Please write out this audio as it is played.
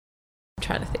I'm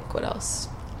trying to think what else.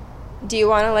 Do you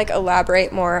want to like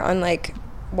elaborate more on like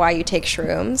why you take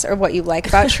shrooms or what you like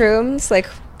about shrooms, like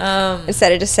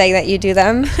instead of just saying that you do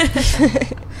them?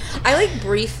 I like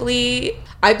briefly,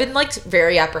 I've been like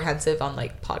very apprehensive on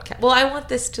like podcast. Well, I want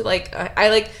this to like I've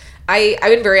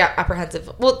been very apprehensive.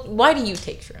 Well, why do you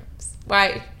take shrooms?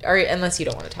 Why unless you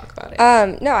don't want to talk about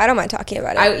it? No, I don't mind talking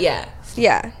about it.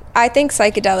 Yeah, I think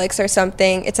psychedelics are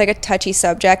something, it's like a touchy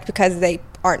subject because they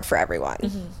aren't for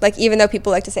everyone. Like, even though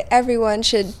people like to say everyone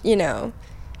should, you know,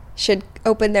 should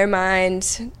open their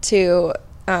mind to,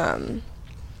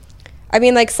 I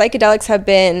mean, like, psychedelics have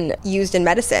been used in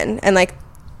medicine, and like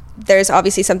there's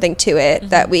obviously something to it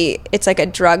that it's like a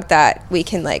drug that we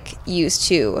can like use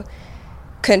to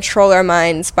control our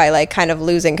minds by like kind of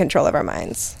losing control of our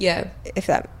minds. Yeah. If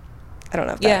that, I don't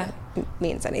know if that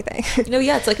means anything. No,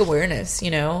 yeah, it's like awareness,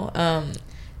 you know.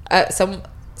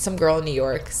 Some girl in New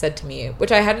York said to me,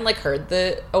 which I hadn't like heard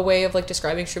a way of like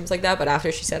describing shrooms like that, but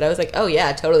after she said it, I was like, oh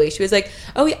yeah, totally. She was like,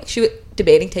 oh yeah, she was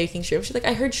debating taking shrooms. She's like,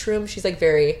 I heard shrooms. She's like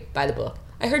very by the book.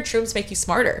 I heard shrooms make you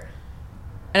smarter.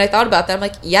 And I thought about that. I'm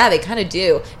like, yeah, they kind of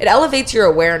do. It elevates your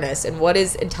awareness. And what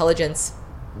is intelligence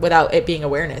without it being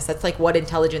awareness? That's like what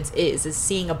intelligence is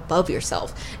seeing above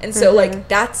yourself. And so like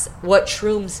that's what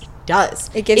shrooms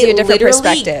does. It gives you a different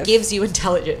perspective. It gives you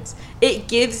intelligence. It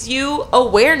gives you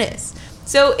awareness.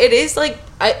 So it is like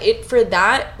for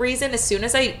that reason. As soon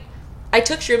as I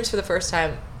took shrooms for the first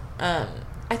time,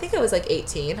 I think I was like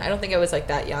 18. I don't think I was like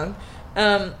that young,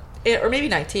 or maybe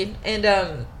 19.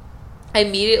 And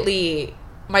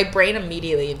my brain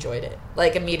immediately enjoyed it.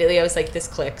 Like immediately, I was like, "This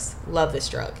clicks. Love this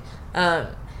drug."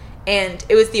 And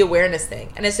it was the awareness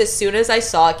thing. And as soon as I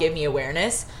saw it give me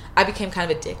awareness, I became kind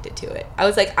of addicted to it. I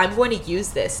was like, I'm going to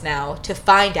use this now to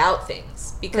find out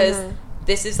things because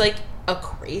this is like a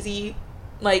crazy,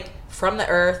 like from the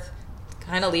earth,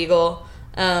 kind of legal.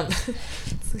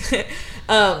 It's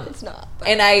not. But.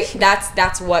 And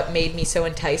that's what made me so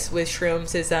enticed with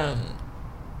shrooms is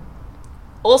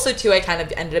also too I kind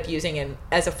of ended up using it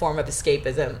as a form of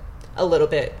escapism a little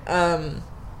bit.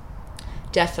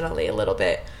 Definitely a little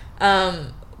bit.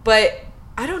 But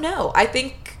I don't know. I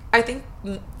think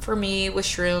for me with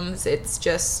shrooms, it's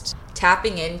just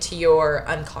tapping into your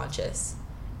unconscious.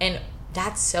 And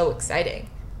that's so exciting.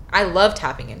 I love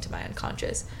tapping into my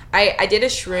unconscious. I did a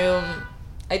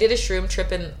shroom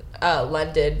trip in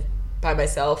London by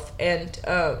myself, and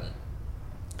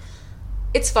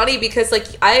it's funny because like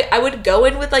I would go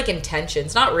in with like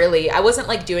intentions. Not really. I wasn't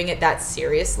like doing it that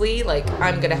seriously. Like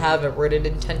I'm gonna have a rooted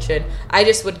intention. I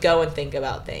just would go and think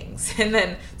about things and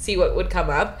then see what would come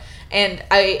up. And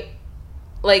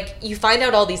you find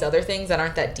out all these other things that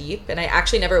aren't that deep. And I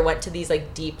actually never went to these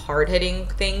like deep, hard hitting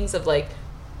things of like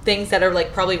things that are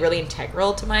like probably really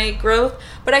integral to my growth.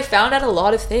 But I found out a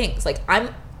lot of things. Like I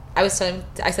said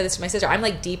this to my sister. I'm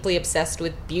like deeply obsessed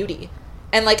with beauty.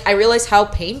 And, like, I realized how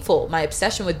painful my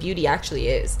obsession with beauty actually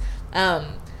is.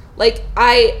 Like,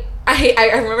 I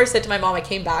remember I said to my mom, I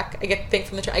came back, I get the thing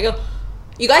from the trip, I go,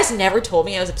 you guys never told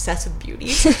me I was obsessed with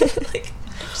beauty? Like,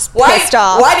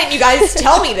 why didn't you guys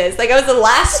tell me this? Like, I was the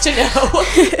last to know.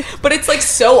 But it's, like,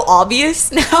 so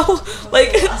obvious now.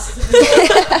 Like,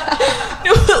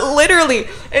 no, literally.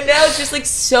 And now it's just, like,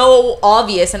 so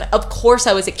obvious. And, of course,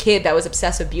 I was a kid that was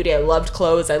obsessed with beauty. I loved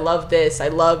clothes. I loved this. I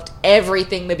loved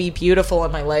everything to be beautiful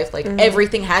in my life. Like,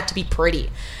 everything had to be pretty.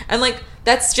 And, like,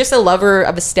 that's just a lover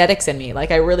of aesthetics in me. Like,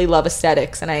 I really love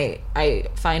aesthetics, and I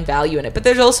find value in it. But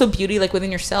there's also beauty, like,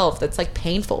 within yourself that's, like,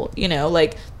 painful, you know?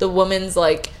 Like, the woman's,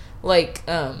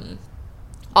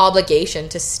 obligation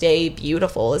to stay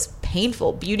beautiful is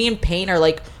painful. Beauty and pain are,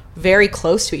 like, very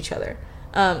close to each other.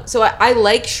 So I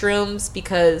like shrooms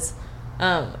because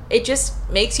it just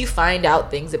makes you find out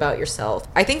things about yourself.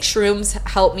 I think shrooms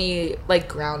help me, like,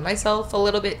 ground myself a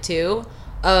little bit, too,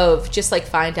 of just, like,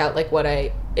 find out, like,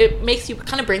 it makes you,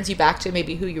 kind of brings you back to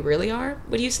maybe who you really are,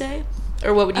 would you say?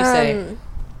 Or what would you say?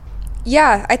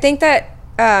 Yeah, I think that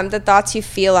the thoughts you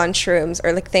feel on shrooms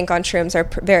or, like, think on shrooms are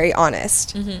very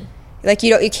honest. Like,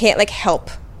 you can't, like, help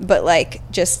but, like,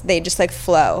 they just, like,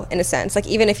 flow in a sense. Like,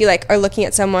 even if you, like, are looking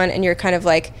at someone and you're kind of,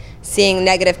 like, seeing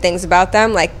negative things about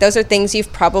them, like, those are things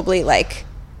you've probably, like,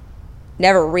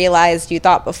 never realized you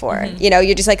thought before. You know,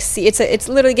 you just, like, see, it's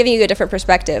literally giving you a different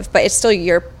perspective, but it's still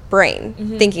your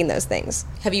brain thinking those things.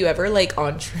 Have you ever, like,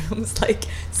 on shrooms, like,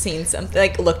 seen something,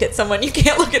 like, looked at someone, you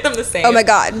can't look at them the same? Oh my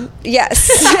god,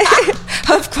 yes.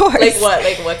 Of course. Like what?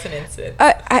 Like, what's an incident?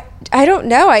 I don't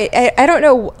know. I don't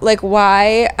know, like,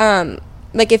 why,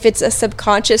 like, if it's a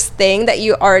subconscious thing that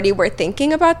you already were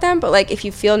thinking about them, but, like, if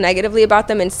you feel negatively about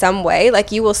them in some way,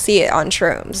 like, you will see it on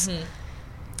shrooms. And,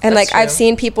 That's like, true. I've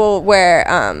seen people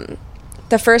where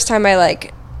the first time I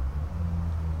like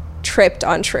tripped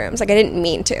on shrooms, like I didn't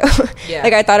mean to.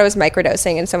 Like I thought it was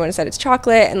microdosing, and someone said it's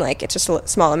chocolate and like it's just a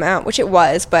small amount, which it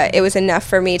was, but it was enough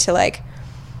for me to like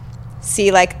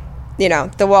see like, you know,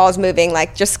 the walls moving,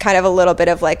 like just kind of a little bit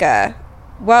of like a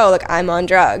whoa, like I'm on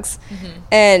drugs.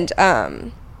 And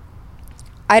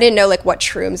I didn't know like what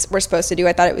shrooms were supposed to do.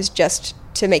 I thought it was just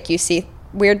to make you see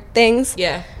weird things.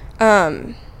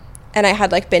 And I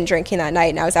had like been drinking that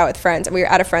night, and I was out with friends, and we were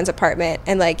at a friend's apartment,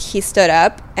 and like he stood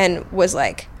up and was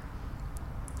like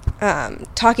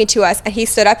talking to us, and he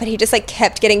stood up and he just like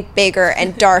kept getting bigger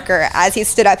and darker as he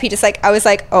stood up. He just like, I was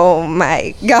like, oh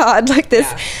my God, like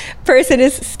this person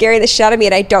is scaring the shit out of me,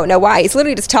 and I don't know why. He's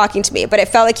literally just talking to me, but it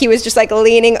felt like he was just like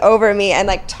leaning over me and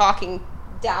like talking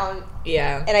down.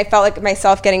 And I felt like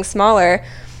myself getting smaller.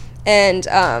 And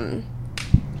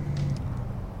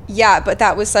but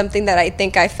that was something that I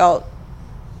think I felt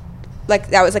like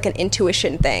that was like an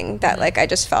intuition thing that like I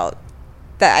just felt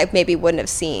that I maybe wouldn't have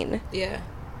seen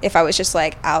if I was just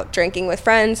like out drinking with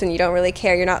friends, and you don't really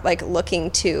care, you're not like looking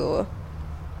to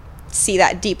see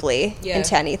that deeply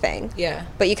into anything,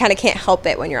 but you kind of can't help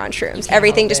it when you're on shrooms.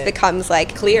 Everything just becomes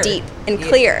like clear, deep and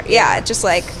clear. Just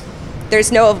like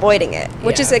there's no avoiding it,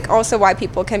 which is like also why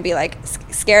people can be like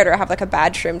scared or have like a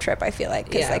bad shroom trip, I feel like,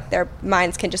 because like their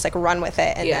minds can just like run with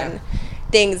it, and then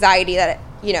the anxiety that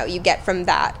you know you get from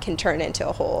that can turn into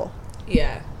a whole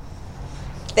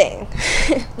thing.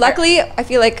 Luckily, I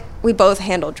feel like we both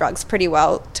handle drugs pretty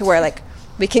well to where like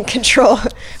we can control.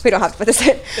 We don't have to put this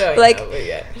in, but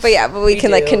we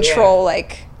can like control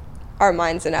like our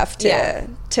minds enough to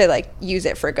like use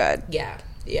it for good.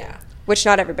 Which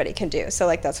not everybody can do. So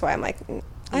like that's why I'm like,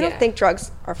 I don't think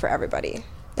drugs are for everybody.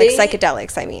 Like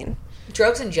psychedelics, I mean.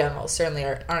 Drugs in general certainly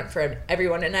aren't for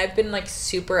everyone, and I've been like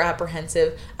super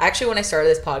apprehensive. Actually, when I started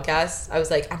this podcast, I was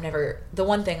like, the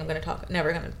one thing I'm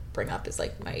never gonna bring up is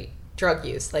like my drug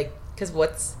use, like because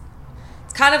it's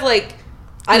kind of like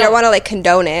I don't want to like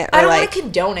condone it. I don't want to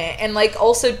condone it, and like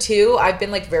also too, I've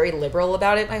been like very liberal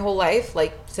about it my whole life,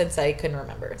 like since I can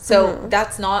remember. So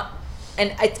that's not,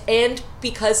 and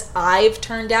because I've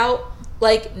turned out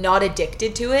like not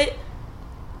addicted to it.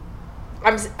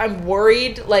 I'm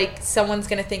worried like someone's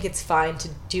gonna think it's fine to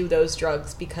do those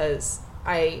drugs because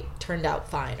I turned out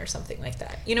fine or something like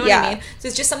that. You know what I mean? So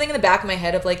it's just something in the back of my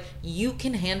head of like, you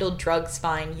can handle drugs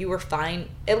fine. You were fine,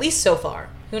 at least so far.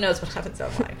 Who knows what happens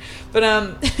online? But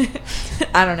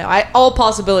I don't know. All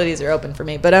possibilities are open for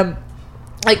me. But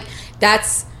like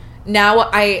that's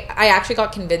now I actually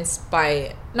got convinced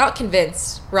by. Not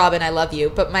convinced, Robin, I love you,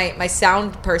 but my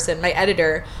sound person, my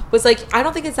editor, was like, I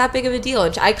don't think it's that big of a deal.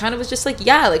 And I kind of was just like,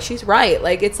 yeah, like, she's right.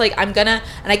 Like, it's like, and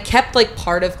I kept, like,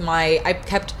 in my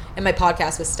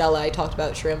podcast with Stella, I talked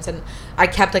about shrooms, and I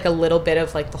kept, like, a little bit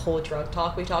of, like, the whole drug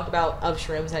talk we talked about of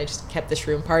shrooms, and I just kept the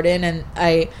shroom part in, and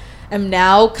I am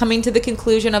now coming to the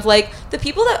conclusion of, like, the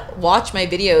people that watch my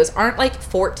videos aren't, like,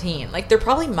 14. Like, they're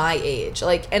probably my age,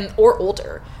 like, or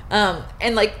older.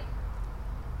 And, like,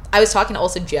 I was talking to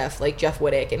also Jeff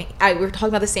Whittick, and we were talking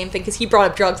about the same thing because he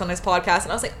brought up drugs on his podcast,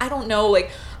 and I was like, I don't know,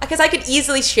 like, because I could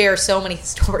easily share so many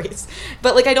stories,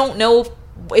 but like I don't know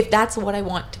if that's what I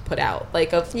want to put out.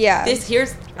 Like, I'm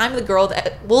the girl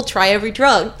that will try every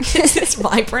drug. It's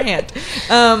my brand.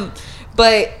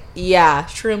 But yeah,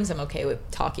 shrooms I'm okay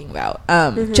with talking about.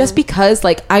 Just because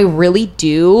like I really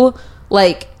do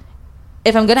like,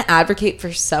 if I'm gonna advocate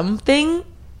for something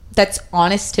that's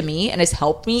honest to me and has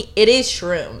helped me, it is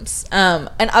shrooms,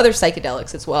 and other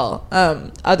psychedelics as well.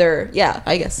 I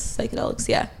guess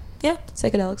psychedelics,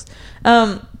 psychedelics.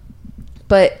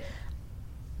 But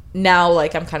now,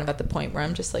 like, I'm kind of at the point where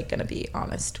I'm just like gonna be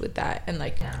honest with that, and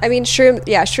like, I mean,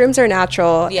 shrooms are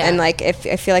natural, and like, if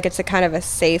I feel like it's a kind of a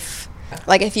safe.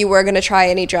 Like, if you were going to try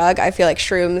any drug, I feel like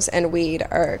shrooms and weed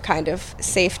are kind of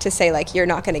safe to say, like, you're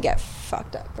not going to get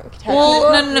fucked up. No.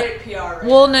 I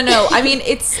mean,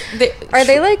 are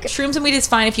they like... Shrooms and weed is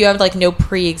fine if you have, like, no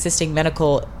pre-existing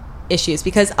medical issues,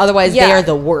 because otherwise they are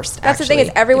the worst, That's actually. The thing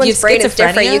is, everyone's brain is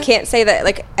different. You can't say that,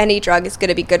 like, any drug is going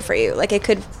to be good for you. Like, it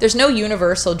could... There's no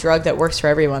universal drug that works for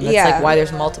everyone. That's, like, why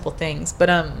there's multiple things. But,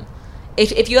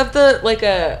 if you have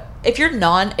if you're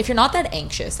not that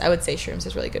anxious, I would say shrooms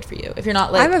is really good for you. If you're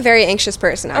not like... I'm a very anxious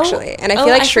person, actually. And I feel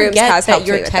like shrooms has helped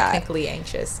me with that. You're technically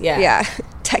anxious. Yeah. Yeah.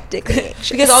 Technically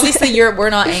anxious. Because obviously we're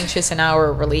not anxious in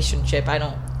our relationship. I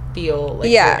don't feel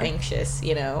like you're anxious,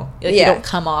 you know? Like, you don't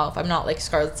come off. I'm not like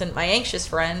Scarlett's my anxious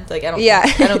friend. Like, I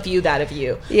don't view that of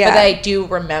you. Yeah. But I do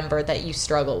remember that you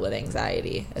struggle with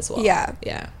anxiety as well. Yeah.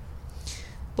 Yeah.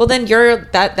 Well, then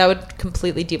that would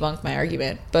completely debunk my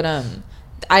argument. But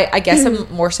I guess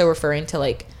I'm more so referring to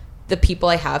like the people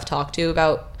I have talked to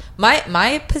about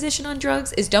my position on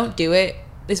drugs is don't do it.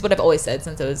 This is what I've always said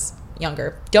since I was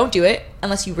younger. Don't do it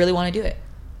unless you really want to do it.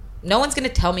 No one's going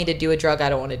to tell me to do a drug I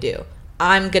don't want to do.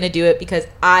 I'm going to do it because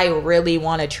I really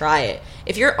want to try it.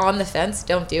 If you're on the fence,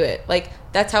 don't do it. Like,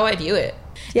 that's how I view it.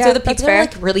 Yeah, so the people that's that fair. are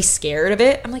like really scared of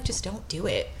it, I'm like, just don't do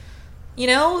it. You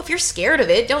know, if you're scared of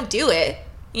it, don't do it.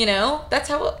 You know, that's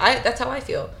how I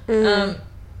feel.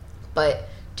 But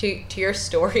to your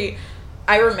story,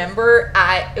 I remember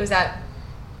it was at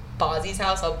Bozzy's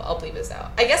house. I'll bleep this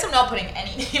out. I guess I'm not putting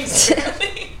any names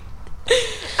really.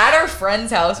 At our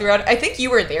friend's house, I think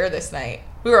you were there this night.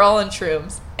 We were all in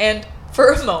shrooms, and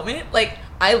for a moment, like,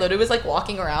 I literally was like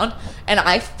walking around and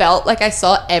I felt like I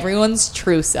saw everyone's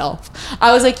true self.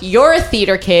 I was like, you're a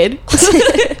theater kid.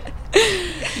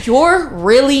 You're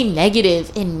really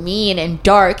negative and mean and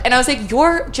dark. And I was like,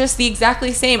 you're just the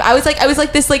exactly same. I was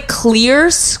like this like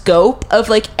clear scope of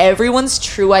like everyone's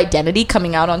true identity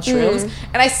coming out on shrooms.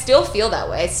 And I still feel that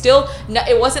way.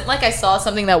 It wasn't like I saw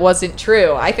something that wasn't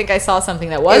true. I think I saw something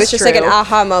that was true. It was just like an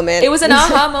aha moment. It was an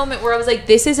aha moment where I was like,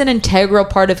 this is an integral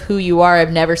part of who you are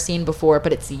I've never seen before,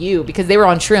 but it's you. Because they were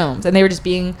on shrooms and they were just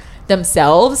being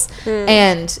themselves.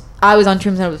 And I was on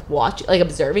shrooms and I was watching, like,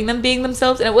 observing them being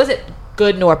themselves. And it wasn't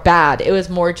good nor bad. It was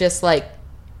more just like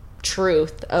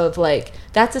truth of like,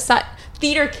 that's a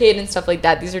theater kid and stuff like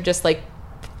that. These are just like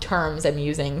terms I'm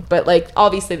using, but like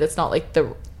obviously that's not like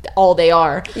all they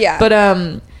are. Yeah. But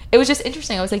it was just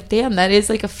interesting. I was like, damn, that is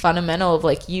like a fundamental of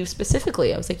like you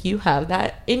specifically. I was like, you have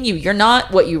that in you. You're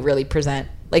not what you really present.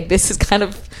 Like, this is kind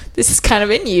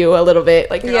of in you a little bit.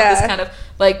 Like, you're not this kind of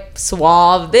like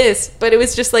suave but it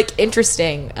was just like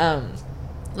interesting.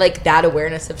 Like that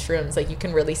awareness of shrooms, like you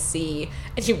can really see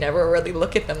and you never really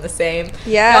look at them the same.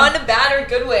 Yeah. Not in a bad or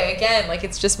good way. Again, like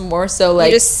it's just more so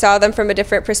like you just saw them from a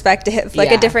different perspective, like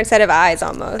a different set of eyes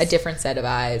almost. A different set of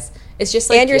eyes. It's just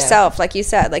like, and yourself, like you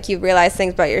said, like you realize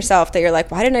things about yourself that you're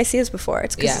like, why didn't I see this before?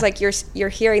 It's because it's like you're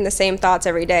hearing the same thoughts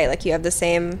every day. Like you have the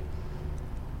same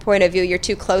point of view. You're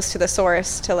too close to the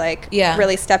source to like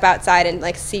really step outside and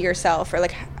like see yourself or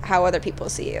like how other people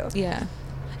see you. Yeah.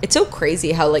 It's so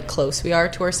crazy how like close we are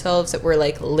to ourselves that we're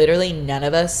like literally none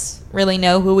of us really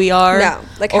know who we are. No,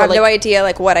 like have no idea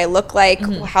like what I look like,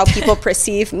 how people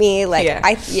perceive me. Like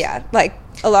like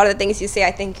a lot of the things you say,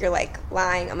 I think you're like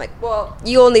lying. I'm like, well,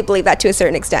 you only believe that to a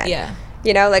certain extent. Yeah.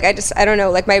 You know, like I don't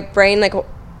know, like my brain, like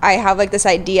I have like this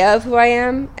idea of who I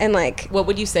am, and like what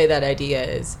would you say that idea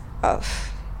is? Oh,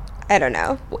 I don't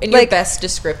know. In your best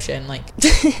description, like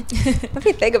let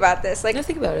me think about this. Like, no,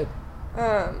 think about it.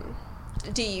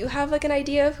 Do you have like an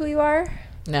idea of who you are?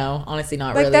 No, honestly,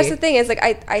 not like, really. That's the thing is like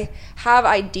I have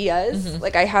ideas.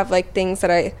 Like I have like things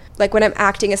that I like when I'm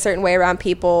acting a certain way around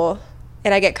people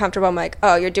and I get comfortable. I'm like,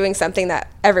 oh, you're doing something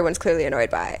that everyone's clearly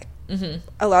annoyed by.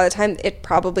 A lot of the time it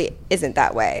probably isn't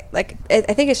that way. Like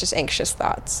I think it's just anxious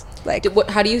thoughts. Like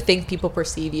how do you think people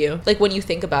perceive you? Like when you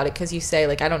think about it, because you say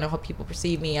like, I don't know how people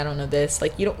perceive me, I don't know this,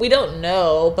 like we don't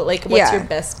know, but like what's your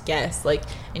best guess? Like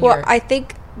I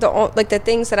think the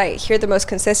things that I hear the most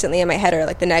consistently in my head are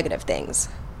like the negative things.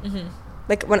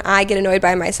 Like when I get annoyed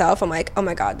by myself, I'm like, oh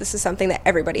my god, this is something that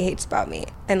everybody hates about me.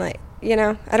 And like, you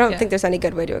know, I don't think there's any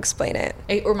good way to explain it.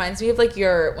 It reminds me of like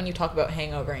when you talk about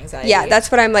hangover anxiety. Yeah,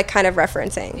 that's what I'm like kind of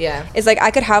referencing. Yeah. It's like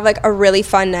I could have like a really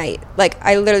fun night. Like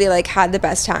I literally like had the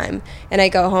best time and I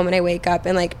go home and I wake up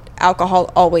and like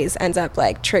alcohol always ends up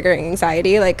like triggering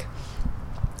anxiety. Like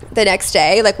the next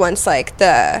day, like once like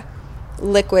the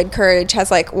liquid courage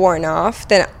has like worn off,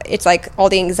 then it's like all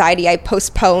the anxiety I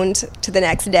postponed to the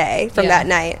next day from that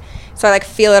night. So I like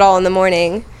feel it all in the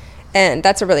morning, and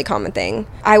that's a really common thing.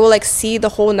 I will like see the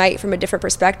whole night from a different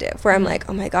perspective where I'm like,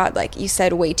 oh my god, like you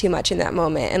said way too much in that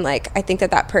moment, and like I think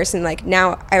that person, like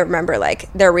now I remember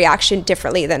like their reaction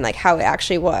differently than like how it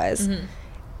actually was.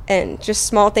 And just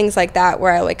small things like that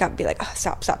where I wake up and be like, oh,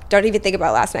 stop. Don't even think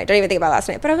about last night.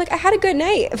 But I'm like, I had a good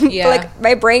night. Yeah. But like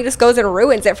my brain just goes and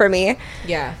ruins it for me.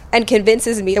 Yeah. And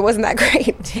convinces me it wasn't that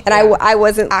great. And I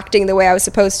wasn't acting the way I was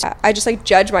supposed to. I just like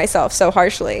judge myself so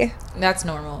harshly. That's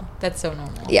normal. That's so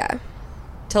normal. Yeah.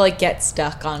 To like get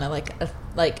stuck on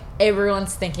like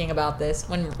everyone's thinking about this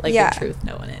when like in truth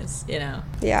no one is, you know?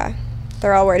 Yeah.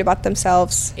 They're all worried about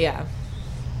themselves. Yeah.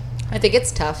 I think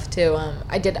it's tough too.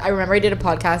 I remember I did a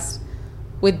podcast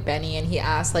with Benny and he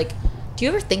asked like, do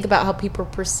you ever think about how people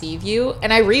perceive you?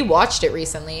 And I rewatched it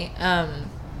recently.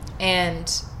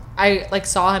 And I like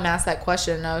saw him ask that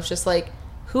question and I was just like,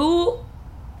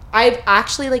 I've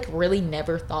actually like really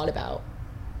never thought about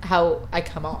how I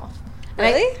come off.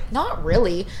 Really? Not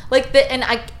really. Like and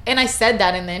I said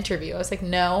that in the interview. I was like,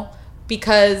 no,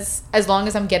 because as long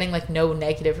as I'm getting like no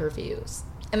negative reviews.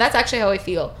 And that's actually how I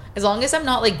feel. As long as I'm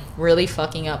not like really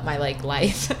fucking up my like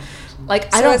life.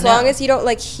 Like, I don't know. As long as you don't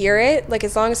like hear it, like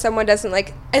as long as someone doesn't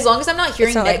like, as long as I'm not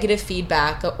hearing not negative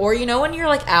feedback, or you know when you're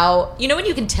like out, you know when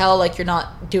you can tell like you're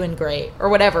not doing great or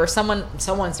whatever,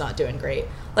 someone's not doing great.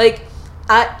 Like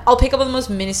I'll pick up on the most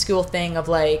minuscule thing of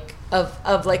like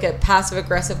of like a passive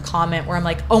aggressive comment where I'm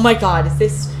like, oh my god,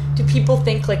 do people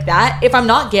think like that? If I'm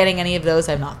not getting any of those,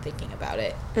 I'm not thinking about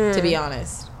it, to be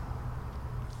honest.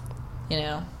 You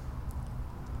know?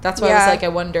 That's why I was like, I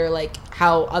wonder like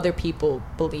how other people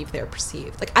believe they're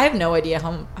perceived. Like, I have no idea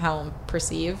how I'm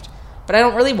perceived, but I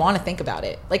don't really want to think about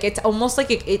it. Like, it's almost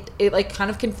like it like kind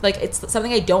of like it's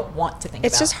something I don't want to think about.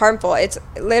 It's just harmful. It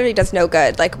literally does no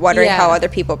good. Like, wondering how other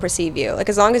people perceive you. Like,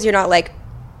 as long as you're not like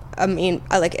a mean,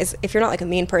 like if you're not like a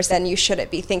mean person, you shouldn't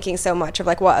be thinking so much of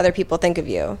like what other people think of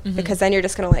you, because then you're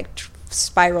just gonna like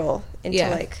spiral into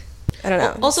like, I don't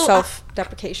know, also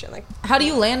self-deprecation. Like, how do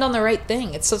you land on the right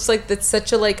thing? It's just like, it's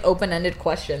such a like open-ended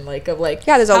question, like of like,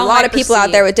 there's a lot of people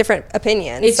out there with different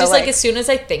opinions. It's just like as soon as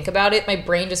I think about it, my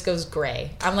brain just goes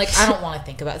gray. I'm like, I don't want to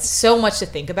think about it. So much to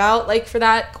think about, like for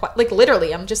that, like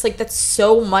literally, I'm just like, that's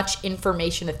so much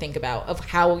information to think about of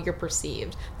how you're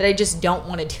perceived that I just don't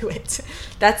want to do it.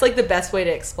 That's like the best way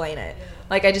to explain it.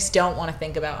 Like, I just don't want to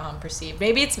think about how I'm perceived.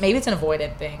 Maybe it's an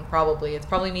avoidant thing. Probably it's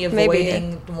probably me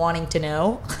avoiding wanting to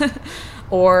know,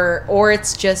 or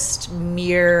it's just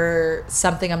mere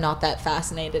something I'm not that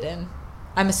fascinated in.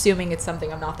 I'm assuming it's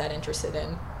something I'm not that interested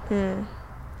in.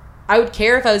 I would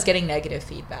care if I was getting negative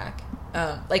feedback,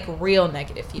 like real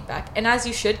negative feedback, and as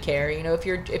you should care. You know, if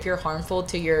you're harmful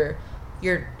to your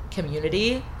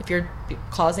community, if you're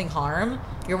causing harm,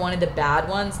 you're one of the bad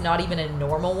ones, not even a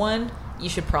normal one. You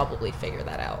should probably figure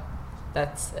that out.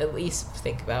 That's at least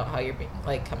think about how you're being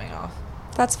like coming off.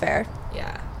 That's fair.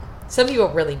 Yeah. Some people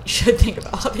really should think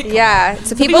about how they come off.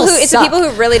 It's the people who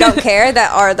really don't care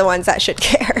that are the ones that should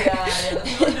care. Yeah, the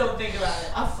people who don't think about it.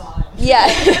 I'm fine. Yeah.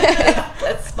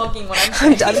 That's fucking what I'm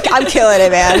saying. I'm killing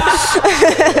it, man.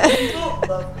 People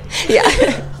love me.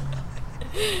 Yeah.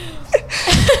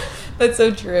 That's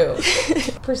so true.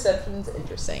 Perception's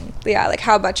interesting. Yeah, like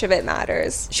how much of it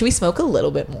matters. Should we smoke a little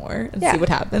bit more and see what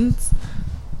happens?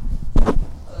 Oh,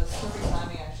 that's perfect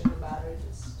timing, actually. The battery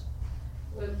just...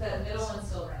 With that middle one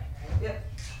still running, right? Yep.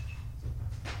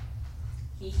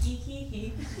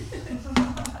 Hee.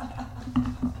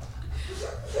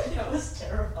 That was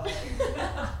terrifying.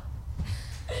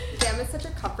 Sam is such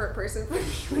a comfort person for me.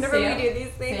 Whenever we do these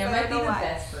things, Sam might be the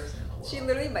best person in the world. She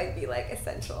literally might be like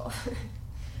essential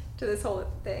to this whole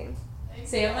thing.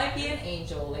 Sam might be an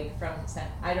angel, like from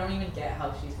I don't even get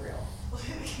how she's real.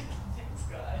 Thanks,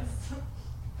 guys.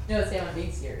 No, Sam, I'm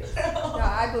being serious. No,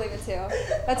 I believe it too.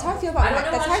 That's how I feel about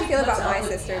my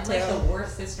sister too. I'm like the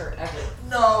worst sister ever.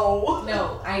 No,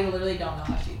 I literally don't know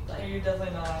how she like. You're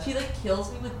definitely not. She like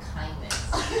kills me with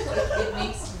kindness. Like, it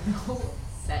makes no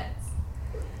sense.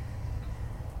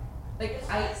 Like it's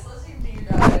nice listening to you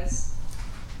guys.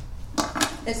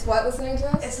 It's what listening to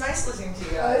us? It's nice listening to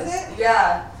you guys. Oh, is it?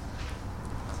 Yeah.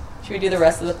 Should we do the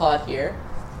rest of the pod here?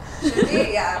 Should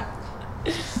we? Yeah.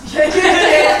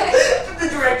 The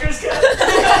director's cut.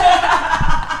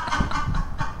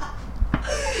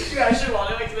 You guys should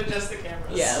want it. I can adjust the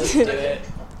cameras. Yeah, let's do it.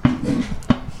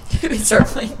 We start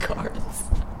playing cards.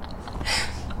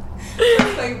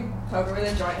 Like poker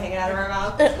with a joint hanging out of our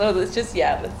mouth. No, let's just see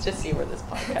where this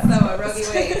podcast goes. So, Rosie,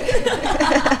 wait.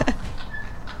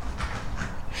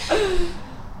 Do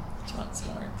you want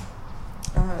some more?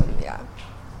 Yeah.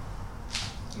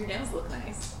 Your nails look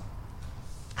nice.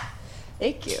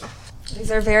 Thank you.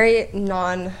 These are very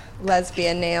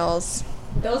non-lesbian nails.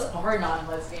 Those are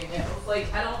non-lesbian nails.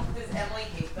 Like, does Emily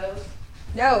hate those?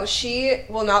 No, she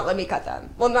will not let me cut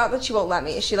them. Well, not that she won't let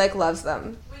me. She, like, loves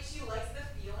them. Wait, she likes the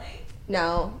feeling?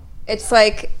 No. It's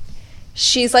like,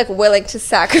 she's, like, willing to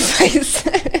sacrifice.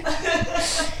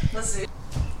 Let's see.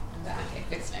 I'm back. I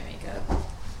fixed my makeup.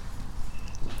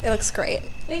 It looks great.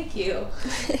 Thank you.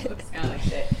 It looks kind of like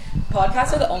shit.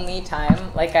 Podcasts are the only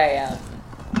time, like, I,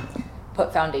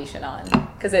 put foundation on.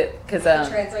 It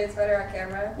translates better on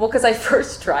camera? Well, because I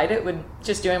first tried it with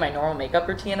just doing my normal makeup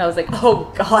routine. I was like,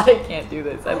 oh, God, I can't do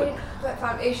this. I would put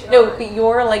foundation on. No, but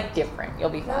you're, like, different. You'll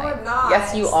be fine. No, I'm not.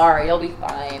 Yes, you are. You'll be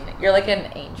fine. You're like an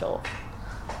angel.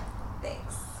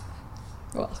 Thanks.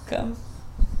 You're welcome.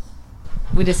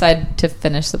 We decided to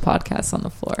finish the podcast on the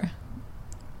floor.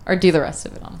 Or do the rest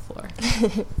of it on the floor.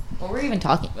 What were we even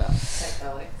talking about?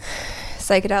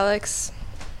 Psychedelics.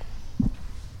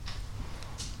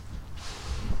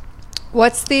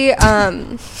 What's the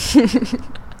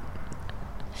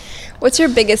what's your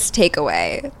biggest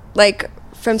takeaway, like,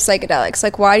 from psychedelics?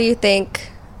 Like, why do you think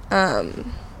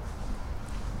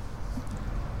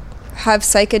have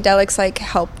psychedelics like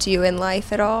helped you in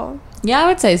life at all? Yeah, I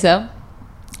would say so.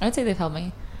 I would say they've helped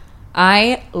me.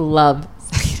 I love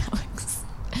psychedelics.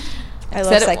 I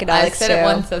love psychedelics too. I said it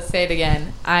once, so say it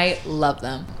again. I love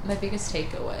them. My biggest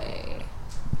takeaway.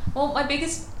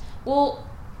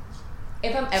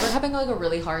 If I'm ever having like a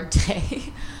really hard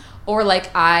day, or like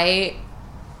I'm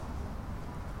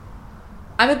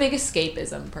a big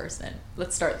escapism person.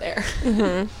 Let's start there.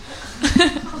 Mm-hmm.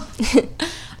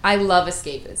 I love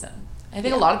escapism. I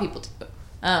think a lot of people do.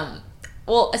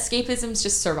 Escapism is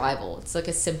just survival. It's like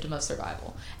a symptom of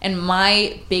survival. And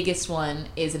my biggest one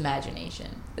is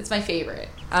imagination. It's my favorite.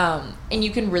 And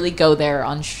you can really go there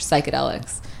on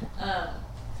psychedelics.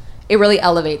 It really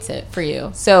elevates it for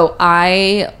you. So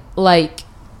I like,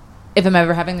 if I'm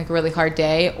ever having like a really hard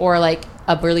day or like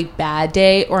a really bad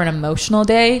day or an emotional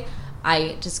day,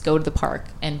 I just go to the park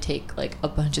and take like a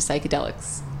bunch of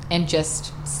psychedelics and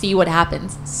just see what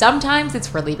happens. Sometimes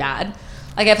it's really bad.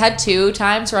 Like I've had 2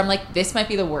 times where I'm like, this might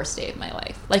be the worst day of my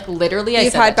life. Like literally,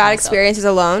 You've had bad experiences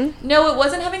alone? No, it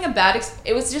wasn't having a bad.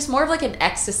 It was just more of like an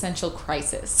existential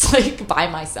crisis, like by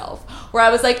myself, where I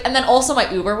was like, and then also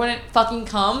my Uber wouldn't fucking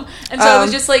come, and so it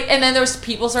was just like, and then there was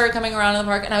people started coming around in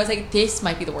the park, and I was like, this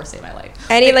might be the worst day of my life.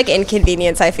 Any like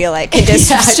inconvenience, I feel like, can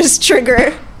just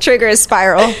trigger a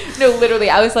spiral. No, literally,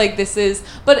 I was like, this is,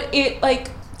 but it like,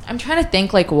 I'm trying to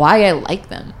think like why I like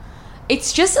them. It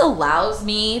just allows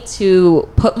me to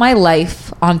put my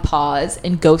life on pause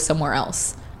and go somewhere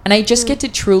else. And I just get to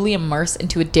truly immerse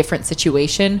into a different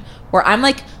situation where I'm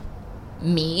like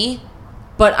me,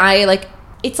 but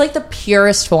it's like the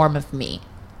purest form of me.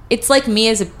 It's like me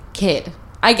as a kid.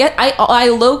 I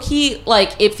low-key,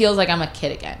 like, it feels like I'm a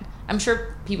kid again. I'm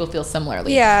sure people feel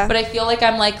similarly. Yeah. But I feel like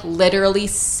I'm like literally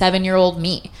 7-year-old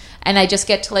me. And I just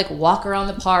get to like walk around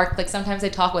the park. Like sometimes I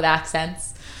talk with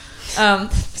accents.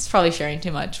 It's probably sharing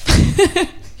too much.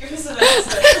 Give us an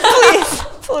accent.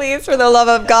 Please, for the love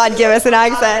of God, give us an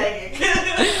accent.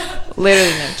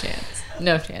 Literally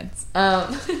no chance. The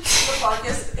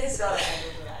podcast is not an end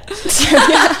of that.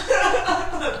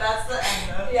 That's the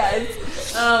end of it.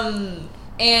 Yeah.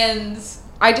 And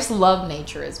I just love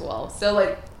nature as well. So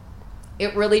like,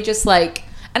 it really just like,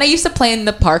 and I used to play in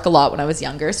the park a lot when I was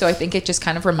younger, so I think it just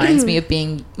kind of reminds me of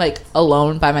being like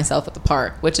alone by myself at the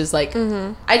park, which is like,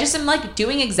 I just am like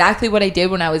doing exactly what I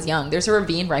did when I was young. There's a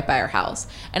ravine right by our house,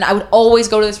 and I would always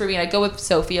go to this ravine. I'd go with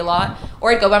Sophie a lot,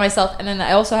 or I'd go by myself, and then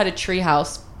I also had a tree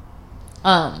house,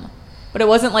 but it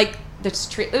wasn't like this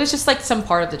tree. It was just like some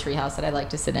part of the tree house that I like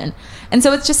to sit in, and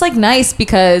so it's just like nice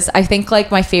because I think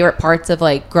like my favorite parts of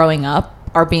like growing up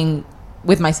are being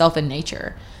with myself in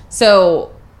nature.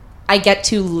 So I get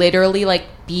to literally like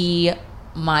be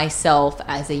myself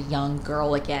as a young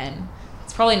girl again.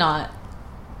 It's probably not,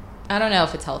 I don't know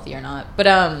if it's healthy or not, but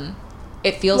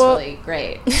it feels really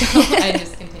great. So I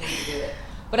just continue to do it.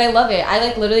 But I love it. I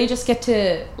like literally just get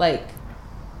to like,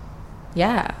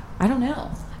 I don't know.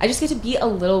 I just get to be a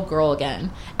little girl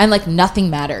again, and like nothing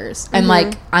matters. And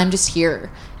like I'm just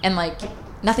here, and like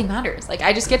nothing matters. Like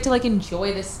I just get to like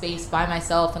enjoy this space by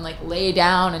myself and like lay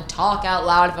down and talk out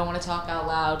loud if I want to talk out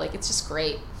loud. Like it's just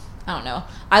great. I don't know.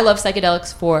 I love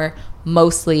psychedelics for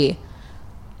mostly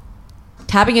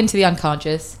tapping into the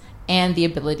unconscious and the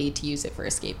ability to use it for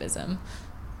escapism.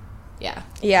 Yeah.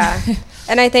 Yeah.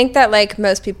 And I think that like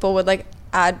most people would like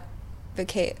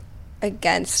advocate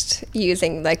against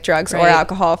using like drugs or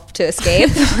alcohol to escape.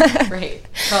 Right.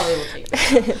 Probably will take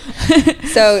that.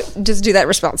 So just do that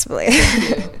responsibly.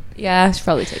 Yeah, I should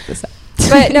probably take this up.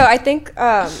 But no, I think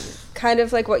kind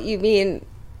of like what you mean,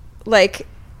 like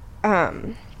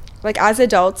as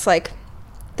adults, like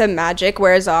the magic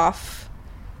wears off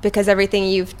because everything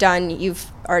you've done, you've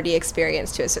already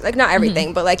experienced to a certain, like not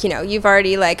everything, but like, you know, you've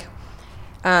already like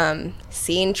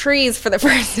seen trees for the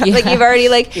first time. Like you've already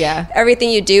like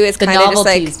everything you do is kind of just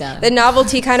like done. The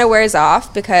novelty kind of wears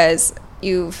off because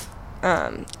you've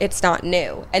it's not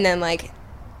new. And then like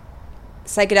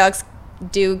psychedelics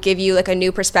do give you like a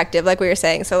new perspective, like we were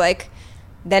saying. So like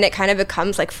then it kind of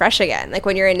becomes like fresh again, like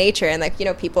when you're in nature. And like, you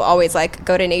know, people always like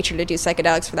go to nature to do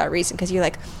psychedelics for that reason, because you're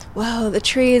like, whoa, the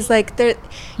trees, like they're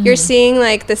you're seeing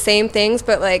like the same things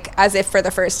but like as if for the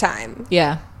first time.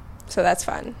 So that's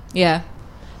fun.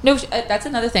 No, that's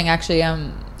another thing actually.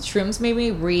 Shrooms made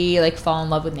me fall in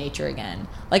love with nature again.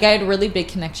 Like I had a really big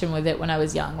connection with it when I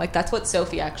was young. Like that's what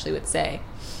Sophie actually would say.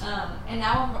 And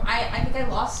now I think I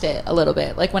lost it a little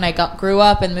bit. Like when I grew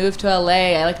up and moved to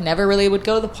LA, I like never really would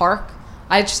go to the park.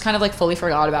 I just kind of like fully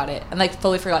forgot about it and like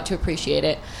fully forgot to appreciate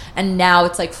it. And now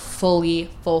it's like full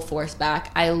force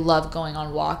back. I love going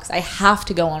on walks. I have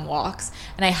to go on walks,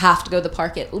 and I have to go to the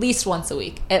park at least once a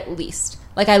week, at least.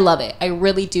 Like, I love it. I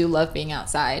really do love being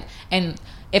outside. And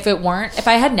if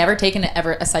I had never taken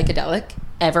ever a psychedelic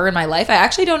ever in my life, I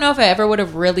actually don't know if I ever would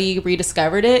have really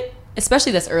rediscovered it,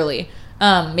 especially this early.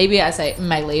 Maybe in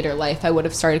my later life, I would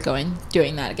have started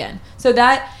doing that again. So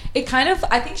that, it kind of,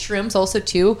 I think shrooms also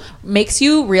too, makes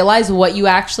you realize what you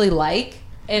actually like.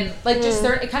 And like,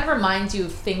 it kind of reminds you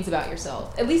of things about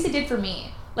yourself. At least it did for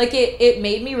me. Like, it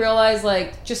made me realize,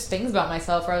 like, just things about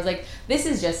myself where I was like, this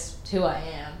is just who I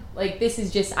am. Like, this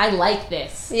is just, I like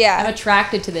this. Yeah. I'm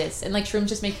attracted to this. And like, shrooms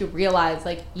just make you realize,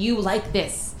 like, you like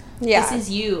this. Yeah. This is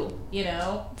you, you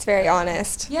know? It's very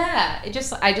honest. Yeah.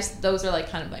 Those are like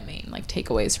kind of my main like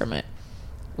takeaways from it.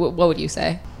 What would you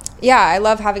say? Yeah, I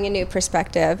love having a new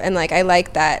perspective, and like I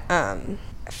like that.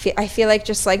 I feel like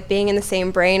just like being in the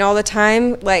same brain all the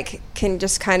time, like, can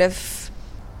just kind of.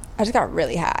 I just got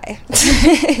really high.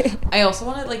 I also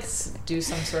want to like do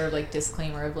some sort of like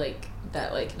disclaimer of like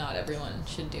that like not everyone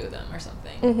should do them or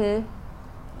something. You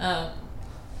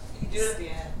do it at the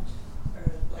end.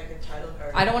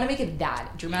 I don't want to make it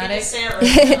that dramatic. You say it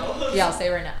right now. Yeah, I'll say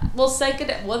it right now. Well,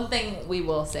 one thing we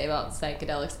will say about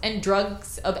psychedelics and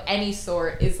drugs of any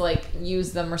sort is like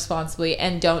use them responsibly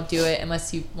and don't do it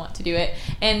unless you want to do it.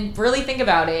 And really think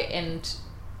about it and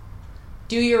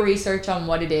do your research on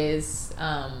what it is.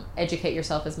 Educate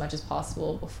yourself as much as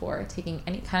possible before taking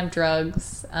any kind of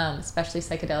drugs, especially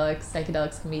psychedelics.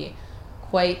 Psychedelics can be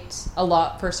quite a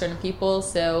lot for certain people,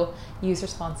 so use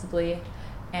responsibly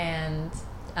and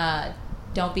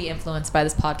don't be influenced by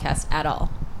this podcast at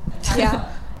all. Yeah.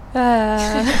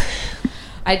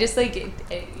 I just like you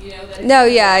know. No,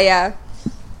 yeah.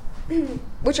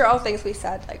 Which are all things we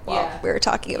said like while we were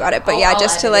talking about it, but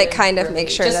just to like kind of make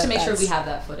sure just to make sure we have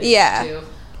that footage. Yeah. Too.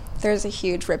 There's a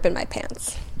huge rip in my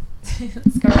pants.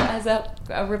 Scarlett has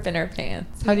a rip in her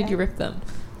pants. How did you rip them?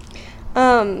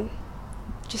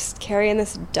 Just carrying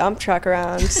this dump truck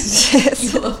around.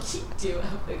 You low-key do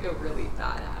have like a really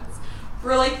fat ass.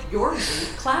 For like your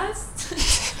weight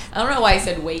class? I don't know why I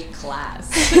said weight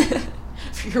class.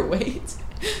 For your weight.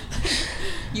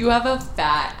 You have a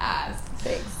fat ass.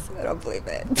 Thanks. I don't believe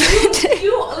it.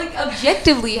 You like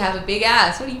objectively have a big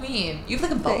ass. What do you mean? You have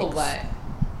like a bubble butt.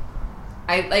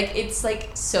 It's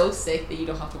like so sick that you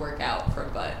don't have to work out for a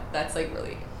butt. That's like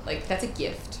really like that's a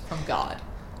gift from God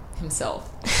himself.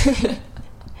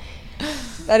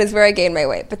 That is where I gain my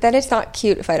weight. But then it's not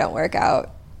cute if I don't work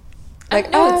out. Like,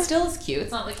 no, it still is cute.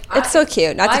 It's not like it's still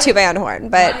cute. Not to toot my own horn,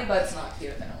 but my butt's not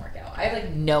cute if I don't work out. I have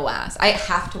like no ass. I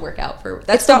have to work out for.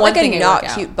 That's the one thing. It's not like a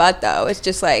not cute butt though. It's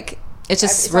just like it's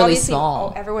just really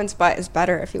small. Everyone's butt is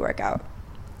better if you work out.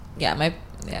 Yeah,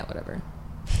 whatever.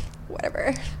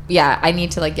 Whatever. Yeah, I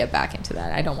need to like get back into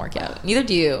that. I don't work out. Neither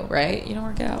do you, right? You don't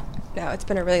work out. No, it's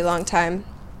been a really long time.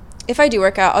 If I do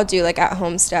work out, I'll do like at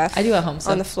home stuff. I do at home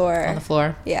stuff. On the floor. On the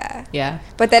floor. Yeah. Yeah.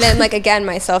 But then like again,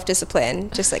 my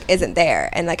self-discipline just like isn't there.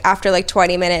 And like after like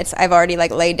 20 minutes, I've already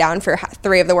like laid down for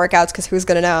 3 of the workouts because who's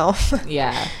going to know?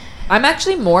 Yeah. I'm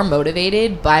actually more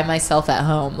motivated by myself at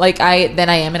home than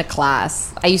I am in a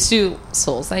class. I used to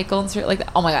Soul Cycle and shit like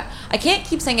that. Oh my God. I can't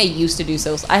keep saying I used to do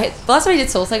Soul Cycle. The last time I did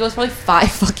Soul Cycle was probably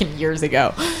 5 fucking years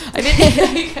ago. I've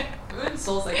been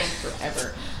Soul Cycling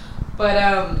forever.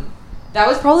 But that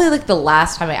was probably like the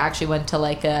last time I actually went to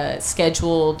like a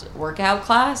scheduled workout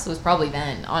class. It was probably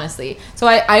then, honestly. So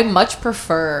I much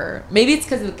prefer. Maybe it's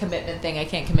because of the commitment thing. I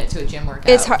can't commit to a gym workout.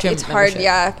 It's hard,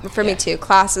 yeah, for me too.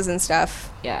 Classes and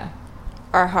stuff. Yeah.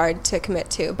 Are hard to commit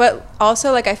to, but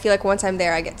also like I feel like once I'm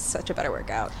there, I get such a better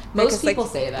workout. Most people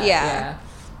say that. Yeah.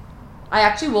 I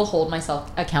actually will hold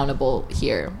myself accountable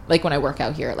here, like when I work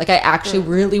out here. Like I actually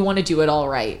really want to do it all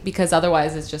right because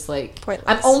otherwise it's just like pointless.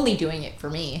 I'm only doing it for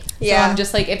me. Yeah. So I'm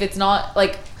just like if it's not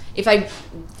like if I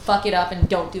fuck it up and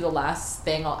don't do the last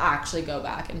thing, I'll actually go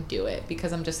back and do it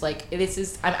because I'm just like I'm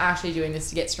actually doing this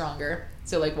to get stronger.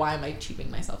 So like why am I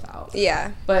cheaping myself out?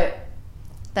 Yeah. But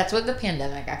that's what the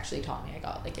pandemic actually taught me. I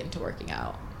got like into working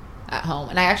out at home,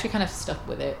 and I actually kind of stuck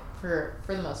with it for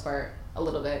the most part a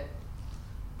little bit.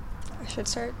 I should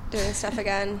start doing stuff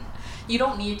again. You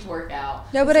don't need to work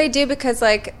out. No, but I do because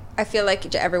like I feel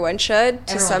like everyone should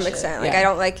to some extent. Like I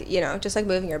don't like just like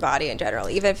moving your body in general,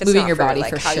 even if it's moving not your body like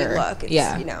for how sure. You look.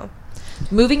 It's,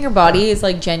 moving your body is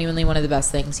like genuinely one of the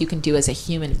best things you can do as a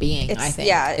human being. I think.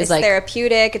 Yeah, it's like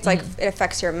therapeutic. It's like it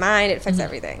affects your mind. It affects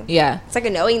everything. Yeah, it's like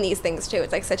knowing these things too.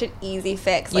 It's like such an easy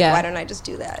fix. Like why don't I just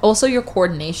do that? Also, your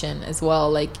coordination as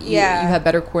well. Like you have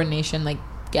better coordination. Like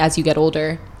as you get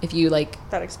older, if you like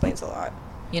that explains a lot.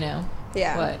 Yeah.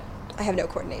 What? I have no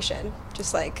coordination.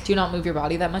 Just like. Do you not move your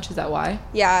body that much? Is that why?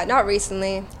 Yeah, not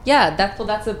recently. Yeah, that's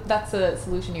a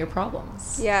solution to your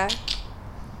problems. Yeah.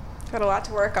 Got a lot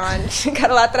to work on.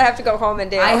 Got a lot that I have to go home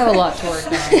and do. I have a lot to work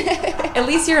on. At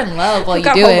least you're in love while you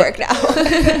got do homework it.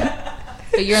 Now.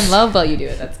 But you're in love while you do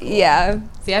it. That's cool. Yeah.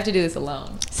 So you have to do this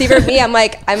alone. See, for me, I'm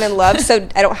like, I'm in love, so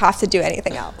I don't have to do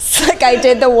anything else. Like, I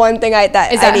did the one thing Is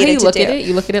that I how needed you to look do. at it?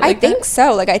 You look at it like that? I think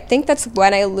so. Like, I think that's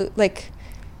when like...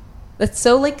 That's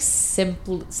so, like,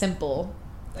 simple.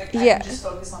 Like, I Yeah. can just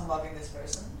focus on loving this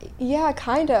person. Yeah,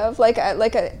 kind of. Like,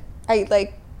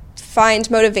 I find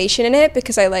motivation in it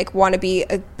because I, like, want to be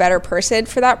a better person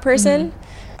for that person.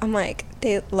 I'm like,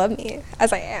 they love me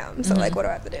as I am. So, like, what do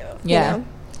I have to do? Yeah. You know?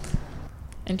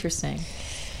 Interesting.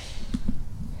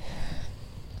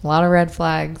 A lot of red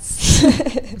flags.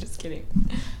 Just kidding.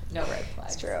 No red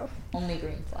flags. It's true. Only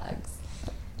green flags.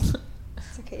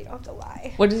 It's okay. You don't have to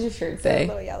lie. What does your shirt It's say? a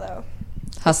little yellow.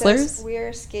 It Hustlers? says,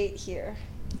 we're skate here.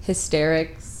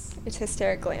 Hysterics. It's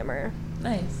hysteric glamour.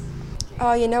 Nice.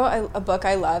 Oh, you know what? A book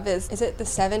I love is it the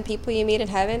 7 people you meet in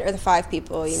heaven or the 5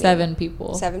 people you meet? 7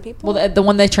 people. 7 people? Well, the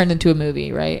one they turned into a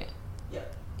movie, right?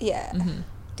 Yep. Yeah. Mm-hmm.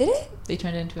 Did it? They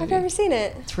turned it into a I've movie. never seen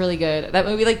it. It's really good. That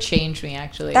movie, like, changed me,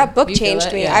 actually. That book Do you feel changed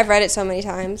it? me. Yeah. I've read it so many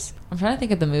times. I'm trying to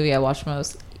think of the movie I watched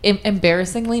most.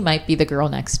 Embarrassingly, might be The Girl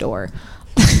Next Door.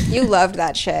 You loved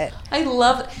that shit. I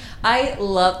love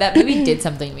that movie. Did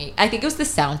something to me. I think it was the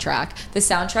soundtrack. The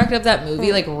soundtrack of that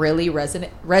movie like really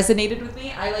resonated with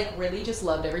me. I like really just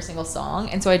loved every single song,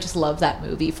 and so I just love that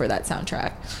movie for that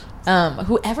soundtrack.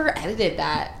 Whoever edited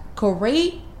that,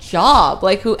 great job.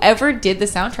 Like whoever did the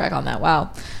soundtrack on that,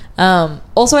 wow.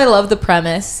 Also, I love the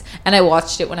premise, and I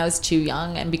watched it when I was too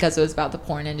young, and because it was about the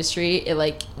porn industry, it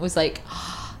like was like,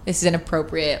 this is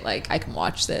inappropriate. Like I can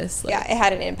watch this. Like, Yeah, it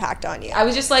had an impact on you. I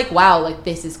was just like, wow, like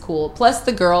this is cool. Plus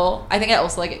the girl, I think I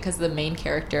also like it because the main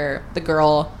character, the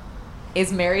girl,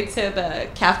 is married to the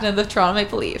captain of the Toronto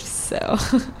Maple Leafs. So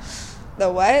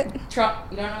The what? you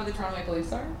don't know what the Toronto Maple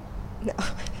Leafs are? No.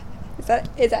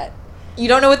 Is that? You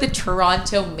don't know what the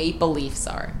Toronto Maple Leafs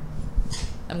are?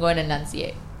 I'm going to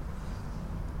enunciate.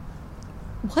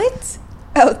 What?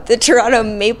 Oh, the Toronto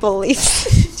Maple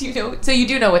Leafs. Do you know? So you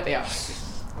do know what they are?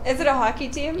 Is it a hockey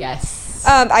team? Yes.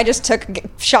 I just took a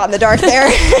shot in the dark there.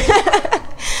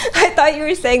 I thought you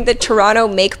were saying the Toronto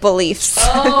Make-Beliefs.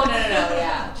 Oh, no,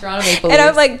 yeah. Toronto Maple Leafs. And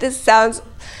I'm like, this sounds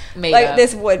Made like up.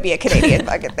 this would be a Canadian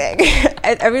fucking thing.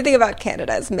 Everything about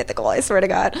Canada is mythical, I swear to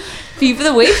God.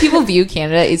 The way people view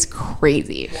Canada is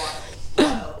crazy.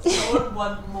 Wow.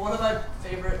 One of my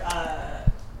favorite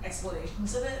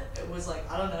explanations of it, it was like,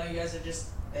 I don't know, you guys are just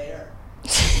there.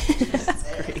 Just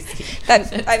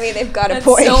there. I mean, they've got a That's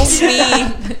point. so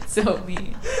mean. That's so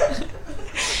mean.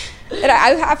 And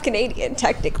I'm half Canadian,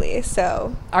 technically,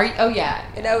 so Are you? Oh yeah.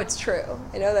 I know it's true.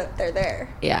 I know that they're there.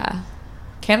 Yeah.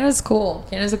 Canada's cool.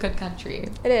 Canada's a good country.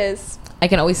 It is. I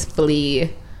can always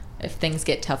flee if things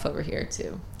get tough over here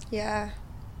too. Yeah.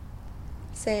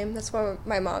 Same. That's why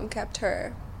my mom kept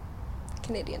her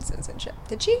Canadian citizenship.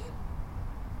 Did she?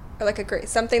 Or like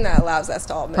something that allows us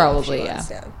to all move. Probably, if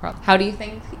she yeah. wants, How do you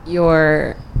think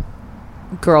your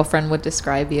girlfriend would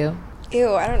describe you?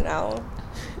 Ew, I don't know.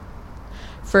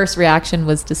 First reaction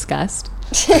was disgust.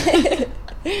 I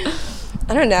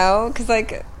don't know, because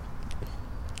like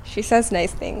she says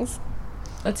nice things.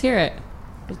 Let's hear it.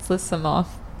 Let's list them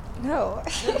off. No.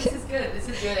 This is good. This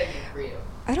is good, I think, for you.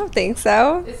 I don't think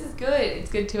so. This is good. It's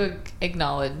good to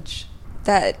acknowledge.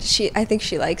 I think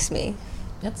she likes me.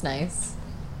 That's nice.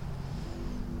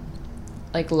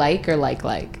 Like or like?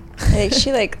 I think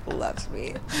she like loves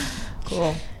me.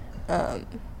 Cool. I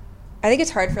think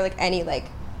it's hard for like any like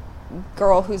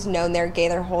girl who's known they're gay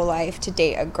their whole life to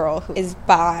date a girl who is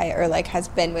bi or like has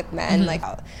been with men. Like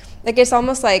it's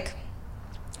almost like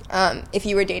if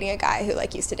you were dating a guy who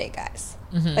like used to date guys.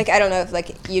 Like I don't know if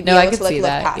like you'd be able to like look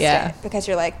past it because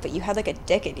you're like, but you had like a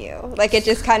dick in you. Like it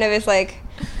just kind of is like,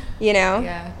 you know.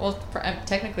 Yeah. Well,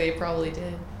 technically, it probably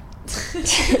did.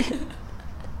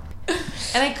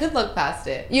 And I could look past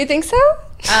it. You think so?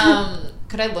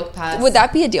 Could I look past? Would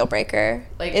that be a deal breaker?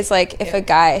 Like, it's like if a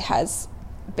guy has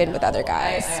been with other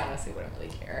guys. I honestly wouldn't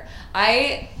really care.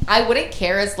 I wouldn't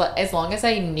care as long as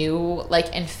I knew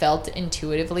like and felt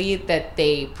intuitively that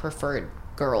they preferred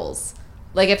girls.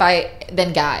 Like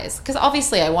then guys, because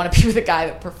obviously I want to be with a guy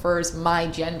that prefers my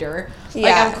gender. Yeah.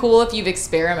 Like I'm cool if you've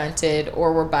experimented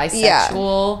or were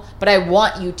bisexual, but I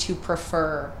want you to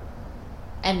prefer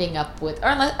ending up with. Or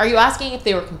are you asking if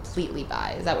they were completely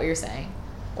bi? Is that what you're saying?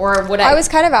 Or would I? I was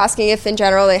kind of asking if in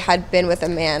general they had been with a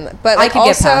man, but like I could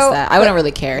get past that. I wouldn't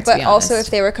really care. But to be honest. also if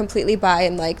they were completely bi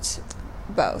and liked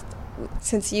both.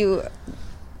 Since you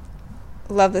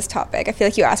love this topic, I feel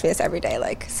like you ask me this every day.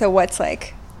 Like, so what's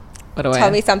like?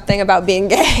 Tell me something about being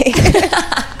gay.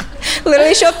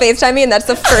 Literally, she'll FaceTime me, and that's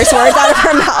the first words out of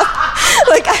her mouth.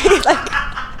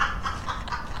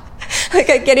 I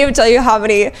can't even tell you how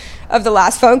many of the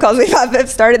last phone calls we've had have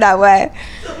started that way.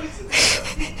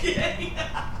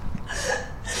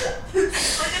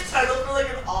 It's like a title for like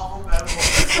an awful memoir or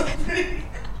something.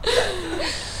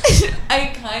 I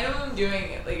kind of am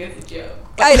doing it like it's a joke.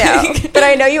 I know, but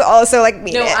I know you also like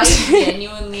mean no, it. I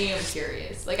genuinely am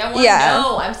curious. Like I want to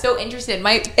know. I'm so interested. It's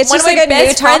one just of my like a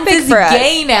best new topic friends is for us.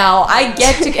 gay now. I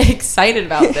get to get excited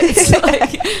about this.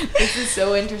 Like this is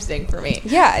so interesting for me.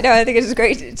 Yeah, no, I think it's just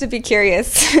great to be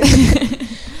curious.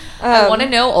 I want to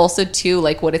know also too,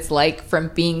 like what it's like from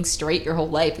being straight your whole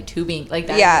life to being like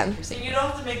that. Yeah. Is interesting. You don't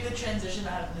have to make the transition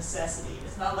out of necessity.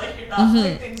 It's not like you're not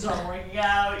like things aren't working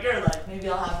out. You're like maybe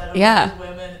I'll have better with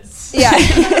women. Yeah.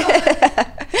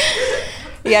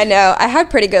 Yeah, no, I had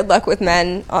pretty good luck with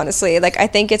men, honestly. Like I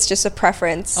think it's just a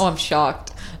preference. Oh, I'm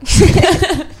shocked.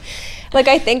 Like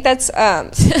I think that's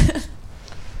I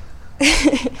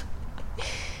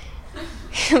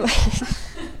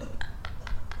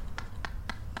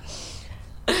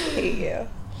hate you.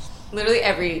 Literally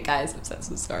every guy is obsessed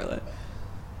with Scarlett,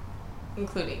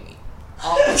 including me.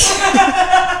 All the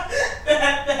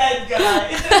head guy.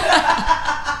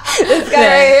 This guy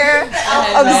right here,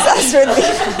 obsessed with me.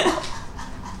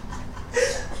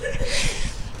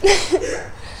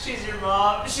 She's your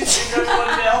mom. She's your number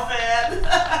one male fan. I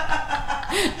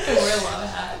wear a lot of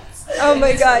hats. Oh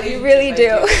my god, you really do.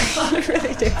 You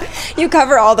really do. You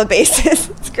cover all the bases.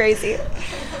 It's crazy.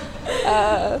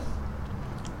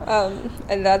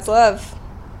 And that's love.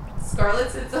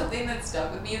 Scarlett said something that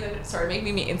stuck with me, and then it started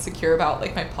making me insecure about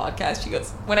like my podcast. She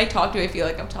goes, when I talk to you, I feel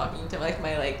like I'm talking to like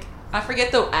my like I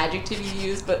forget the adjective you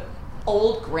use, but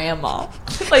old grandma,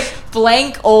 like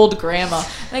blank old grandma.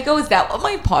 And I go, is that what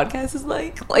my podcast is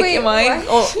like? Like, wait, am I? what?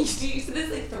 Oh, you said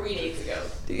this like 3 days ago.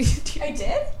 I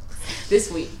did? This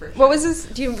week for sure. What was this?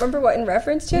 Do you remember what in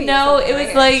reference to? No, it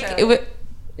was like it was.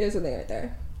 It was something right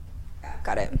there. Yeah,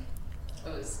 got it.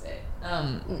 What was it?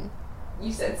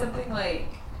 You said something like,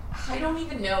 I don't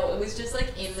even know. It was just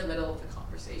like in the middle of the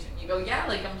conversation. You go, yeah,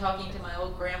 like I'm talking to my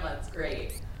old grandma. It's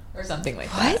great. Or something like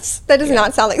that. What? That does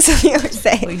not sound like something I would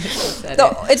say.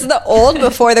 It's the old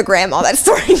before the grandma that's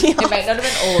throwing me off. It might not have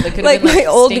been old. It could like have been my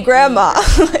old stinky. grandma.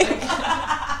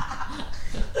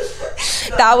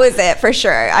 That was it for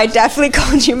sure. I definitely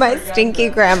called you my stinky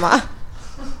grandma.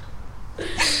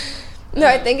 No,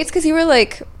 I think it's because you were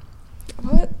like,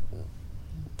 what?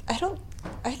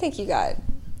 I think you got.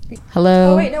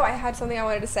 Hello. Oh wait, no, I had something I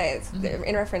wanted to say. It's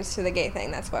in reference to the gay thing.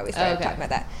 That's why we started talking about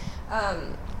that.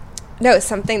 No,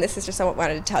 this is just something I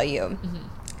wanted to tell you.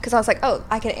 Because I was like, oh,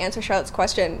 I can answer Charlotte's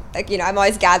question. Like, you know, I'm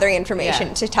always gathering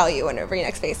information to tell you whenever you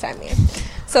next FaceTime me.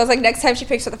 So I was like, next time she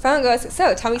picks up the phone and goes,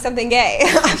 so tell me something gay.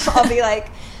 I'll be like,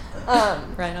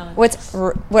 right on.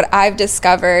 What I've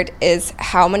discovered is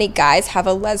how many guys have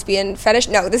a lesbian fetish.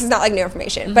 No, this is not like new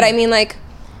information. But I mean like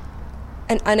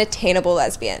an unattainable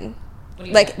lesbian.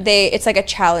 Like it's like a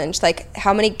challenge. Like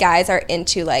how many guys are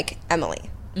into like Emily.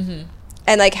 And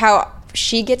like how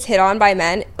she gets hit on by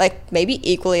men like maybe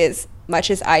equally as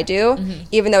much as I do,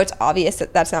 even though it's obvious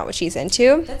that that's not what she's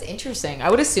into. That's interesting. I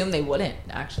would assume they wouldn't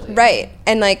actually. Right.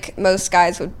 And like most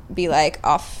guys would be like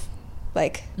off,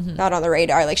 like not on the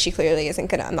radar. Like she clearly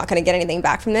I'm not gonna get anything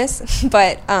back from this.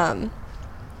 But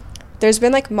there's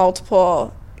been like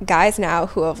multiple guys now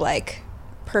who have like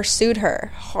pursued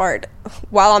her hard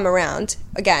while I'm around,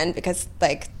 again, because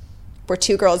like we're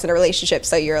two girls in a relationship,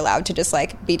 so you're allowed to just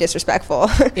like be disrespectful.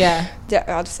 Yeah.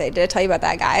 I'll just say, did I tell you about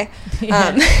that guy?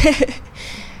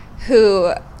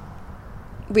 Who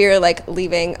we were like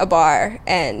leaving a bar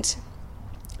and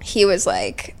he was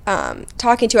like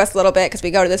talking to us a little bit because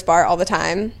we go to this bar all the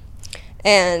time,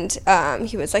 and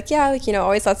he was like, yeah, like, you know,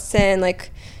 always lets us in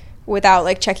like without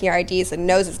like checking our IDs and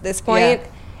knows at this point.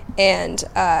 And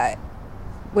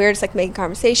we were just like making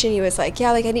conversation. He was like,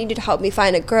 yeah, like I need you to help me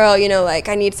find a girl, you know, like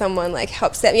I need someone like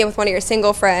help set me up with one of your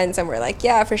single friends. And we're like,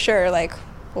 yeah, for sure, like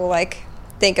we'll like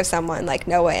think of someone. Like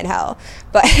no way in hell.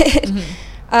 But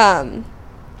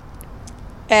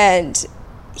and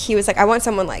he was like, I want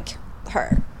someone like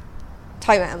her.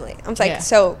 Talking about Emily. I was like,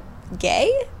 so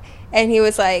gay? And he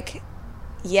was like,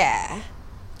 yeah.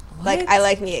 What? Like I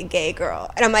like me a gay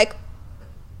girl. And I'm like,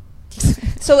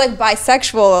 so like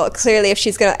bisexual, clearly, if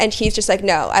she's gonna, and he's just like,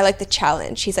 no, I like the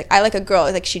challenge. He's like, I like a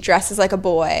girl, like she dresses like a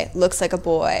boy, looks like a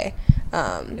boy.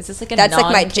 Is this like a that's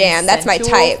like my jam, that's my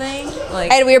type thing?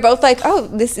 Like, and we were both like,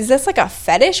 oh, is this like a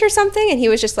fetish or something? And he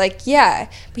was just like, yeah.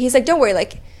 But he's like, don't worry,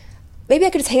 like maybe I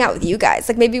could just hang out with you guys.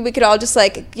 Like maybe we could all just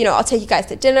like, you know, I'll take you guys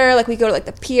to dinner, like we go to like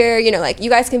the pier, you know, like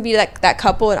you guys can be like that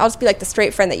couple and I'll just be like the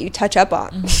straight friend that you touch up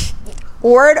on.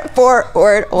 Word for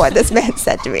word what this man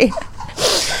said to me.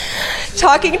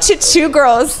 talking to two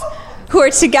girls who are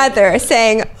together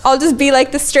saying, I'll just be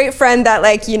like the straight friend that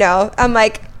like, you know, I'm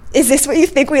like, is this what you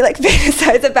think we like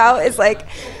fantasize about? Is like,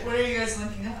 What are you guys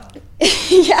linking up?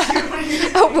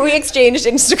 yeah. Oh, we exchanged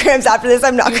Instagrams after this.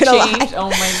 I'm not gonna lie.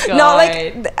 Oh my god. Not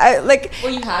like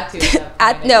Well, you had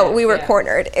to. no, we were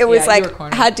cornered. It was like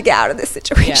I had to get out of this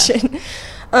situation.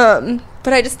 Yeah.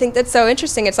 But I just think that's so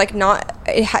interesting. It's like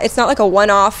it's not like a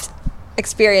one-off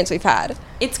experience we've had.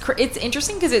 It's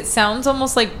interesting because it sounds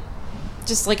almost like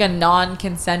just like a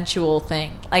non-consensual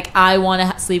thing. Like, I want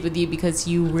to sleep with you because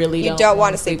you really don't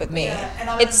want to sleep with me. Yeah, and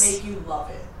I'm going to make you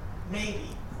love it. Maybe.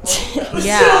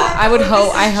 Yeah, I would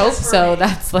hope. I hope so.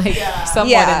 That's like somewhat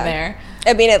in there.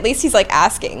 I mean, at least he's like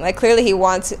asking. Like, clearly he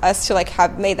wants us to like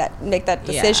make that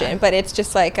decision. But it's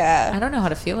just like I don't know how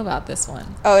to feel about this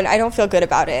one. Oh, and I don't feel good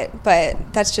about it. But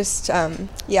that's just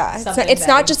It's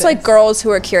not just like girls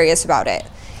who are curious about it.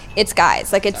 It's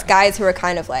guys. Like, it's guys who are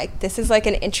kind of like, this is like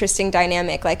an interesting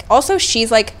dynamic. Like, also she's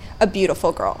like a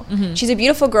beautiful girl. Mm-hmm. She's a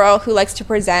beautiful girl who likes to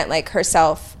present like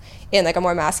herself in like a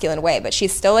more masculine way, but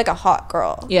she's still like a hot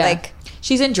girl. Yeah, like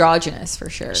she's androgynous for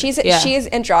sure. She is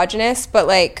androgynous, but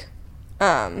like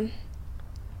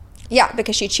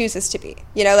because she chooses to be,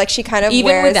 you know, like she kind of even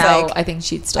wears without, like, I think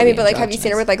she'd still. I mean, but like, have you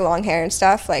seen her with like long hair and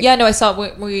stuff? Like, yeah, no, I saw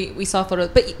we saw photos,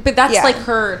 but that's like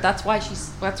her. That's why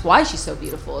she's so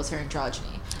beautiful, is her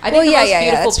androgyny. I think the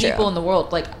most beautiful people in the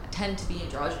world like tend to be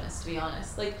androgynous. To be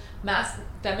honest, like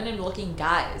feminine looking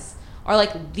guys are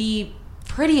like the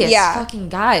prettiest fucking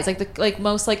guys, like the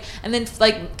most like, and then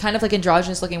like kind of like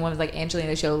androgynous looking women like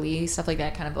Angelina Jolie, stuff like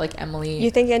that, kind of like Emily.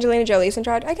 You think Angelina Jolie's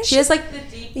androgynous? I guess she has like the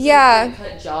deep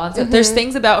cut jaw. So there's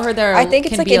things about her that are, I think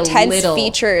it's like intense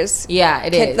features. Yeah,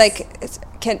 it is like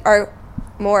are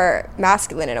more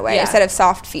masculine in a way instead of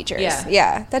soft features.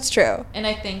 Yeah, that's true. And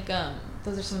I think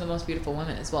those are some of the most beautiful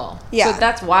women as well. Yeah, so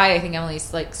that's why I think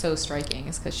Emily's like so striking,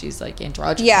 is because she's like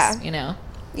androgynous. Yeah, you know.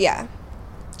 Yeah.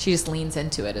 She just leans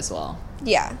into it as well.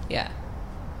 Yeah. Yeah.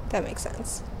 That makes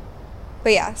sense.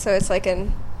 But yeah, so it's like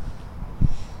an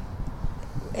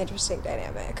interesting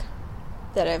dynamic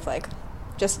that I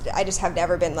just have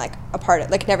never been like a part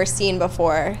of, like never seen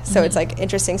before. So it's like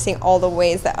interesting seeing all the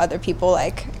ways that other people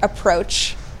like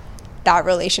approach that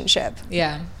relationship.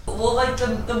 Yeah. Well, like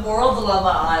the moral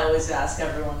dilemma I always ask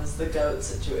everyone is the goat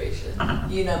situation.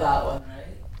 You know that one,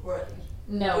 right?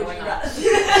 No, we're not.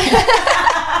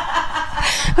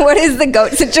 What is the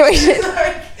goat situation?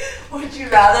 Like, would you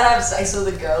rather have sex with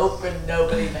a goat but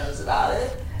nobody knows about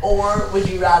it? Or would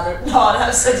you rather not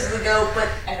have sex with a goat but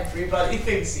everybody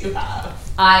thinks you have?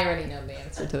 I already know the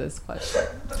answer to this question.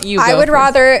 I would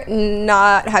rather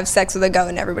not have sex with a goat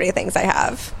and everybody thinks I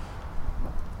have.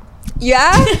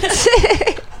 Yeah?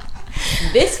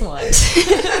 This one.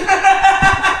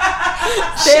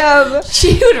 Damn.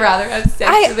 She would rather have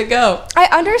sex with a goat. I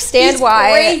understand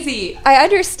why. Crazy. I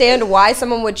understand why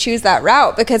someone would choose that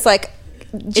route, because like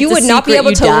you would not be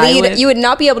able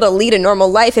to lead a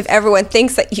normal life if everyone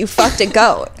thinks that you fucked a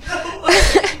goat.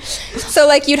 So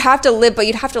like you'd have to live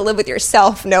with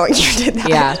yourself knowing you did that.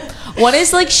 Yeah. One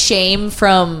is like shame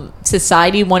from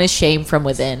society, one is shame from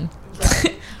within.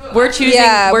 We're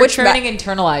turning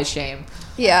internalized shame.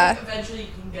 Yeah. Eventually you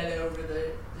can get over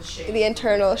the shame. The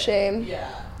internal shame.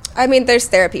 Yeah. I mean, there's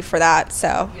therapy for that,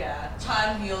 so. Yeah.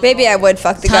 Time heals. Maybe I would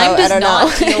fuck the goat. I don't know. Time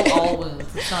does not heal all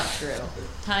wounds. It's not true.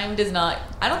 Time does not.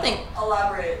 I don't think.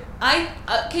 Elaborate.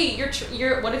 Okay.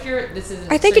 You're. What if you're? This is.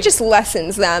 I think it just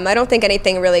lessens them. I don't think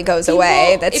anything really goes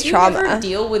away. That's trauma. If you ever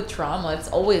deal with trauma, it's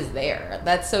always there.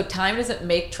 So time doesn't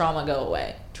make trauma go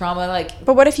away. Trauma like.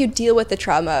 But what if you deal with the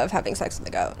trauma of having sex with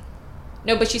a goat?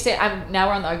 No, but she's saying now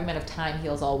we're on the argument of time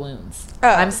heals all wounds. Oh,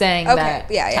 I'm saying that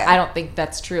I don't think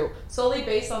that's true. Solely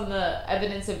based on the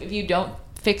evidence of if you don't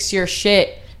fix your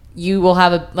shit, you will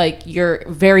have you're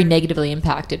very negatively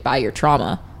impacted by your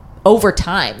trauma over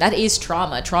time. That is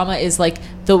trauma. Trauma is like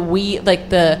I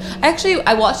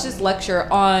watched this lecture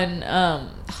on I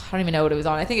don't even know what it was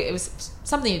on. I think it was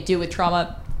something to do with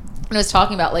trauma. And it was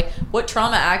talking about like what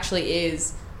trauma actually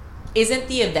isn't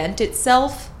the event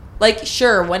itself. Like,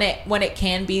 sure, when it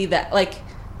can be that, like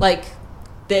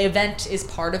the event is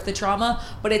part of the trauma,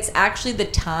 but it's actually the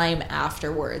time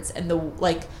afterwards and the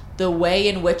way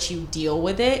in which you deal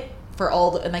with it for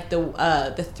all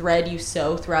the thread you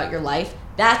sew throughout your life.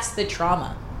 That's the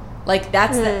trauma. Like,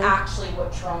 that's actually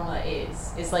what trauma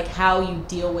is like how you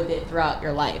deal with it throughout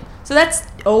your life. So that's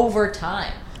over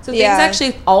time. So things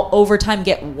actually over time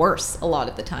get worse a lot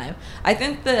of the time. I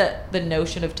think the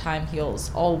notion of time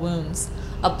heals all wounds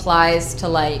applies to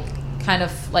like kind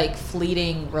of like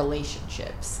fleeting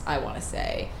relationships, I want to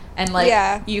say. And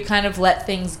like you kind of let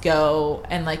things go,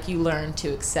 and like you learn to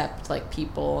accept like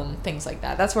people and things like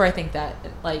that. That's where I think that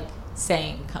like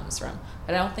saying comes from.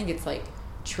 But I don't think it's like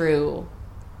true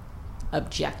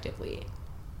objectively.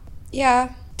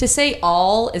 Yeah. To say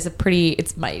all is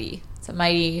it's mighty. It's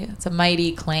a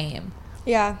mighty claim.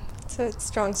 Yeah. It's a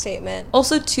strong statement.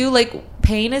 Also too, like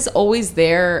pain is always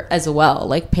there as well.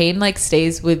 Like pain like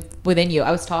stays within you.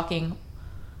 I was talking,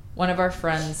 one of our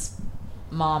friends'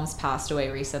 moms passed away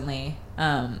recently,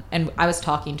 and I was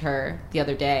talking to her the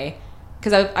other day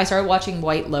because I started watching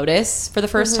White Lotus for the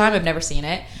first time. I've never seen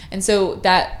it. And so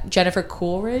that Jennifer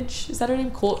Coolidge, is that her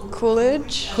name?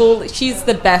 Coolidge? She's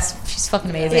the best. She's fucking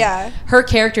amazing. Yeah. Her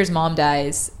character's mom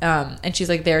dies, and she's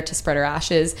like there to spread her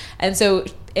ashes. And so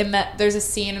there's a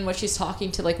scene in which she's talking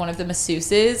to like one of the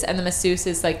masseuses, and the masseuse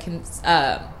is like,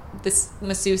 this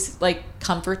masseuse like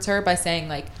comforts her by saying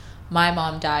like, my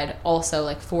mom died also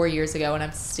like 4 years ago, and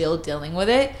I'm still dealing with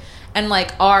it. And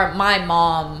like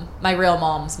my real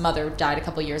mom's mother died a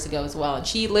couple years ago as well, and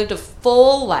she lived a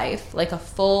full life,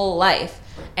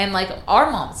 and like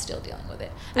our mom's still dealing with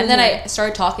it. And then I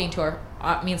started talking to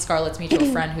her, me and Scarlett's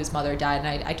mutual friend whose mother died,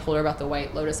 and I told her about the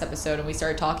White Lotus episode, and we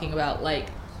started talking about like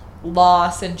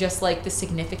loss and just like the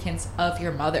significance of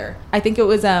your mother. I think it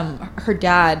was her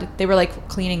dad, they were like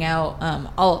cleaning out,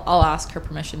 I'll ask her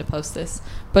permission to post this,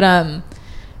 but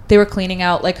they were cleaning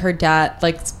out like her dad,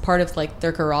 like part of like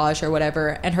their garage or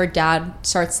whatever, and her dad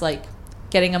starts like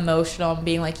getting emotional and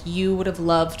being like, you would have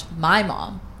loved my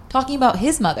mom, talking about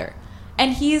his mother.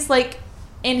 And he's like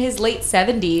in his late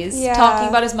 70s talking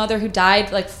about his mother who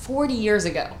died like 40 years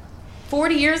ago,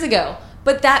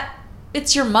 but that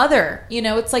it's your mother, you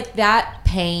know. It's like that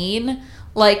pain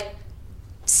like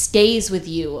stays with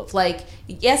you of like,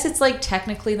 yes, it's like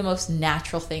technically the most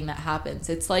natural thing that happens.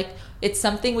 It's like, it's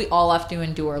something we all have to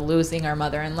endure, losing our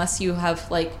mother, unless you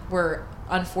have like, we're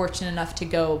unfortunate enough to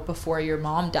go before your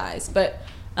mom dies, but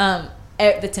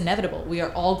that's inevitable. We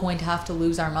are all going to have to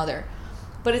lose our mother,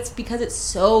 but it's because it's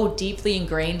so deeply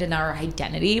ingrained in our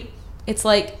identity. It's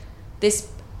like this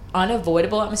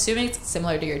unavoidable, I'm assuming it's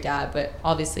similar to your dad, but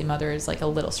obviously mother is like a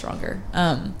little stronger.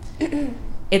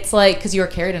 It's like, because you were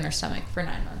carried in her stomach for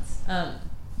 9 months.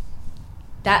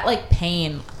 That like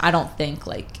pain, I don't think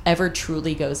like ever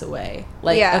truly goes away.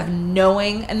 Like of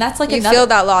knowing, and that's like you feel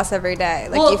that loss every day.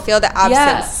 Like you feel the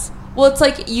absence. Yeah. Well, it's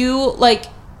like you like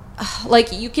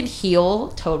you can heal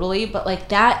totally, but like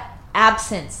that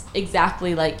absence,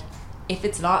 exactly, like if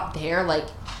it's not there, like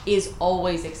is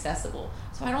always accessible.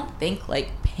 So I don't think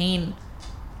like pain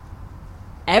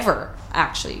ever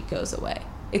actually goes away.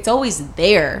 It's always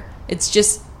there. It's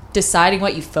just deciding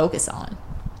what you focus on,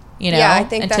 you know, I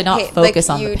think and that to not focus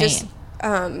on the pain. Just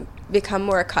become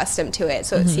more accustomed to it,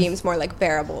 so it seems more like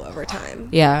bearable over time.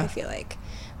 Yeah, I feel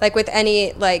like with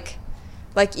any like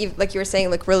you were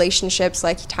saying, like relationships,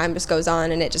 like time just goes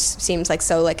on and it just seems like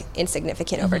so like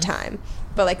insignificant over time.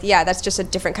 But like that's just a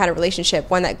different kind of relationship,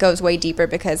 one that goes way deeper,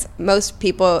 because most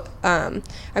people I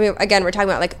mean, again, we're talking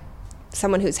about like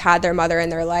someone who's had their mother in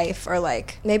their life, or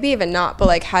like maybe even not, but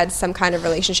like had some kind of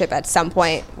relationship at some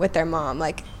point with their mom.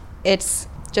 Like it's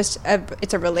just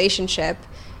it's a relationship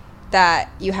that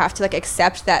you have to like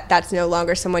accept that that's no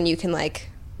longer someone you can like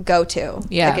go to.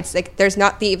 Like it's like there's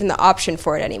not even the option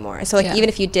for it anymore. So like even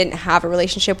if you didn't have a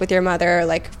relationship with your mother, or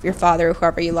like your father, or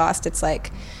whoever you lost, it's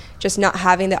like just not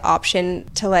having the option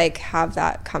to like have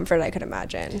that comfort, I could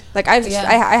imagine. Like I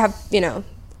have, you know,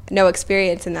 no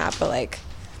experience in that, but like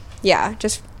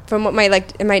just from what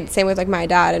my same with like my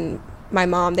dad and my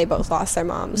mom, they both lost their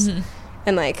moms,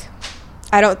 and like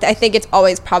I think it's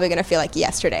always probably gonna feel like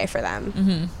yesterday for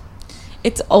them.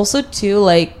 It's also too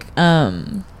like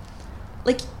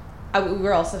we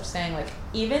were also saying, like,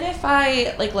 even if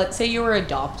I, like, let's say you were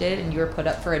adopted and you were put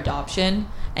up for adoption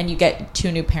and you get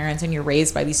 2 new parents and you're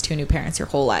raised by these 2 new parents your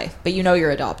whole life, but you know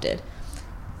you're adopted.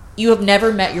 You have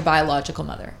never met your biological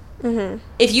mother.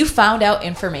 If you found out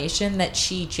information that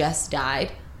she just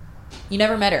died, you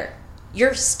never met her,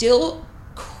 you're still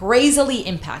crazily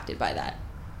impacted by that.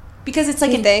 Because it's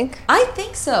like, you think? I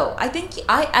think so. I think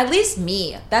at least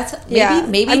me. That's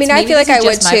maybe. I mean, I feel like I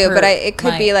would too, but it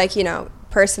could be like, you know,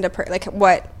 person to person, like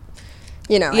what,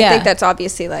 you know. I think that's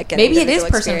obviously like an maybe it is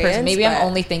person to person. experience, Maybe I'm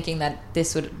only thinking that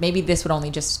this would only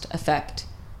just affect,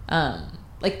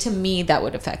 like to me that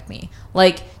would affect me.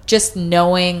 Like just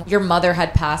knowing your mother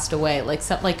had passed away, like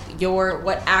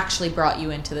what actually brought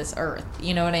you into this earth.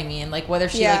 You know what I mean? Like whether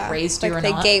she like raised you or not.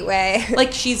 Like the gateway.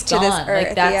 Like she's to gone. This earth,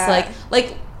 like that's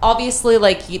like. Obviously,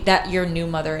 like that, your new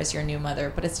mother is your new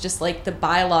mother, but it's just like the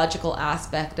biological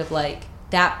aspect of like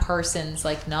that person's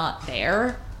like not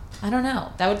there. I don't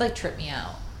know. That would like trip me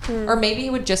out. Or maybe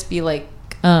it would just be like,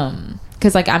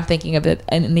 because like I'm thinking of it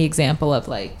in the example of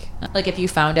like if you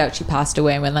found out she passed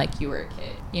away when like you were a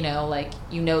kid, you know, like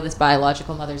you know this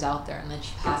biological mother's out there and then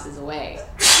she passes away.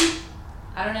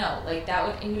 I don't know, like that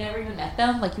would, and you never even met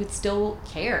them, like you would still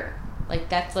care. Like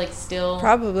that's like still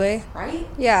probably right.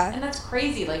 Yeah, and that's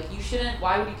crazy. Like you shouldn't.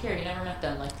 Why would you care? You never met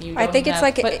them. Like you. I think it's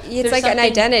like an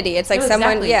identity. It's like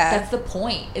someone. Exactly. Yeah, that's the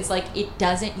point. It's like it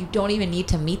doesn't. You don't even need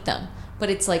to meet them, but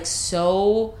it's like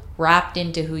so wrapped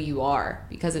into who you are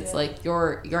because it's like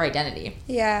your identity.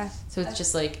 Yeah. So it's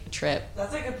just like a trip.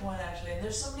 That's a good point actually. And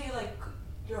there's so many like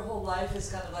your whole life is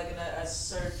kind of like in a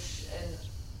search and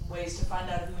ways to find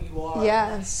out who you are. Yeah.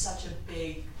 That's such a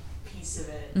big piece of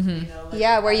it. Mm-hmm. You know, like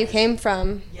yeah, where you came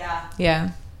from. Yeah.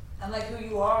 Yeah. And like who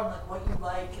you are and like what you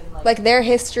like and like their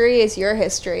history is your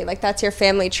history. Like that's your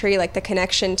family tree. Like the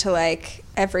connection to like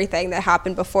everything that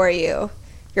happened before you,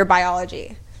 your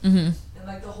biology. Mm-hmm. And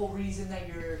like the whole reason that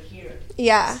you're here.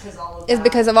 Yeah. Is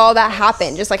because of all that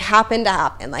happened. Just like happened to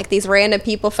happen. Like these random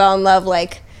people fell in love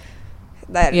like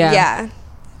that. Yeah.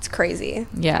 It's crazy.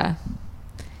 Yeah.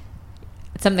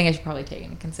 It's something I should probably take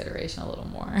into consideration a little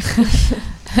more.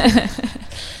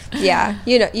 Yeah,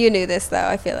 you knew this though.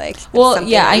 I feel like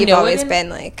I know always been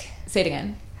like. Say it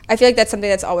again. I feel like that's something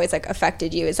that's always like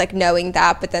affected you is like knowing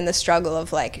that, but then the struggle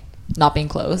of like not being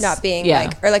close, not being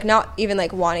like, or like not even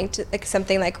like wanting to, like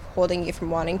something like holding you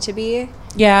from wanting to be.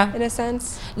 Yeah, in a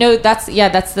sense. No, that's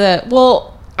the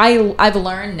well. I've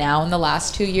learned now in the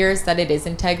last 2 years that it is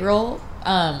integral.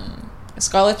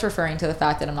 Scarlett's referring to the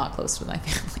fact that I'm not close with my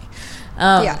family.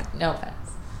 Yeah, no offense.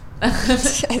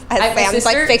 Sam's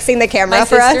like fixing the camera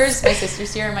for us. My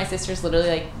sister's here, and my sister's literally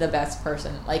like the best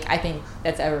person like I think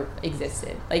that's ever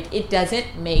existed. Like it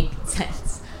doesn't make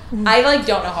sense. Mm-hmm. I like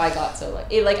don't know how I got so like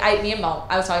it. Like me and mom.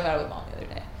 I was talking about it with mom the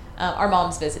other day. Our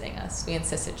mom's visiting us. We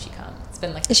insisted she come. It's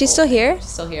been like. Is she still here? She's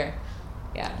still here.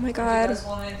 Yeah. Oh my god. Do you guys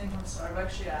want anything from Starbucks?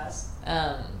 She asked. Do you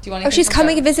want anything? Oh, she's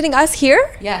coming and visiting us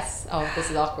here? Yes. Oh, this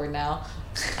is awkward now.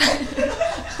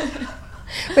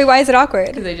 Wait, why is it awkward?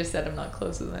 Because I just said I'm not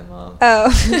close with my mom. Oh,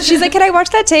 she's like, can I watch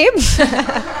that tape?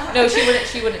 No,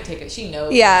 she wouldn't take it. She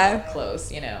knows. Yeah. I'm not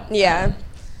close, you know. Yeah.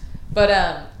 But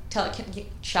tell her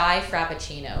chai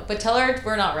frappuccino. But tell her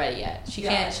we're not ready yet. She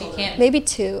can't. Maybe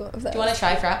 2 of those. Do you want a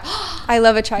chai frap? I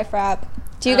love a chai frap.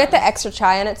 Do you get the extra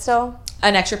chai in it still?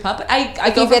 An extra pump?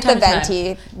 I go you get the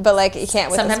venti, but like you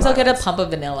can't with sometimes I'll get a pump of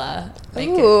vanilla. Like,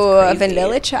 ooh, a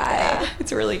vanilla chai. Yeah,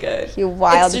 it's really good. You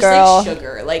wild it's just girl. Like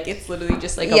sugar. Like it's literally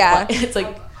just like it's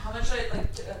like how much like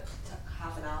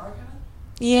half an hour kind of?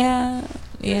 Yeah.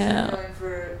 Yeah. Going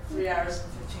for 3 hours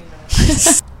and 15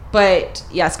 minutes. But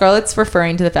yeah, Scarlett's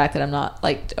referring to the fact that I'm not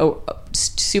like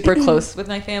super close with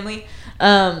my family.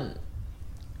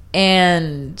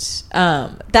 And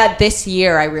that this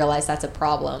year I realized that's a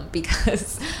problem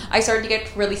because I started to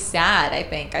get really sad. I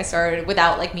think I started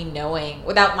without like me knowing,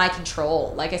 without my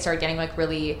control. Like I started getting like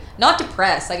really not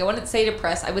depressed. Like I wouldn't say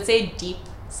depressed. I would say deep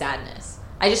sadness.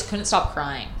 I just couldn't stop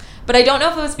crying. But I don't know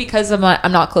if it was because I'm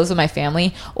not close with my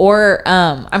family or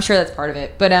I'm sure that's part of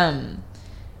it. But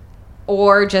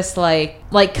or just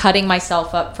like cutting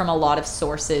myself up from a lot of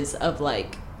sources of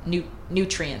like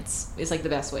nutrients is like the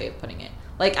best way of putting it.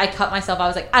 Like, I cut myself. I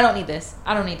was like, I don't need this.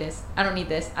 I don't need this. I don't need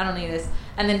this. I don't need this.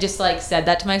 And then just, like, said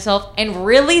that to myself and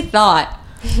really thought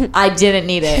I didn't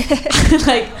need it.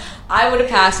 Like, I would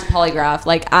have passed a polygraph.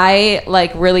 Like, I,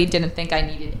 like, really didn't think I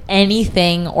needed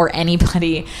anything or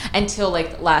anybody until,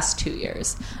 like, the last 2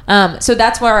 years. So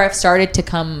that's where I've started to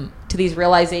come to these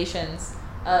realizations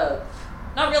of,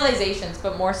 not realizations,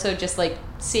 but more so just, like,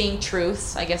 seeing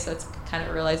truths. I guess that's kind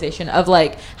of a realization of,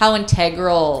 like, how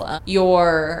integral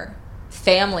your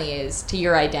family is to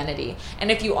your identity. And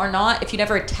if you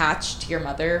never attached to your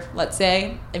mother, let's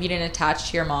say, if you didn't attach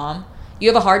to your mom, you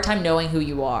have a hard time knowing who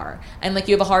you are, and like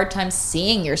you have a hard time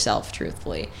seeing yourself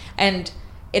truthfully. And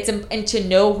to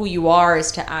know who you are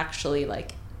is to actually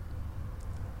like,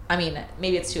 I mean,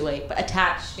 maybe it's too late, but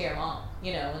attach to your mom,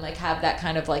 you know, and like have that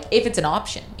kind of like, if it's an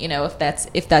option, you know, if that's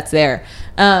there.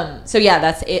 So yeah,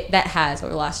 that's it. That has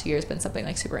over the last 2 years been something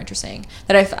like super interesting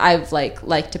that I've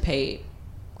like to pay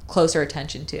closer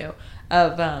attention to,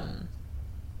 of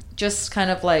just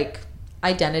kind of like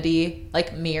identity,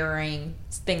 like mirroring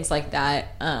things like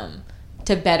that,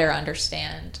 to better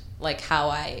understand like how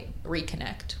I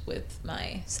reconnect with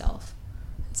myself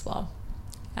as well.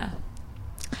 Yeah.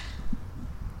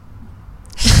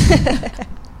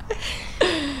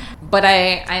 But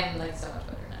I'm like so much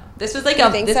better now. This was like you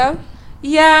think so?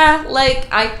 Yeah, like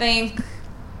I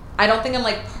don't think I'm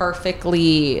like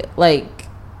perfectly like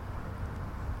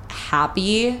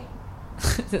happy.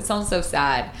 It sounds so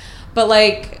sad, but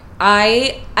like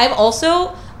I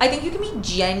think you can be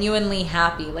genuinely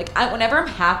happy. Like, whenever I'm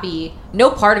happy,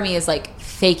 no part of me is like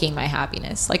faking my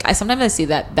happiness. Like, sometimes I see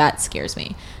that scares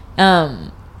me.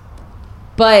 But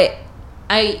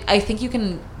I think you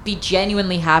can be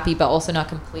genuinely happy, but also not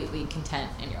completely content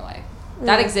in your life.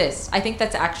 That exists. I think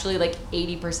that's actually like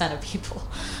 80% of people.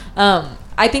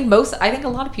 I think a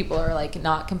lot of people are like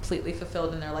not completely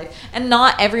fulfilled in their life, and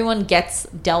not everyone gets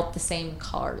dealt the same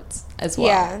cards as well.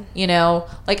 Yeah. You know,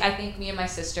 like I think me and my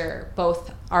sister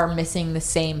both are missing the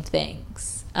same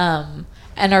things, and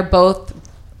are both,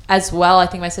 as well, I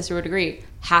think my sister would agree,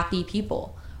 happy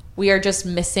people. We are just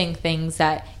missing things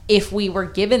that if we were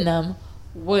given them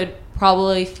would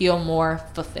probably feel more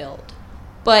fulfilled.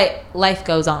 But life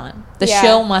goes on. The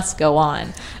show must go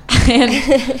on.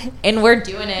 and we're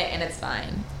doing it, and it's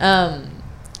fine.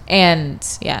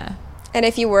 And yeah. And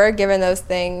if you were given those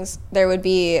things, there would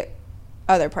be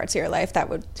other parts of your life that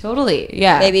would totally,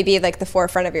 maybe be like the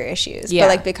forefront of your issues. But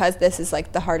like, because this is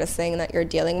like the hardest thing that you're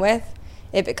dealing with,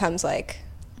 it becomes like,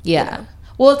 you know,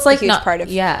 well, it's like a huge part of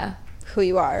who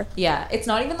you are. Yeah, it's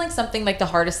not even like something like the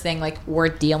hardest thing like we're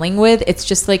dealing with. It's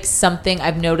just like something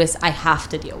I've noticed I have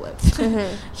to deal with.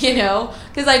 You know,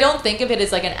 because I don't think of it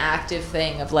as like an active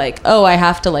thing of like, oh, I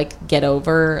have to like get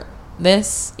over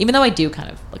this, even though I do kind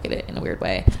of look at it in a weird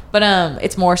way. But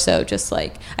it's more so just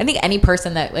like, I think any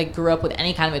person that like grew up with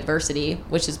any kind of adversity,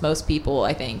 which is most people,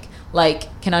 I think,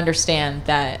 like can understand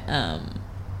that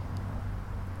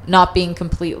not being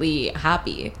completely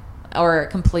happy or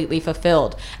completely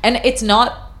fulfilled, and it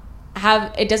doesn't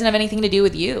have anything to do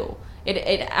with you.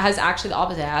 It has actually the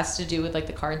opposite. It has to do with like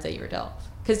the cards that you were dealt,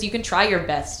 because you can try your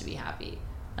best to be happy,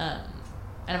 and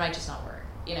it might just not work,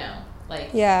 you know,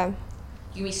 like you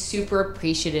can be super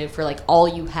appreciative for like all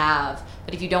you have,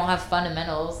 but if you don't have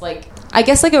fundamentals, like I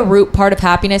guess like a root part of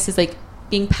happiness is like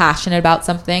being passionate about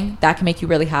something that can make you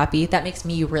really happy. That makes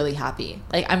me really happy.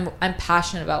 Like I'm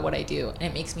passionate about what I do, and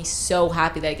it makes me so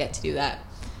happy that I get to do that.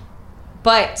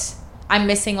 But I'm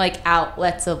missing like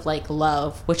outlets of like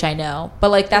love, which I know, but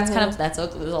like that's that's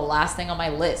the last thing on my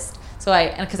list. So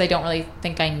because I don't really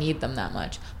think I need them that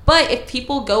much. But if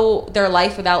people go their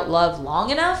life without love long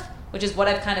enough, which is what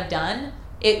I've kind of done,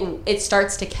 it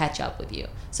starts to catch up with you.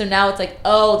 So now it's like,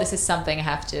 oh, this is something I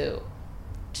have to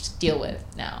just deal with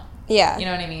now. Yeah. You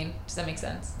know what I mean? Does that make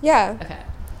sense? Yeah. Okay.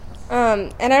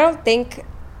 And I don't think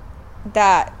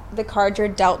that the cards you're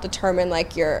dealt determine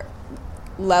like your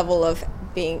level of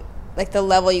being, like the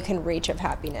level you can reach of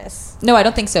happiness. No, I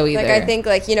don't think so either. Like I think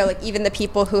like, you know, like even the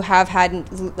people who have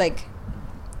had like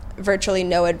virtually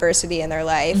no adversity in their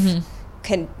life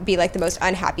can be like the most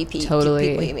unhappy people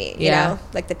you meet, you know?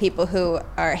 Like the people who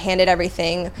are handed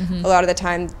everything, a lot of the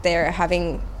time they're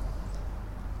having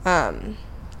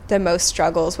the most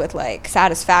struggles with like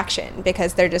satisfaction,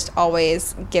 because they're just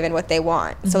always given what they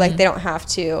want. So like they don't have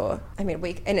to, I mean,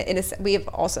 we've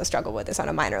also struggled with this on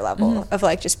a minor level of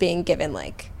like just being given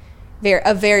like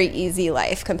a very easy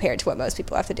life compared to what most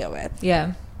people have to deal with.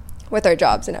 Yeah. With our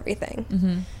jobs and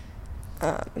everything.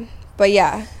 But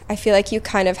yeah, I feel like you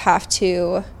kind of have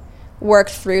to work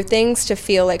through things to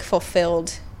feel like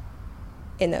fulfilled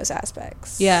in those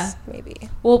aspects. Yeah. Maybe.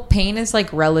 Well, pain is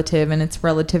like relative, and it's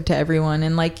relative to everyone.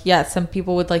 And like, yeah, some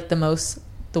people with like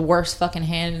the worst fucking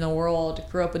hand in the world,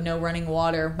 grew up with no running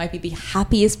water, might be the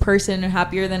happiest person, or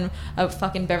happier than a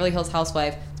fucking Beverly Hills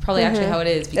housewife. It's probably actually how it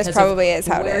is. Because this probably is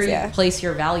how it is, where you place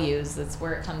your values, that's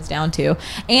where it comes down to.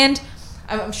 And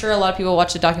I'm sure a lot of people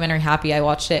watch the documentary Happy. I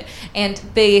watched it, and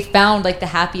they found like the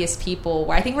happiest people.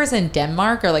 I think it was in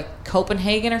Denmark or like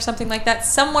Copenhagen or something like that,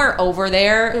 somewhere over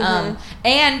there.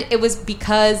 And it was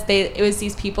because it was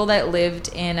these people that lived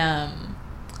in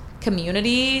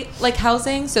community like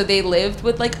housing, so they lived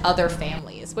with like other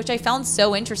families, which I found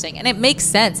so interesting, and it makes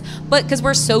sense. But because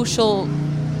we're social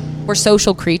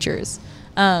creatures,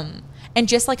 and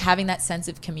just like having that sense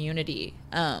of community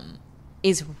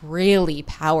is really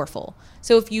powerful.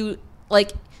 So if you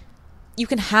like, you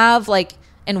can have like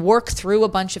and work through a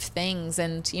bunch of things,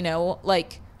 and you know,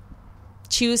 like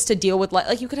choose to deal with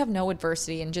like you could have no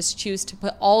adversity and just choose to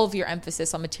put all of your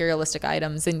emphasis on materialistic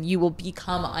items, and you will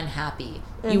become unhappy.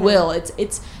 You will.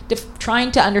 It's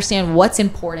trying to understand what's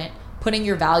important, putting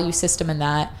your value system in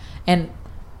that, and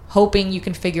hoping you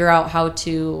can figure out how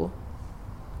to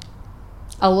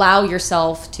allow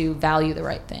yourself to value the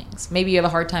right things. Maybe you have a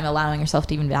hard time allowing yourself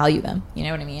to even value them. You know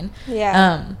what I mean?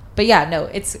 Yeah. But yeah, no,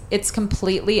 it's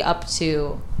completely up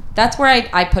to, that's where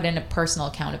I put in a personal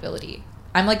accountability.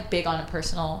 I'm like big on a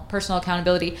personal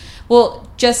accountability. Well,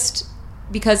 just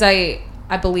because I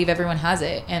believe everyone has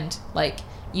it, and like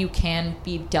you can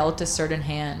be dealt a certain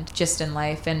hand just in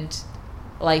life, and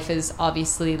life is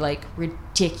obviously like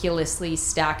ridiculously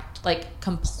stacked, like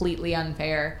completely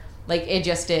unfair. Like it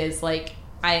just is like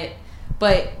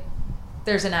but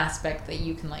there's an aspect that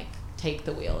you can like take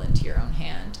the wheel into your own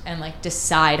hand and like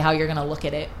decide how you're gonna look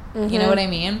at it. You know what I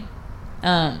mean?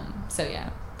 So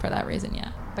yeah, for that reason,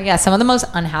 yeah. But yeah, some of the most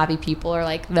unhappy people are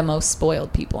like the most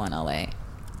spoiled people in LA.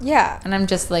 Yeah. And I'm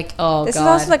just like, oh, this God. is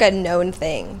also like a known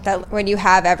thing that when you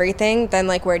have everything, then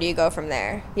like where do you go from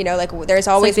there? You know, like there's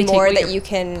always like more that you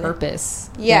can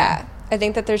purpose. Yeah. I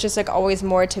think that there's just like always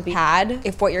more to be had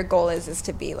if what your goal is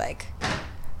to be like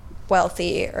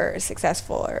wealthy or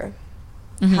successful or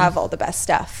have all the best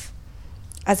stuff,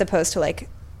 as opposed to like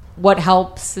what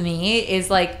helps me is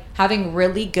like having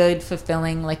really good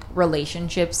fulfilling like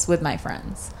relationships with my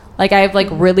friends. Like I have like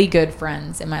really good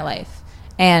friends in my life.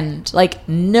 And like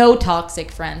no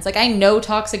toxic friends. Like I know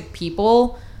toxic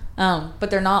people, but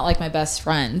they're not like my best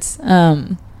friends.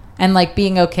 And like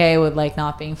being okay with like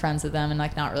not being friends with them and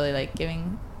like not really like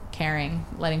caring,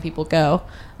 letting people go.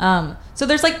 So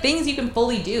there's like things you can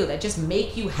fully do that just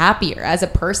make you happier as a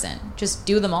person. Just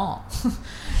do them all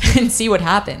and see what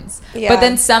happens. Yeah. But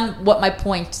then what my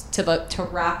point to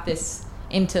wrap this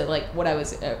into like what I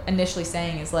was initially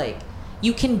saying is like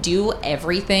you can do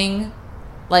everything,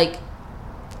 like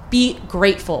be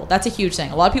grateful. That's a huge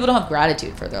thing. A lot of people don't have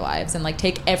gratitude for their lives and like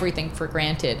take everything for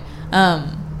granted.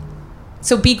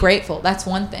 So be grateful. That's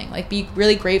one thing. Like be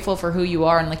really grateful for who you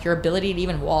are and like your ability to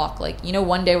even walk. Like, you know,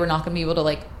 one day we're not going to be able to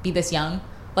like be this young.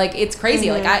 Like it's crazy.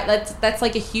 Like that's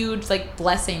like a huge like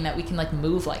blessing that we can like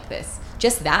move like this.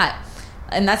 Just that.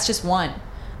 And that's just one.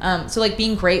 So like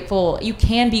being grateful, you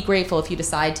can be grateful if you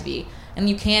decide to be, and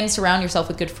you can surround yourself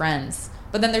with good friends.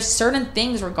 But then there's certain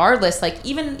things regardless, like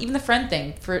even the friend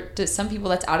thing, to some people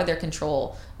that's out of their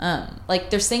control. Like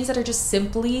there's things that are just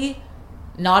simply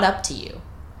not up to you.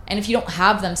 And if you don't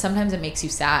have them, sometimes it makes you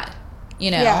sad, you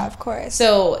know? Yeah, of course.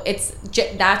 So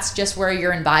that's just where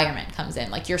your environment comes in,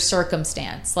 like your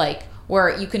circumstance, like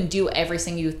where you can do every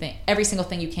single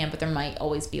thing you can, but there might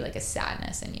always be like a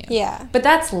sadness in you. Yeah. But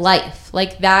that's life.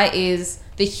 Like that is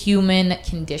the human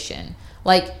condition.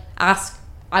 Like I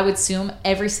would assume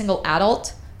every single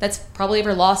adult that's probably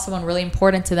ever lost someone really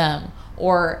important to them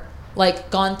or like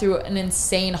gone through an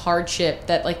insane hardship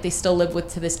that like they still live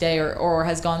with to this day or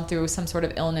has gone through some sort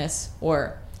of illness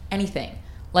or anything,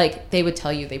 like they would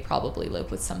tell you they probably live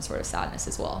with some sort of sadness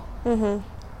as well.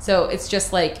 So it's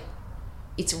just like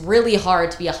it's really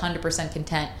hard to be 100%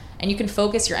 content, and you can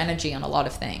focus your energy on a lot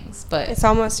of things, but it's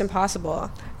almost impossible.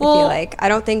 I feel like I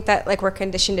don't think that like we're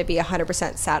conditioned to be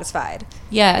 100% satisfied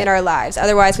in our lives.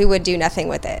 Otherwise we would do nothing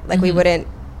with it. Like we wouldn't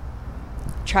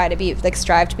try to be like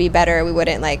strive to be better. We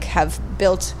wouldn't like have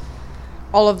built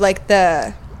all of like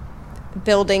the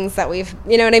buildings that we've,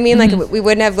 you know what I mean? Like we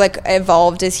wouldn't have like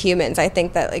evolved as humans. I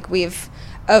think that like we've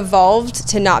evolved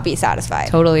to not be satisfied.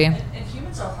 Totally. And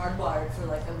humans are hardwired for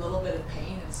like a little bit of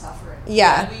pain and suffering.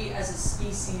 Yeah. And we as a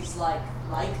species like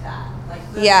that.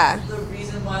 Like the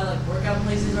reason why like workout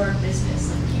places are in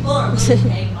business. Like people are really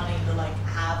paying money to like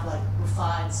have like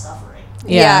refined suffering.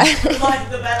 Yeah.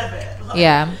 Like the benefit. Like,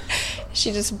 yeah.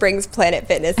 She just brings Planet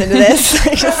Fitness into this.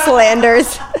 Just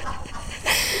slanders.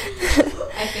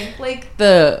 I think like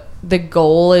the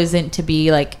goal isn't to be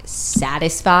like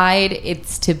satisfied,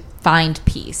 it's to find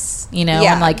peace, you know,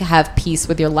 and like have peace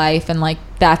with your life, and like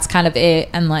that's kind of it.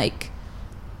 And like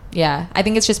I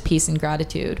think it's just peace and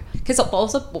gratitude, because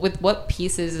also with what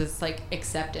peace is, it's like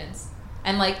acceptance.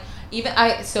 And like even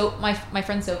my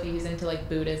friend Sophie, who's into like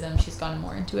Buddhism, she's gotten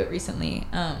more into it recently.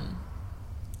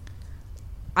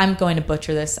 I'm going to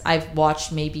butcher this. I've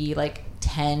watched maybe like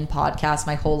 10 podcasts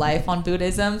my whole life on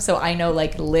Buddhism, so I know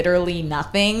like literally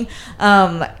nothing.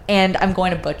 And I'm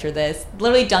going to butcher this.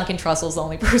 Literally, Duncan Trussell's the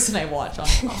only person I watch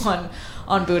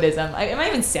on Buddhism. Am I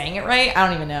even saying it right? I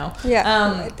don't even know.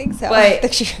 Yeah, I think so. But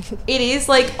it is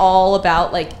like all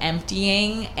about like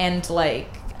emptying and like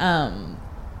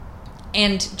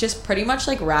and just pretty much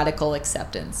like radical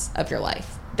acceptance of your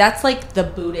life. That's like the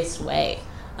Buddhist way.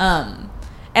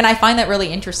 And I find that really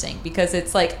interesting, because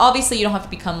it's like, obviously you don't have to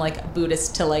become like a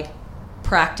Buddhist to like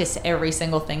practice every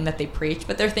single thing that they preach,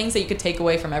 but there are things that you could take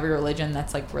away from every religion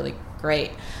that's like really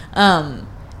great. And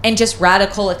just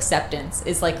radical acceptance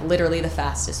is like literally the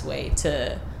fastest way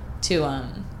to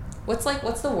what's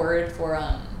the word for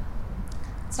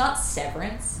it's not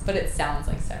severance, but it sounds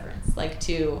like severance, like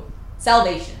to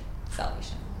salvation.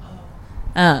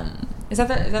 Is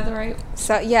that the right?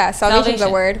 So yeah, salvation's a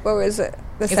word. What was it?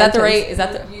 Is that the right? Is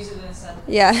that the? Use it in a sentence.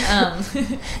 Yeah.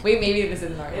 Wait, maybe this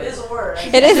isn't right. It is a word.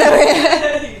 It is a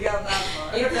word. You got that far.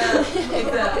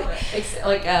 It's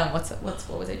like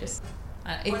what was I just?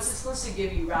 What's it supposed to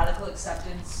give you? Radical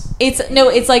acceptance?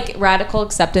 It's like radical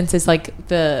acceptance is like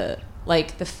the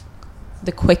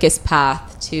quickest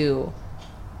path to,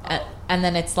 and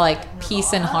then it's like Nirvana?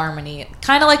 Peace and harmony,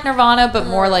 kind of like Nirvana, but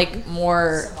more Samadhi?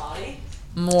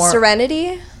 more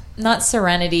Serenity. Not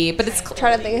serenity, but it's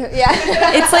Trying to think.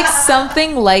 Yeah, it's like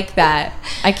something like that.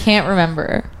 I can't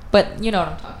remember, but you know what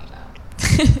I'm talking about.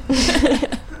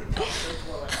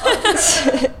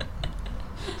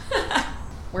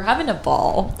 We're having a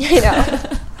ball. I know.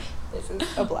 This is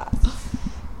a blast.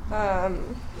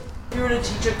 If you were to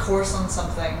teach a course on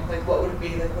something, like what would it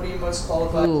be? Like what are you most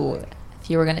qualified Ooh, for? if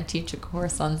you were going to teach a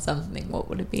course on something, what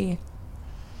would it be?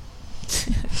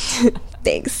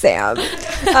 Thanks, Sam.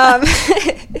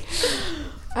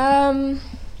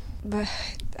 But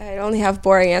I only have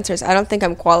boring answers. I don't think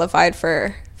I'm qualified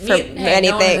for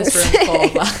many things.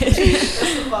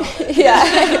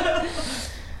 Yeah.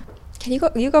 Can you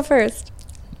go? You go first.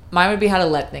 Mine would be how to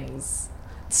let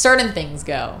certain things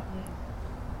go.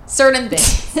 Certain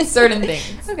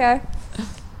things. Okay.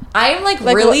 I am like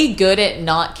really good at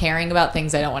not caring about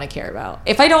things I don't want to care about.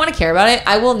 If I don't want to care about it,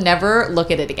 I will never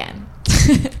look at it again.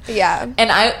 Yeah.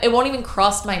 And it won't even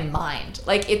cross my mind.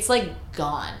 Like it's like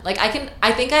gone. Like I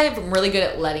think I'm really good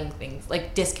at letting things,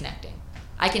 like disconnecting.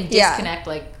 I can disconnect,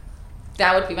 like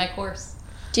that would be my course.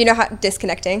 Do you know how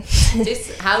disconnecting?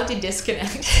 How to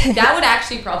disconnect. That would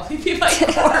actually probably be my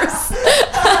course.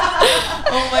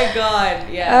 Oh my god.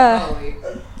 Yeah, probably.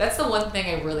 That's the one thing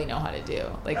I really know how to do.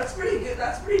 Like that's pretty good.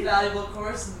 That's a pretty valuable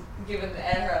course given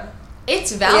the era.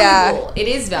 It's valuable. Yeah. It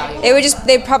is valuable.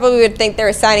 They probably would think they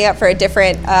were signing up for a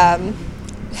different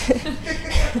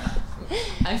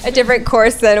a different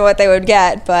course than what they would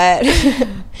get, but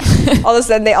all of a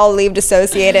sudden they all leave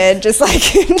dissociated, just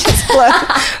floating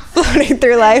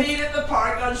through life. Meet at the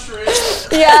park on shrooms.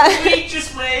 Yeah. We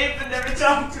just wave and never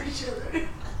talk to each other.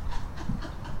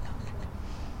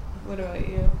 What about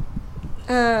you?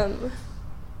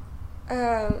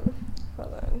 Hold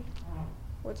on.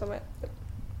 What's on my...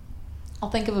 I'll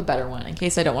think of a better one in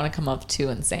case I don't want to come up too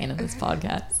insane in this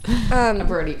podcast. I've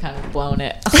already kind of blown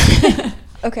it.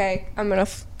 Okay, I'm going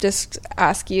to just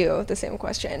ask you the same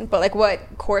question. But, like,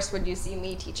 what course would you see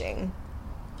me teaching?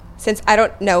 Since I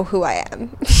don't know who I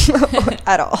am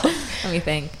at all. Let me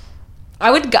think. I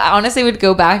would honestly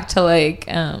go back to, like,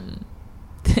 how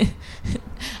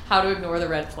to ignore the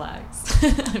red flags.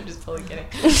 I'm just totally kidding.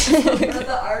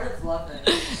 The art of loving.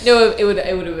 No, it would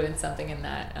have been something in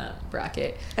that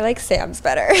bracket. I like Sam's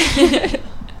better.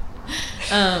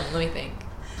 Let me think.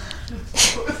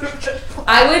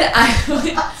 I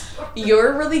would.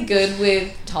 You're really good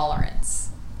with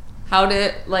tolerance. How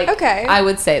to like? Okay. I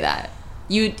would say that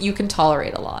you can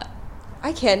tolerate a lot.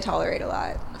 I can tolerate a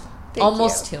lot.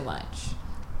 Almost too much.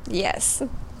 Yes.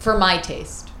 For my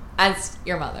taste, as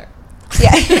your mother.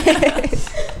 Yeah.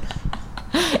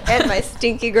 And my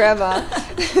stinky grandma.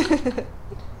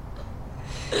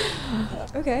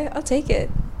 Okay, I'll take it.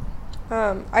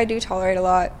 I do tolerate a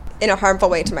lot in a harmful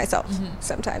way to myself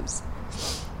sometimes.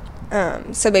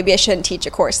 So maybe I shouldn't teach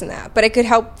a course in that, but it could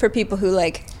help for people who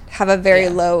like have a very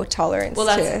low tolerance. Well,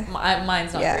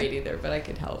 mine's not great either, but I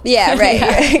could help. Yeah, right.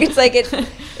 It's like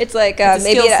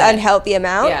maybe an unhealthy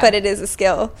amount, but it is a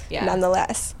skill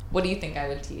nonetheless. What do you think I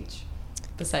would teach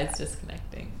besides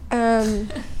disconnecting? I'm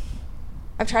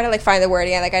trying to like find the word.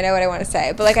 Yeah, like I know what I want to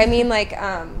say, but like I mean like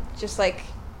just like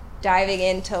diving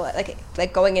into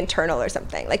like going internal or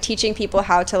something, like teaching people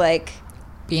how to like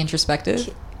be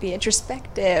introspective. Be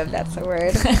introspective. That's the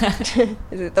word.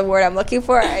 Is it the word I'm looking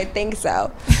for? I think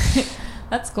so.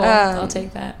 That's cool. I'll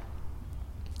take that.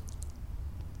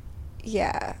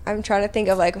 Yeah, I'm trying to think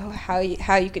of like how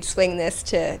you could swing this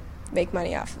to make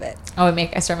money off of it. Oh,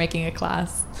 I start making a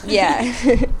class. Yeah.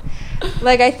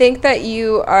 Like I think that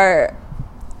you are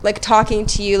like talking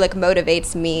to you like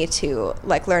motivates me to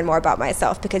like learn more about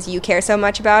myself because you care so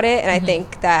much about it, and I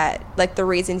think that like the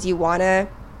reasons you want to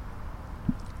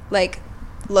like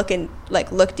look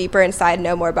deeper inside,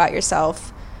 know more about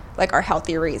yourself, like are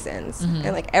healthy reasons,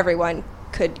 and like everyone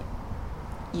could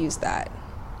use that,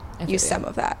 use some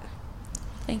of that.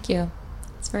 Thank you.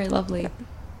 It's very lovely. You're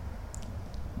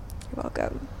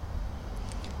welcome.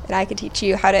 And I could teach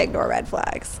you how to ignore red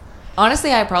flags.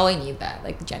 Honestly, I probably need that,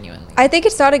 like genuinely. I think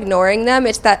it's not ignoring them,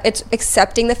 it's that it's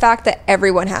accepting the fact that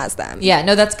everyone has them. Yeah,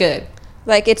 no, that's good.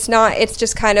 Like it's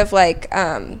just kind of like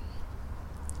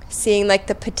seeing like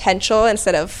the potential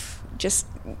instead of just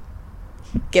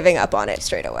giving up on it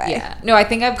straight away. Yeah. No, I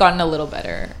think I've gotten a little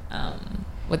better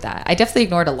with that. I definitely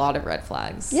ignored a lot of red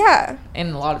flags. Yeah.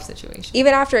 In a lot of situations.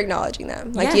 Even after acknowledging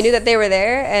them. Like, Yes. you knew that they were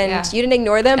there, and you didn't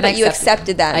ignore them, And but you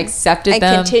accepted them. I accepted them.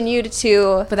 And continued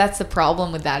to... But that's the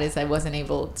problem with that, is I wasn't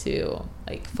able to,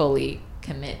 like, fully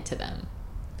commit to them.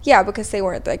 Yeah, because they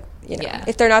weren't, like, you know,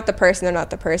 if they're not the person, they're not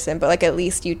the person. But, like, at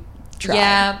least you try.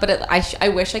 Yeah, but I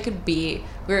wish I could be...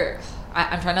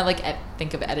 I'm trying to, like,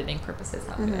 think of editing purposes.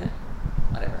 How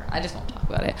whatever. I just won't talk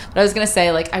about it. But I was going to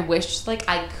say, like, I wish, like,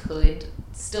 I could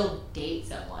still date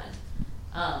someone.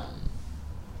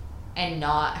 And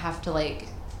not have to, like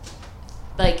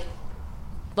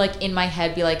in my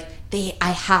head be like,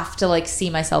 I have to, like, see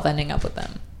myself ending up with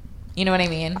them. You know what I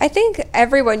mean? I think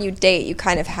everyone you date, you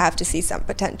kind of have to see some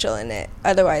potential in it.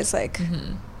 Otherwise, like...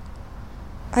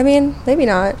 I mean, maybe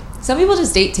not. Some people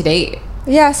just date to date.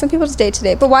 Yeah, some people just date to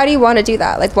date. But why do you want to do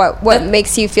that? Like, what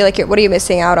makes you feel like what are you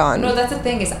missing out on? No, that's the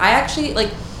thing, is I actually, like,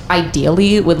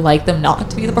 ideally would like them not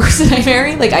to be the person I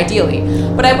marry. Like, ideally.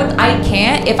 But I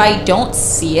can't. If I don't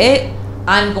see it,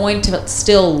 I'm going to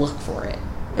still look for it.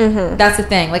 That's the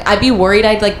thing. Like, I'd be worried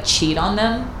I'd, like, cheat on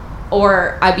them.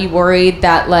 Or I'd be worried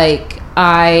that, like,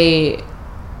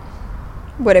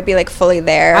 would it be, like, fully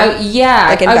there?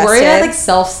 Like, I worry I'd, like,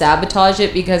 self-sabotage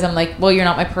it because I'm like, well, you're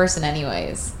not my person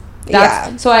anyways.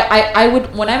 So I would,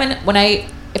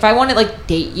 if I want to, like,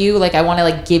 date you, like, I want to,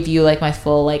 like, give you, like, my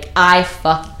full, like, I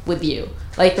fuck with you.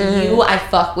 Like, you I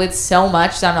fuck with so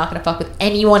much that I'm not going to fuck with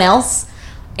anyone else.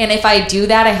 And if I do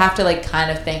that, I have to, like,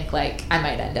 kind of think, like, I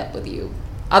might end up with you.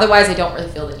 Otherwise, I don't really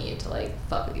feel the need to, like,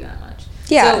 fuck with you that much.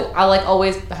 Yeah. So I'll, like,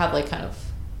 always have, like, kind of...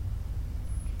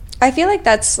 I feel like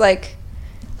that's, like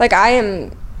I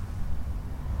am...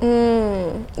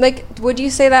 like, would you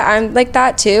say that I'm like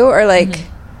that, too? Or, like...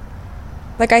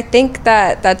 Like, I think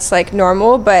that that's, like,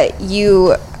 normal, but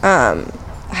you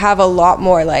have a lot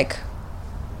more, like,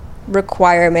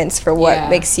 requirements for what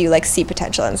makes you, like, see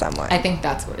potential in someone. I think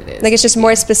that's what it is. Like, it's just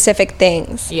more specific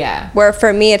things. Yeah. Where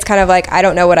for me, it's kind of like, I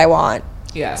don't know what I want.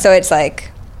 Yeah. So it's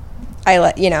like,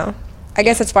 you know, I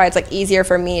guess that's why it's, like, easier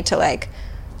for me to, like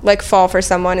fall for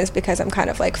someone, is because I'm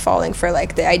kind of, like, falling for,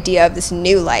 like, the idea of this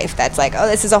new life that's like, oh,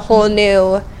 this is a whole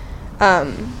new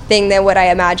thing than what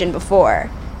I imagined before.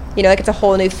 You know, like, it's a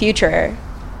whole new future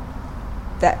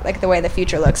that, like, the way the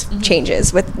future looks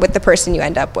changes with the person you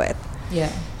end up with. Yeah.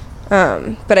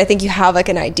 But I think you have, like,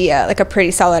 an idea, like, a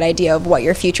pretty solid idea of what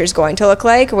your future is going to look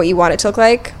like, what you want it to look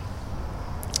like.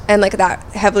 And, like, that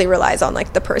heavily relies on,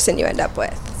 like, the person you end up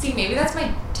with. See, maybe that's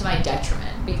to my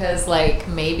detriment, because, like,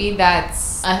 maybe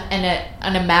that's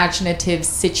an imaginative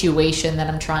situation that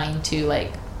I'm trying to,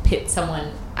 like, pit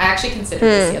someone. I actually considered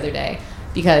this the other day,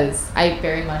 because I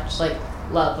very much, like,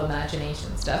 love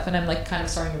imagination stuff, and I'm, like, kind of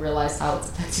starting to realize how it's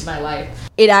affected my life.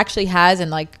 It actually has, in,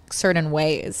 like, certain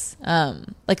ways,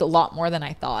 like, a lot more than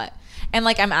I thought. And,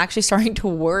 like, I'm actually starting to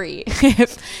worry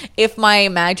if my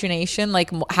imagination, like,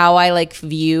 how I, like,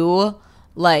 view,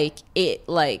 like, it,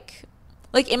 like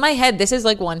in my head, this is,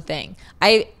 like, one thing.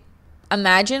 I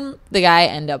imagine the guy I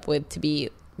end up with to be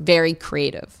very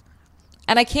creative.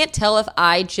 And I can't tell if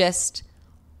I just,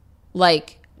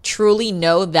 like, truly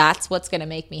know that's what's going to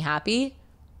make me happy.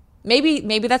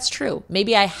 Maybe that's true.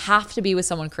 Maybe I have to be with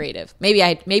someone creative.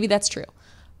 Maybe that's true.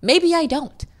 Maybe I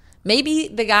don't. Maybe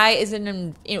the guy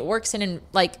works in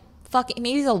like,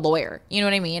 maybe he's a lawyer, you know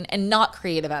what I mean? And not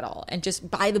creative at all. And just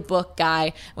by the book guy.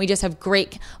 And we just have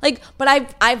great, like, but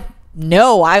I'm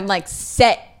like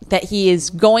set that he is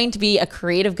going to be a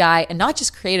creative guy, and not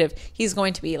just creative, he's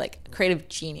going to be, like, a creative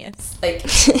genius. Like,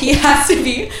 he has to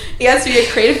be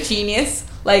a creative genius,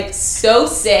 like, so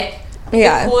sick.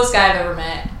 The coolest guy I've ever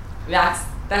met.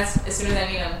 That's as soon as I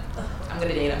meet him, I'm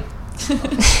gonna date him.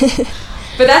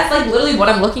 But that's, like, literally what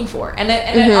I'm looking for. And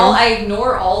I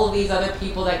ignore all of these other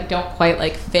people that don't quite,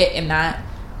 like, fit in that.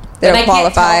 They don't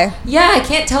qualify. I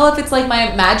can't tell if it's, like,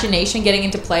 my imagination getting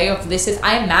into play, or if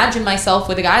I imagine myself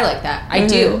with a guy like that. I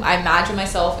do. I imagine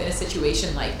myself in a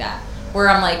situation like that, where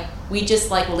I'm like, we just,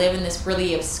 like, live in this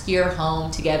really obscure home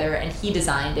together, and he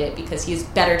designed it because he has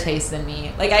better taste than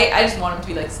me. Like, I just want him to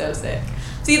be, like, so sick.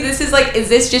 See, this is, like, is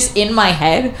this just in my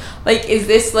head? Like, is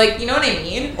this, like, you know what I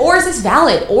mean? Or is this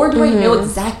valid? Or do I know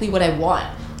exactly what I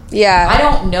want? Yeah. I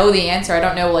don't know the answer. I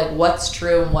don't know, like, what's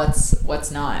true and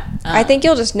what's not. I think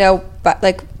you'll just know, but,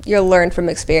 like, you'll learn from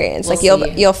experience.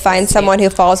 You'll find someone who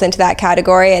falls into that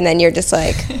category, and then you're just,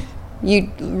 like,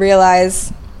 you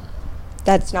realize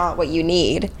that's not what you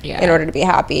need in order to be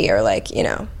happy, or, like, you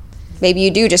know, maybe you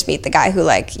do just meet the guy who,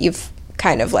 like, you've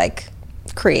kind of, like,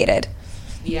 created.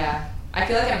 Yeah. I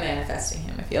feel like I'm manifesting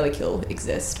him. I feel like he'll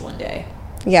exist one day.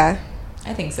 Yeah.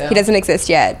 I think so. He doesn't exist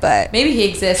yet, but maybe he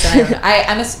exists. And I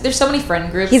don't know. There's so many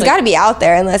friend groups. He's got to be out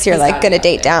there unless you're like going to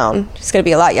date down. He's going to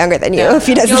be a lot younger than you if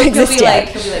he doesn't exist yet.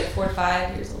 He'll be like 4 or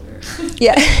 5 years older.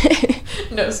 Yeah.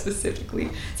 No, specifically.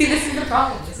 See, this is the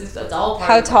problem. That's all part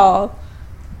How of tall?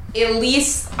 At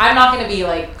least, I'm not going to be,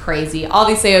 like, crazy.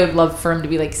 Obviously, I would love for him to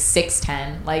be, like,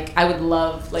 6'10". Like, I would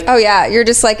love, like... Oh, yeah. You're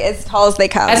just, like, as tall as they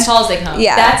come. As tall as they come.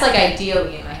 Yeah. That's, like,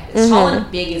 ideally in my head. As tall and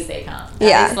big as they come.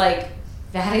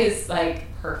 That is, like,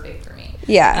 perfect for me.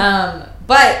 Yeah.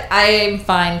 But I'm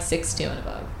fine 6'2" and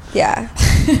above. Yeah.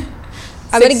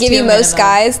 I'm going to give you most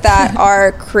guys that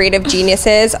are creative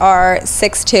geniuses are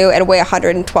 6'2" and weigh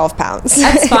 112 pounds.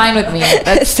 That's fine with me.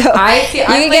 So you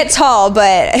can get tall,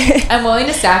 but... I'm willing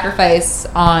to sacrifice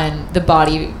on the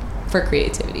body for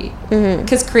creativity.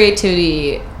 Because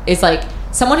creativity is, like,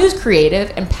 someone who's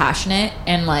creative and passionate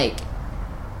and, like,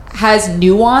 has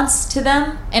nuance to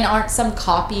them and aren't some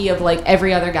copy of, like,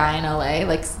 every other guy in LA.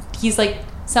 Like, he's, like,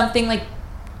 something, like,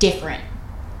 different.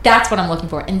 That's what I'm looking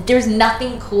for. And there's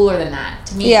nothing cooler than that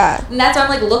to me. Yeah. And that's why I'm,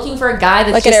 like, looking for a guy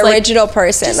that's like just, an original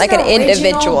person, like an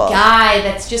individual guy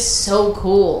that's just so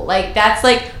cool. Like, that's,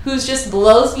 like, who's just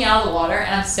blows me out of the water,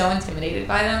 and I'm so intimidated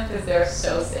by them because they're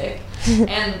so sick.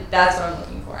 And that's what I'm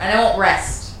looking for. And I won't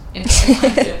rest until I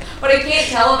find it. But I can't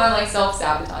tell if I'm, like,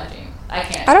 self-sabotaging. I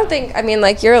can't. I don't think, I mean,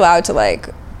 like, you're allowed to, like...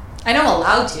 I know I'm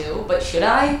allowed to, but should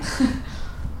I?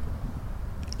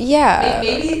 Yeah.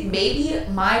 Maybe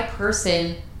my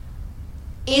person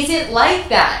isn't like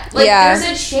that. Like, there's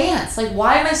a chance. Like,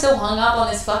 why am I so hung up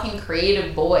on this fucking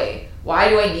creative boy? Why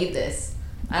do I need this?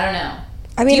 I don't know.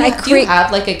 I mean, do you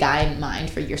have, like, a guy in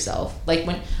mind for yourself? Like,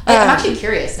 when... Like, I'm actually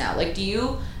curious now. Like, do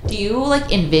you,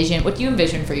 like, envision... What do you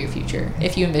envision for your future,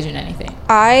 if you envision anything?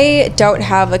 I don't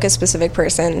have, like, a specific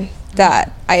person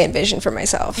that I envision for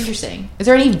myself. Interesting. Is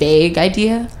there any vague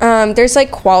idea? There's,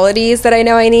 like, qualities that I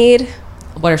know I need.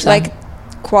 What are some? Like,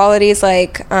 qualities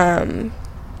like...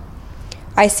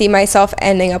 I see myself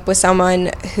ending up with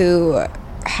someone who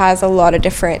has a lot of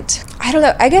different... I don't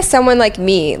know. I guess someone like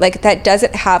me, like, that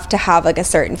doesn't have to have, like, a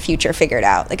certain future figured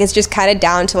out. Like, it's just kind of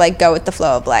down to, like, go with the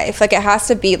flow of life. Like, it has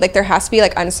to be... Like, there has to be,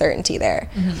 like, uncertainty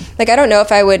there. Like, I don't know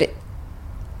if I would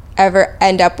ever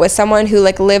end up with someone who,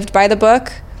 like, lived by the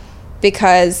book,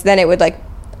 because then it would, like...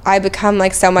 I become,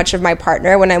 like, so much of my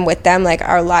partner when I'm with them. Like,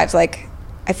 our lives, like...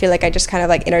 I feel like I just kind of,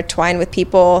 like, intertwine with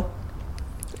people.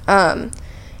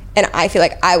 And I feel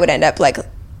like I would end up, like,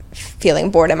 feeling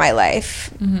bored in my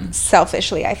life.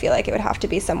 Selfishly, I feel like it would have to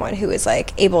be someone who is,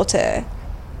 like, able to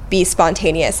be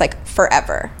spontaneous, like,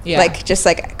 forever. Yeah. Like, just,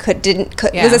 like, was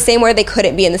the same where they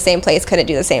couldn't be in the same place, couldn't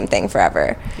do the same thing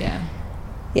forever.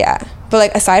 Yeah. But,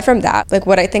 like, aside from that, like,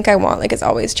 what I think I want, like, is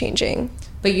always changing.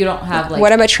 But you don't have, like...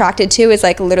 What I'm attracted to is,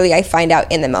 like, literally I find out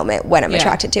in the moment when I'm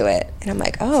attracted to it. And I'm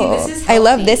like, oh, See, I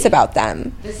love this about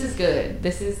them. This is good.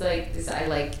 This is, like... I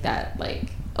like that,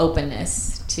 like...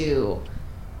 openness to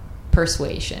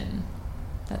persuasion.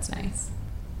 That's nice.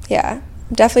 Yeah.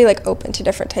 I'm definitely, like, open to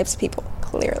different types of people,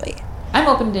 clearly. I'm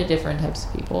open to different types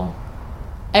of people.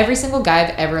 Every single guy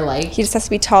I've ever liked... He just has to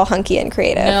be tall, hunky, and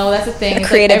creative. No, that's the thing. A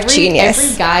creative genius.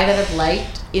 Every guy that I've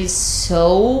liked is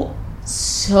so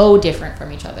different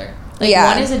from each other. Like,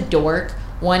 one is a dork.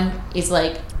 One is,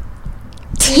 like,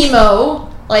 emo...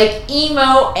 like,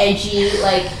 emo, edgy,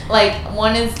 like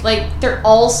one is, like, they're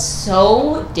all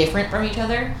so different from each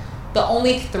other. The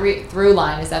only through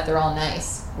line is that they're all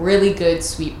nice. Really good,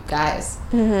 sweet guys.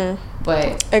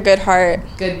 But... a good heart.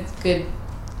 Good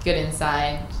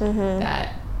inside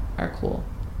that are cool.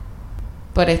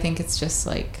 But I think it's just,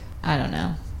 like, I don't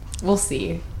know. We'll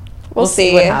see. We'll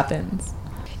see what happens.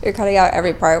 You're cutting out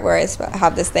every part where I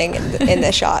have this thing in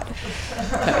this shot.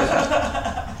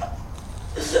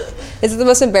 This is the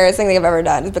most embarrassing thing I've ever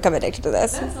done, is become addicted to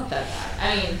this. That's not that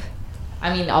bad.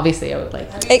 I mean, obviously I would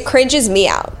like to. It cringes me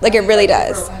out. Like, it really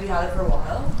does. Have you had it for a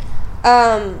while?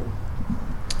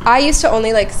 I used to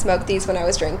only, like, smoke these when I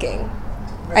was drinking.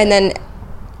 Right. And then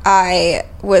I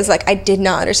was, like, I did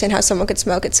not understand how someone could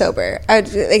smoke it sober.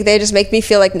 They just make me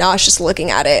feel, like, nauseous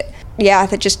looking at it. Yeah,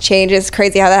 that just changes.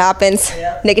 Crazy how that happens.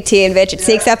 Yep. Nicotine, bitch. It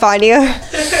sneaks up on you.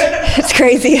 It's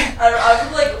crazy. I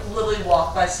would, like, literally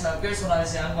walk by smokers when I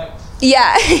was young, like...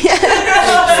 Yeah.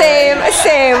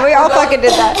 Same. We all fucking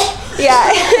did that.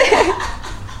 Yeah.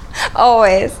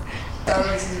 Always. That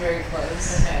makes me very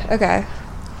close. Okay.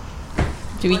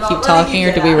 Do we keep talking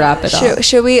or do we wrap it up?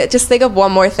 Should we just think of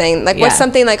one more thing? Like, what's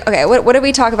something, like, okay, what did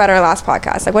we talk about in our last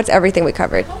podcast? Like, what's everything we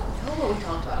covered? I don't know what we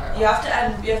talked about. You have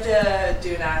to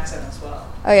do an accent as well.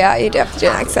 Oh, yeah, you do have to do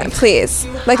an accent, please.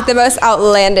 Like, the most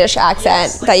outlandish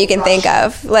accent that you can think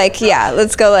of. Like, yeah,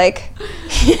 let's go, like...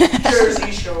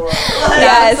 Jersey Shore.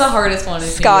 Yes. Yes. That's the hardest one.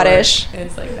 Scottish.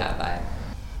 It's like that vibe.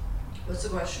 What's the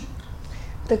question?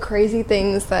 The crazy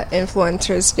things that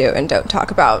influencers do and don't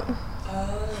talk about.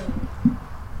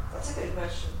 That's a good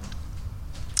question.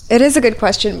 It is a good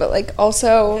question, but like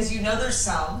also Because you know there's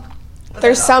some.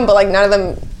 there's some, but like none of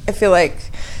them. I feel like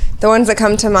the ones that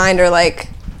come to mind are like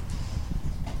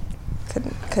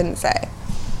couldn't say,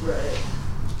 Right.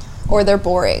 or they're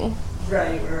boring.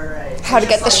 Right. How to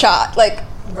get the shot, like.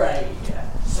 Right. Yeah.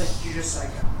 It's like you're just like.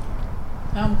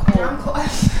 I'm cold. Now I'm cold.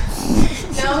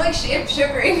 Now I'm like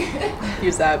shivering.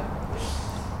 Use that.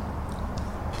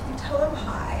 You tell them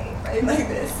hi, right? Like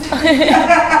this.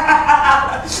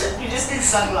 You just need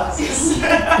sunglasses.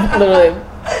 Literally.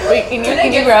 Wait,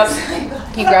 can you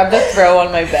grab the throw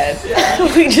on my bed?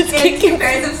 Yeah. We just Get can't two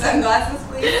pairs of sunglasses,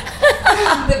 please.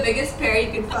 The biggest pair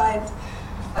you can find.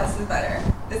 This is better.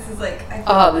 This is like.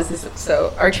 Oh, this is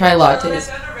so. Our chai lattes. I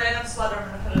found a random sweater. I'm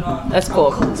gonna put it on. That's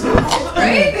cool.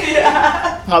 Right?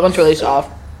 Yeah. That one's really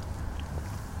soft.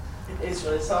 It is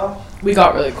really soft. We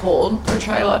got really cold. Our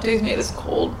chai lattes made us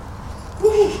cold.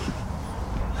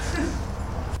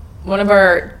 One of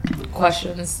our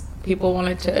questions people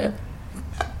wanted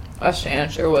us to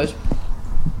answer was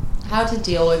how to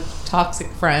deal with toxic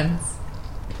friends.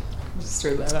 Just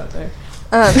threw that out there.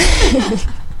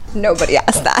 Nobody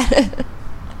asked that.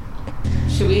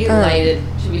 Should we light it?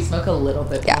 Should we smoke a little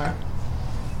bit Yeah. more?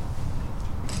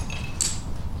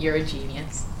 You're a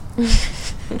genius.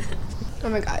 Oh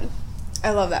my god. I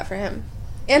love that for him.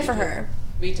 And for her.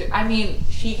 Me too. I mean,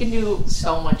 she can do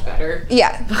so much better.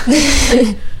 Yeah.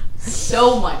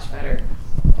 So much better.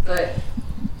 But,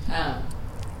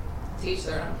 teach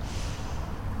their own.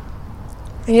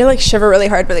 And you like shiver really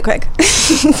hard really quick.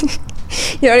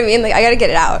 You know what I mean? Like I gotta get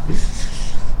it out.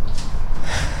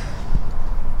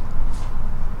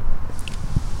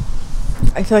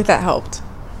 I feel like that helped.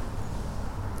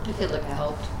 I feel like it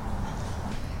helped.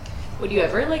 Would you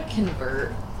ever like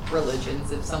convert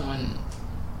religions if someone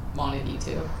wanted you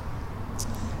to?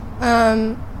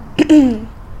 I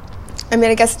mean,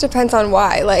 I guess it depends on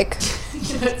why. Like,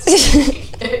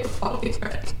 Probably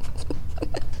right.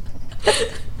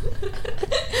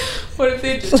 What if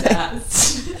they just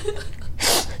asked?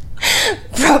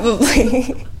 probably.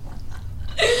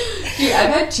 Dude, I've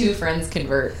had 2 friends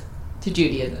convert to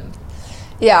Judaism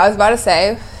Yeah, I was about to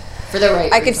say. for the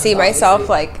right. I could see myself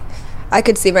like,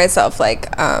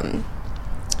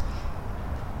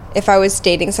 if I was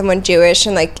dating someone Jewish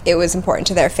and like it was important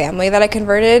to their family that I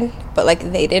converted, but like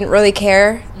they didn't really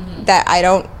care that I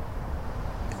don't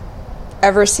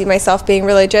ever see myself being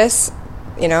religious,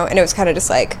 you know, and it was kind of just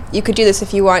like, you could do this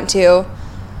if you want to,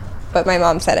 but my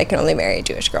mom said I can only marry a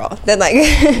Jewish girl. Then like,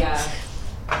 Yeah.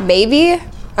 maybe,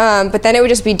 but then it would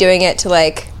just be doing it to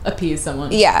like, Appease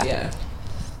someone. Yeah.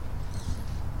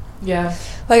 Yeah.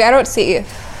 like I don't see.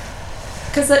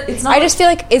 Because it's not. I just feel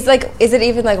like is it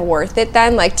even like worth it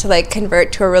then, like to like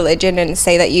convert to a religion and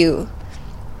say that you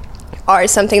are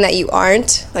something that you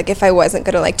aren't? Like if I wasn't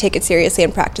gonna like take it seriously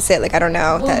and practice it, like I don't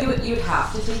know. Well, you'd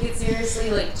have to take it seriously,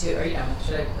 like to. Or yeah,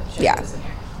 should I Yeah. put this in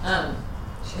here?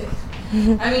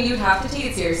 I mean, you'd have to take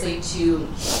it seriously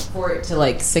for it to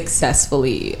like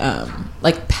successfully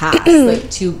like pass, like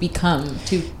to become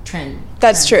to trend.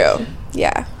 That's transition. true.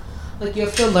 Yeah. Like you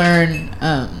have to learn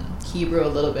Hebrew a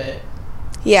little bit.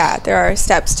 Yeah, there are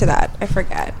steps to that. I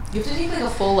forget. You have to take like a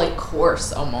full like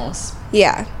course almost.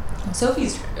 Yeah.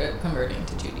 Sophie's converting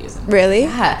to Judaism. Really?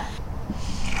 Yeah.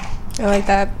 I like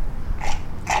that.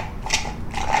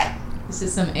 This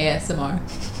is some ASMR.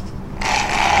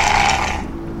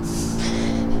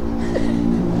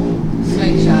 My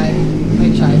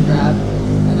chai grab,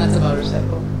 and that's a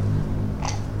motorcycle.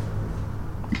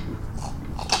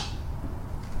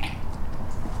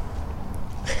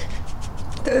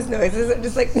 Those noises are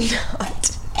just like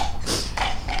not.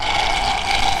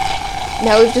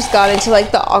 Now we've just gone into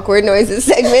like the awkward noises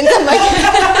segment.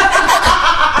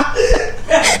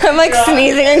 I'm like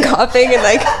sneezing and coughing and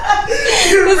like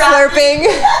slurping.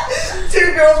 2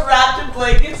 girls wrapped in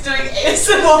blankets doing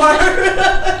ASMR.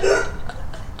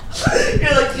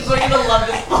 You're like, people are gonna love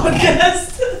this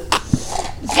podcast.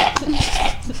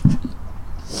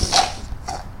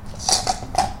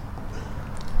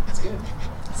 That's good.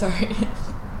 Sorry.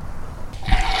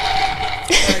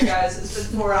 Alright guys, it's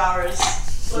been 4 hours.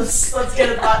 Let's get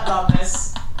a button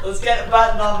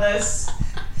on this.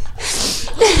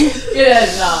 It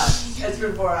has not. It's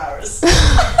been 4 hours.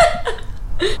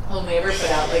 I'll never put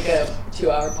out like a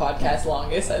 2-hour podcast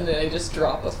longest, and then I just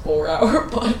drop a 4-hour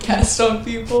podcast on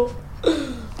people.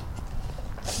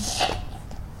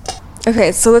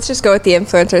 Okay, so let's just go with the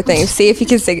influencer thing. See if you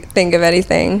can think of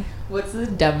anything. What's the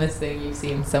dumbest thing you've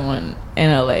seen someone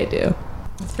in LA do?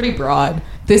 It's pretty broad.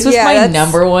 This was Yeah, my that's-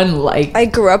 number one, like, I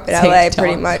grew up in LA TikTok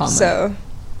pretty much, comment. so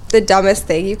the dumbest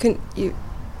thing you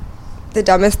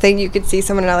could see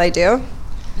someone in LA do.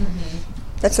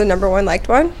 That's the number one liked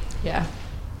one. Yeah.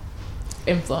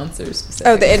 Influencers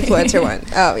specifically. Oh, the influencer one.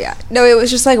 Oh yeah. No, it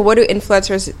was just like, what do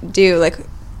influencers do? Like,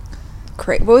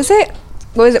 what was it?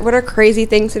 What are crazy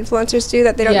things influencers do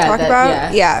that they don't talk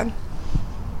about? Yeah.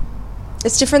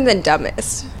 It's different than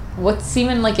dumbest. What's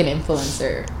even like an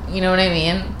influencer? You know what I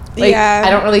mean? Like, Yeah.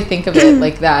 I don't really think of it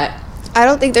like that. I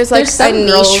don't think there's like There's some a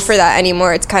niche girls- for that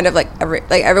anymore. It's kind of like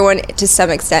everyone to some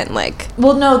extent. Like,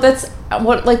 Well, no, that's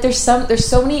what, like, there's so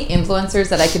many influencers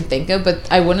that I can think of,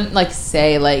 but I wouldn't like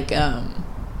say like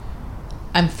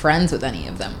I'm friends with any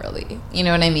of them, really. You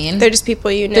know what I mean? they're just people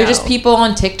you know. They're just people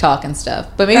on TikTok and stuff.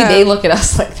 But maybe they look at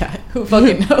us like that. Who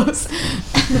fucking knows?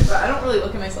 But I don't really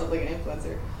look at myself like an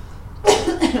influencer.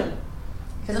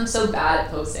 Because I'm so bad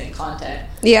at posting content.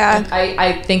 Yeah.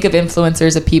 I think of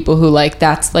influencers as people who, like,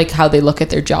 that's like how they look at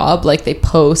their job. Like, they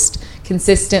post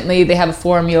consistently. They have a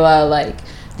formula. Like,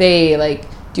 they like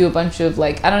do a bunch of,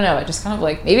 like, I don't know. I just kind of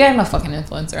like, maybe I'm a fucking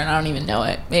influencer and I don't even know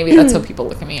it. Maybe that's how people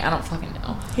look at me. I don't fucking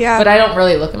know. Yeah. But I don't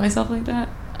really look at myself like that.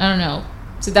 I don't know.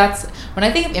 So that's when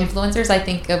I think of influencers, I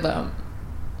think of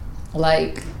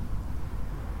like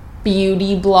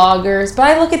beauty bloggers. But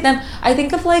I look at them, I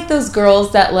think of like those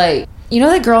girls that, like, you know,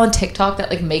 that girl on TikTok that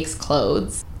like makes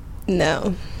clothes.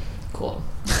 No. Cool.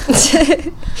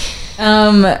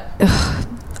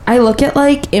 I look at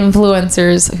like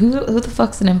influencers. Who the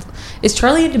fuck's an influencer? Is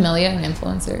Charlie D'Amelio an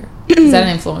influencer? Is that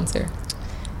an influencer?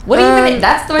 What even?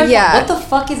 That's the right. Yeah. What the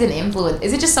fuck is an influencer?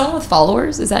 Is it just someone with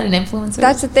followers? Is that an influencer?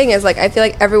 That's the thing, is like, I feel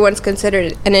like everyone's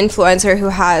considered an influencer who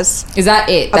has Is that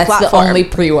it? a That's platform. the only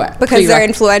prerequisite. because they're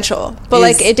influential. But Is-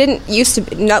 like, it didn't used to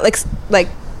be, not like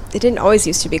it didn't always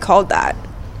used to be called that.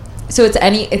 So it's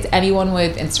anyone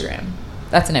with Instagram.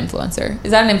 That's an influencer.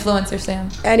 Is that an influencer, Sam?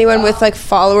 Anyone with like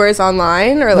followers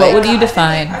online, or What like would you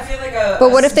define? I feel like a.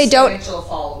 But what if they don't- substantial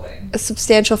following? a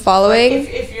substantial Like following?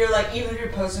 if you're like, even if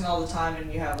you're posting all the time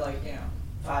and you have like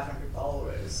 500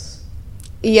 followers.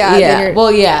 Yeah.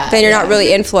 Then you're not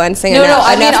really influencing enough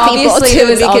people obviously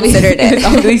to be considered it was it.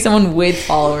 obviously someone with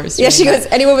followers. Yeah, she doing goes,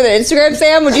 anyone with an Instagram,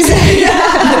 Sam, would you say?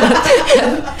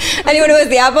 Anyone who has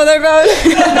the app on their phone?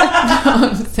 that.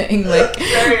 I'm saying like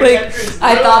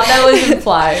I thought that was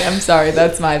implied. I'm sorry,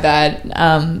 that's my bad.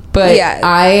 But Yeah.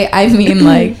 I mean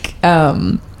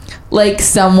like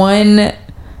someone.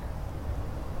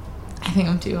 I think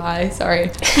I'm too high.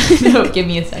 Sorry. No, give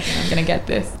me a second. I'm gonna get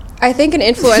this. I think an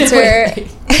influencer,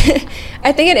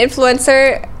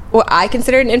 what I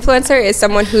consider an influencer is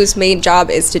someone whose main job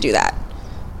is to do that,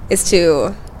 is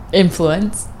to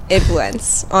Influence.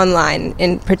 influence online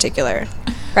in particular,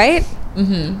 right?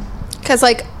 Mm-hmm. Because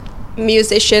like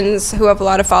musicians who have a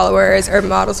lot of followers, or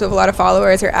models who have a lot of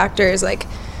followers, or actors, like,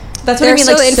 That's what I they're mean.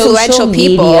 still Like influential social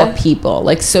media people,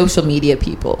 like social media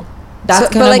people.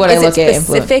 That's kind of what I look at. Is it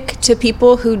specific to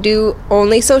people who do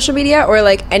only social media, or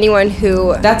like anyone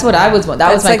who? That's what I was.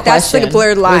 That was my like, question. that's like a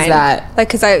blurred line. Was that? Like,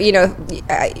 because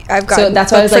I've gotten So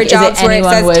that's why I was booked for like, is it jobs where it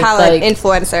anyone says with, talent like-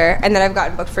 influencer, and then I've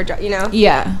gotten booked for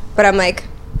Yeah. But I'm like,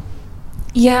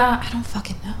 Yeah, I don't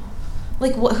fucking know.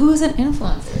 Like, who is an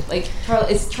influencer? Like,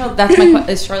 Charlie. That's my question.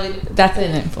 Is Charlie? That's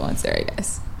an influencer, I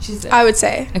guess. She's. I would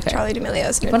say Okay. Charlie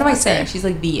D'Amelio's an What am I influencer. saying? She's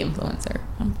like the influencer.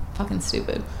 I'm fucking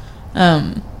stupid.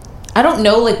 I don't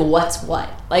know like what's what.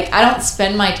 Like, I don't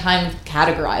spend my time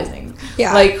categorizing.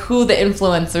 Yeah. Like who the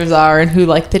influencers are and who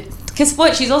like the. Guess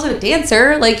what? She's also a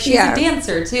dancer. Like she's Yeah. a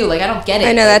dancer too. Like I don't get it.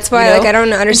 I know, that's you why, know? like, I don't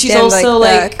And understand, she's also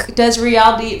like, like does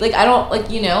reality. Like I don't like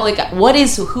like what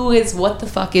is who is what the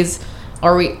fuck is.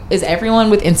 Is everyone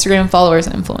with Instagram followers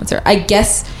an influencer? I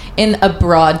guess in a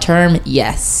broad term,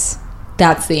 yes.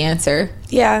 That's the answer.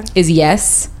 Yeah. Is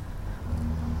yes.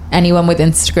 Anyone with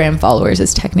Instagram followers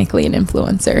is technically an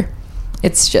influencer.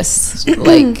 It's just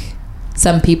like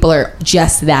some people are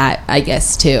just that, I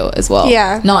guess, too, as well.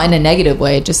 Yeah. Not in a negative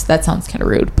way. Just that sounds kind of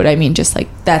rude, but I mean, just like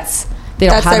they don't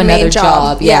That's have their another main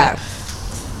job. Yeah.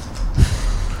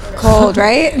 Cold,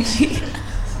 right?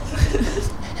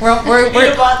 We're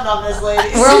Get a button on this,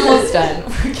 ladies. we're almost done.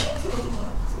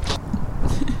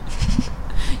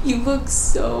 You look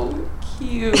so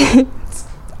cute.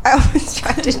 I was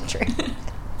trying to drink.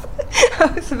 I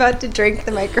was about to drink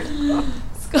the microphone.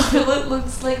 Scarlett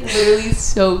looks like literally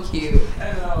so cute.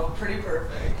 I know, pretty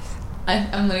perfect.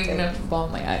 I'm literally gonna ball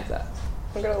my eyes out.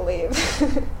 I'm gonna leave.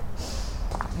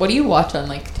 What do you watch on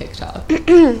like TikTok?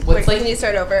 Wait, What's can you like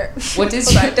start over? what does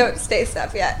Hold your on, don't stay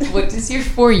stuff yet. what does your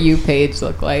For You page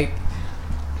look like?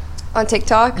 On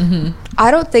TikTok? Mm-hmm.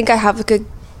 I don't think I have like a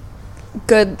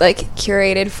good like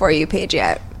curated For You page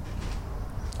yet.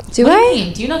 Do What I? do you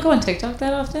mean? Do you not go on TikTok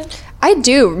that often? I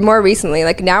do more recently.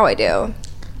 Like now I do.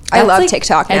 I That's, love like,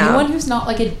 TikTok now. Anyone who's not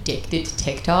like addicted to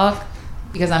TikTok,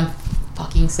 because I'm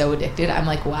fucking so addicted. I'm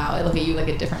like, wow, I look at you like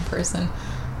a different person.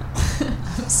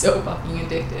 I'm so fucking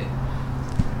addicted.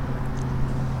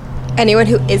 Anyone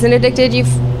who isn't addicted, you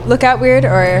look at weird,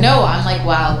 or No, I'm like,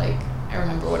 wow, like I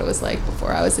remember what it was like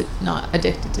before I was not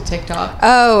addicted to TikTok.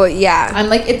 Oh yeah, I'm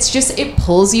like, it's just, it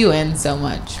pulls you in so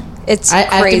much. it's I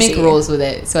have to crazy. make rules with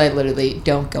it, so I literally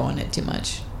don't go on it too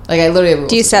much. Like I literally have rules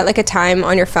Do you with set it. like a time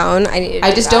on your phone?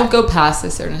 I just don't go past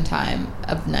a certain time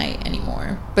of night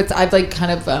anymore. But I've like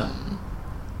kind of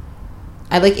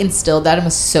I like instilled that. I'm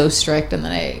so strict, and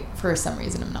then I, for some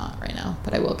reason, I'm not right now.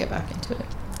 But I will get back into it.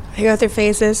 I go through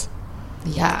phases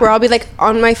Yeah. where I'll be like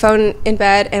on my phone in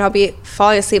bed and I'll be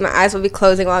falling asleep. My eyes will be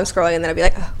closing while I'm scrolling, and then I'll be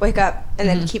like, "Ugh, wake up," and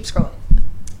then keep scrolling.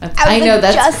 I know, like,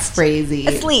 that's just crazy.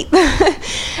 Asleep, and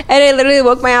I literally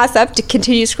woke my ass up to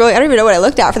continue scrolling. I don't even know what I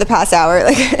looked at for the past hour.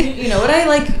 Like, You know what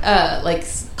I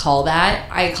call that?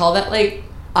 I call that like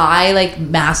eye like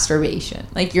masturbation.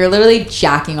 Like you're literally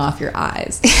jacking off your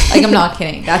eyes. Like I'm not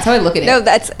kidding. That's how I look at it. No,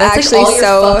 that's like actually all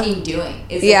so- you're fucking doing.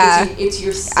 Is Yeah. it's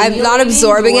your. I'm not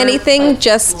absorbing anything, like,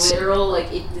 just- literal.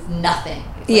 Like it's nothing.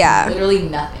 It's, like, Yeah. literally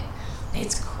nothing.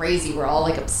 It's crazy. We're all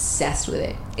like obsessed with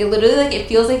it. It literally like it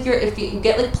feels like you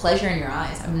get like pleasure in your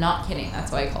eyes. I'm not kidding.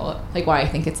 That's why I call it like why I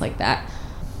think it's like that.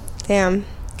 damn,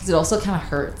 Because it also kind of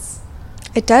hurts.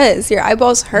 it does. Your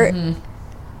eyeballs hurt. Mhm.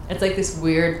 It's like this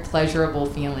weird pleasurable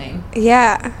feeling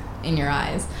Yeah, in your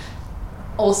eyes.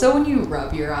 Also, when you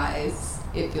rub your eyes,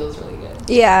 it feels really good.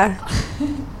 yeah,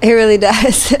 it really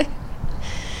does.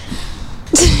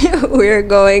 We're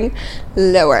going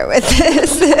lower with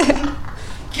this.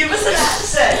 Give us an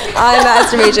accent. On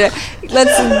masturbation.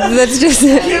 Let's just.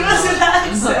 Give us an I'm not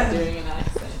accent. doing an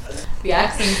accent. The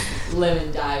accents live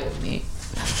and die with me.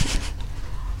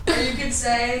 Or you could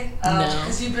say, No.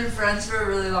 because you've been friends for a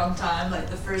really long time, like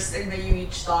the first thing that you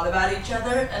each thought about each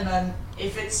other, and then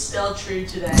if it's still true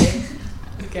today,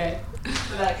 Okay. then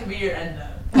that could be your end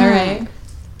note. All right.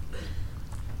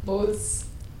 What was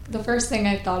the first thing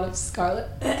I thought of Scarlett?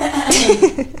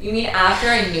 You mean after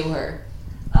I knew her?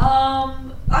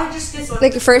 I just guess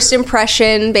Like first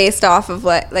impression based off of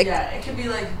what, like, yeah, it could be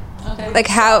like Okay. like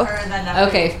how. her and then after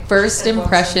Okay, first said one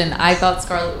impression, sentence. I thought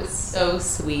Scarlett was so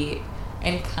sweet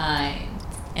and kind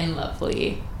and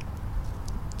lovely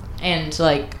and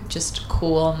like just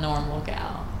cool, normal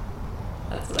gal.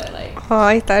 That's what I like. Oh,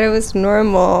 I thought it was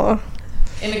normal.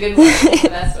 In a good way, the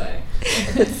best way.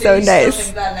 It's Do so you still nice.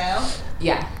 think that now?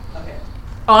 Yeah. Okay.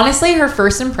 Honestly, her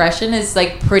first impression is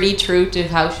like pretty true to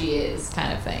how she is,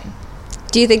 kind of thing.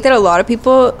 Do you think that a lot of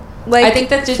people like I think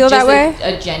that's just, feel that way? like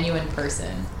a genuine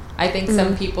person. I think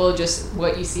some people just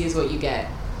what you see is what you get.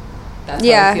 That's how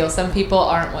Yeah. I feel. Some people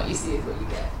aren't what you see is what you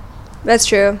get. That's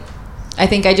true. I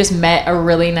think I just met a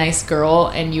really nice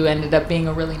girl and you ended up being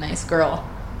a really nice girl.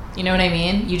 You know what I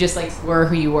mean? You just like were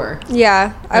who you were.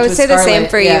 Yeah, I Which would was say the same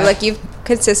Scarlett, for yeah. you. Like you've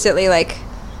consistently like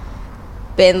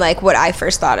been like what I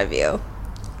first thought of you,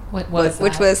 What was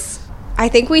which that? was I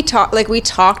think we talked like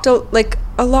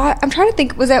a lot. I'm trying to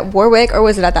think, was it at Warwick or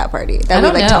was it at that party that I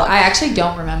don't we like know. talked? I actually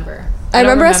don't remember. I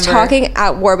don't remember us talking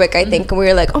at Warwick, I think, and we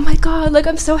were like, "Oh my god, like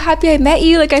I'm so happy I met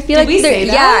you." Like I feel Did like we say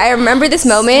that? yeah, I remember this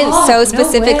moment Stop, so no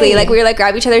specifically. way. Like we were like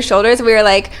grab each other's shoulders, and we were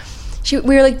like, we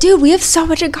were like, "Dude, we have so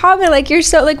much in common. Like you're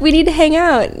so like we need to hang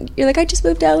out." And you're like, "I just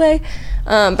moved to LA,"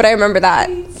 but I remember that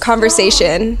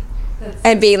conversation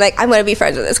and being like, "I'm gonna be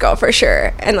friends with this girl for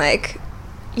sure," and like,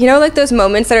 you know, like those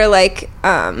moments that are like,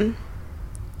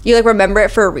 you like remember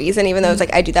it for a reason, even though it's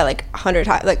like I do that like 100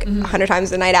 times, like 100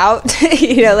 times a night out.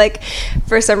 You know, like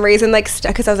for some reason, like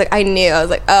stuck because I was like I was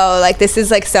like, oh, like this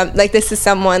is like this is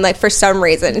someone like for some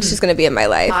reason she's gonna be in my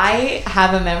life. I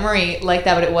have a memory like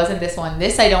that, but it wasn't this one.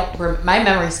 This I don't. My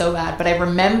memory's so bad, but I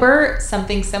remember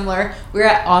something similar. We were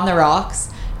at On the Rocks,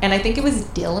 and I think it was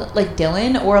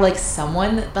Dylan or like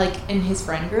someone like in his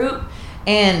friend group,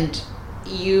 and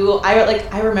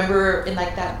I remember in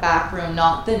like that back room,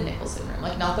 not the Nicholson room,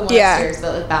 like not the one Yeah. upstairs,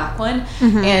 but the back one,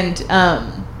 and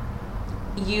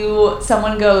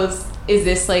someone goes, "Is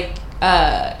this like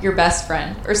your best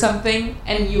friend or something?"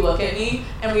 And you look at me,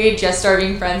 and we had just started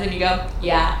being friends, and you go,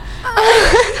 "Yeah."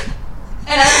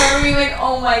 And I remember being like,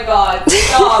 "Oh my god,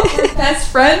 stop! We're best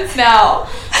friends now."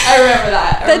 I remember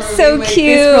that. I That's remember so being like,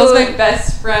 cute. This girl's my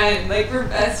best friend. Like we're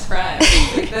best friends.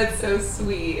 Like, that's so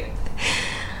sweet.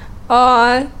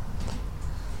 Aw,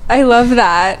 I love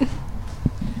that.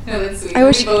 No, that's sweet. I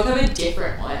wish- We both have a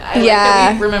different one. I like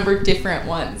Yeah. that we remember different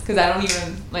ones because I don't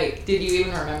even like. Did you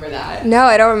even remember that? No,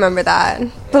 I don't remember that,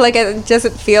 but like it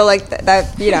doesn't feel like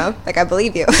that. You know, like I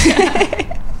believe you.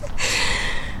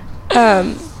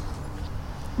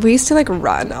 We used to like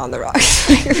run on the rocks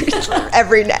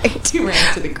every night. You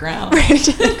ran to the ground.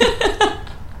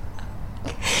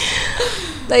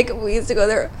 Like we used to go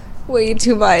there way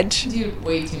too much. Dude,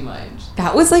 way too much.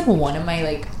 That was like one of my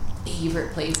like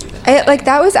favorite places in Like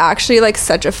that was actually like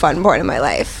such a fun point in my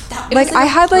life. It was I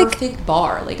had like perfect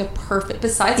bar, like a perfect,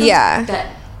 besides like, Yeah.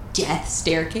 that death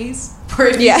staircase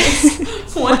where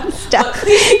one step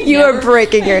you were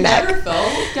breaking your neck. I never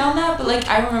fell down that, but like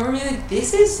I remember being like,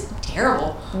 this is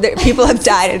terrible. People have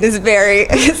died in this very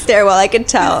stairwell. I could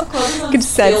tell. I could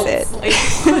sense it. Like,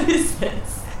 what is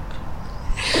this?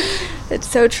 It's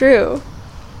so true.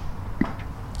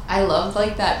 I loved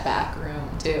like that back room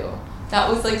too. That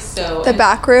was like so. The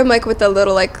back room, like with the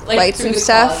little like lights through and the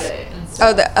stuff. closet and stuff.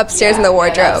 Oh, the upstairs in the Yeah,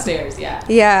 wardrobe. upstairs, yeah.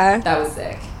 Yeah. That was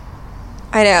sick.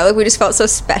 I know. Like we just felt so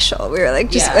special. We were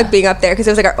like just Yeah. like being up there because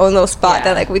it was like our own little spot Yeah.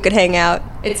 that like we could hang out.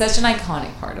 It's such an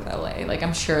iconic part of LA. Like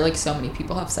I'm sure like so many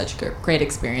people have such great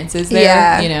experiences there.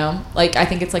 Yeah. You know, like I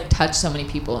think it's like touched so many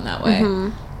people in that way. Mm-hmm.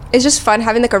 It's just fun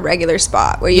having like a regular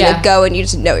spot where you like go and you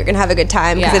just know you're gonna have a good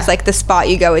time because it's like the spot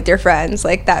you go with your friends,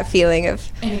 like that feeling of.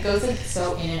 And it goes like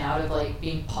so in and out of like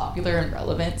being popular and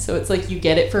relevant. So it's like you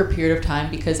get it for a period of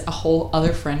time because a whole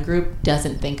other friend group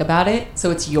doesn't think about it. So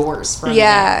it's yours for a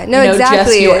minute. No,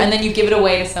 exactly. And then you give it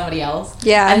away to somebody else.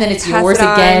 Yeah. And then it's pass yours it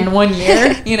on. again 1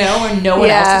 year, you know, when no one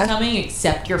Yeah. else is coming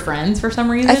except your friends for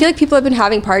some reason. I feel like people have been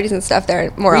having parties and stuff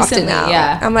there more often Recently, now.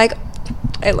 yeah. I'm like,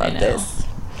 I love know. this.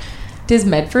 Does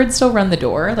Medford still run the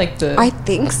door? Like the I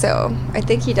think so. I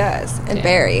think he does. And Yeah.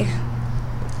 Barry.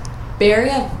 Barry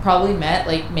I've probably met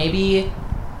like maybe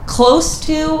close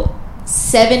to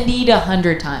 70 to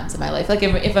 100 times in my life. Like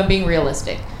if I'm being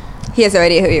realistic. He has no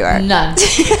idea who you are. None.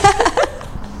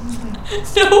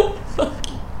 No.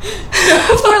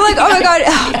 We're like, oh my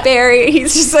god, Barry.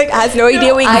 He's just like has no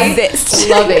idea we exist. I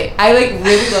love it. I like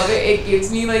really love it. It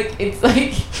gives me like it's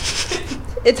like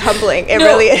It's humbling. It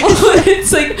really is.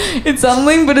 It's like it's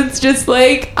humbling, but it's just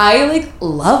like I like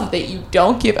love that you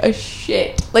don't give a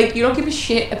shit. Like you don't give a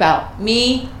shit about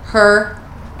me, her,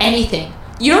 anything.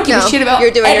 You don't give a shit about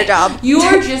you're doing your job. You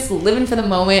are just living for the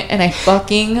moment, and I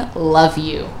fucking love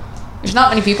you. There's not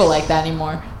many people like that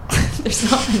anymore. There's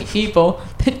not many people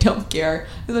that don't care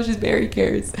as much as Barry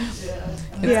cares. Yeah.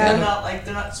 They're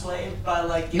not swayed by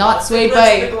like Not swayed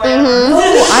by. No,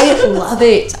 I love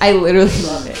it. I literally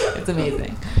love it. It's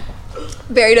amazing.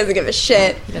 Barry doesn't give a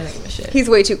shit. He doesn't give a shit. He's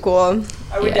way too cool.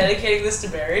 Are we dedicating this to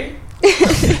Barry? I'm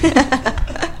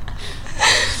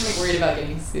like worried about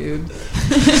getting sued.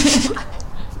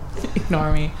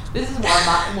 Ignore me. This is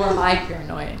more my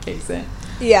paranoia kicks in.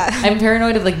 Yeah. I'm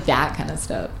paranoid of like that kind of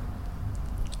stuff.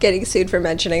 Getting sued for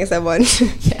mentioning someone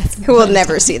Yes. who will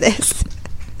never see this.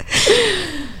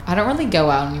 I don't really go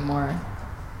out anymore.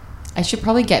 I should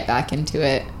probably get back into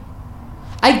it.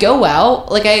 I go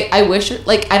out, like I wish,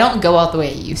 like I don't go out the way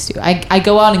I used to. I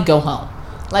go out and go home.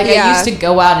 Like I used to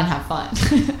go out and have fun.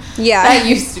 Yeah. That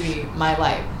used to be my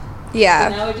life. Yeah.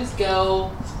 So now I just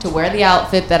go to wear the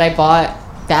outfit that I bought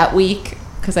that week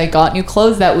because I got new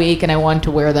clothes that week and I wanted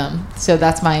to wear them. So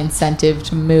that's my incentive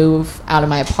to move out of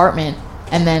my apartment.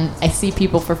 And then I see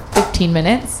people for 15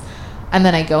 minutes and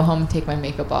then I go home and take my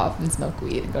makeup off and smoke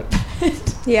weed and go to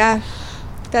bed. Yeah.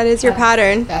 That is your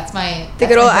pattern. That's my The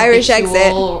good old Irish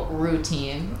habitual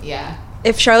routine. Yeah.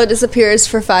 If Charlotte disappears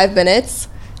for 5 minutes,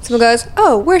 someone goes,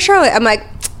 "Oh, where's Charlotte?" I'm like,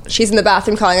 "She's in the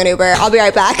bathroom calling an Uber. I'll be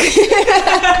right back." And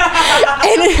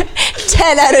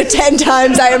 10 out of 10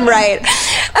 times I am right.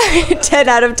 10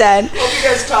 out of 10. Hope you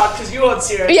guys talk because you won't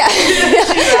see her. Yeah.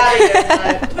 She's out of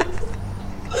here.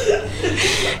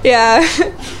 Yeah.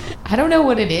 I don't know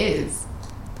what it is.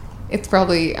 It's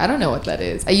probably, I don't know what that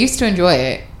is. I used to enjoy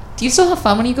it. Do you still have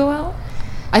fun when you go out?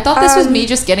 I thought this was me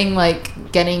just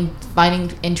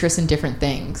finding interest in different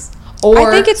things. Or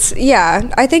I think it's,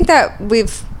 I think that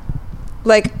we've,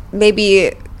 like,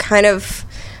 maybe kind of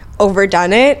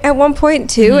overdone it at one point,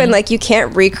 too. And, like, you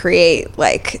can't recreate,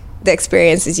 like, the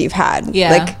experiences you've had.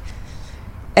 Yeah. Like,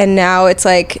 and now it's,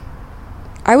 like,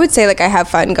 I would say, like, I have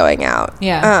fun going out.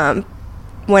 Yeah.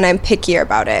 When I'm pickier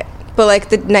about it. But, like,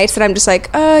 the nights that I'm just like,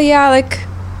 oh, yeah, like,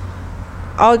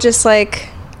 I'll just, like,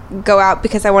 go out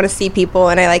because I want to see people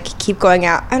and I, like, keep going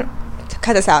out. I don't...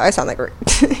 Cut this out. I sound like rude.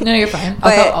 No, you're fine.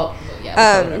 But,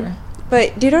 whatever.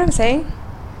 But do you know what I'm saying?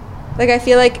 Like, I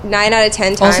feel like 9 out of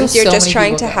 10 times Also, you're so just many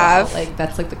trying people to go have... out. Like,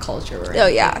 that's, like, the culture. Where Oh,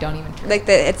 yeah. Like, don't even drink. Like,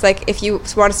 it's like, if you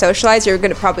want to socialize, you're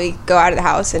going to probably go out of the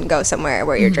house and go somewhere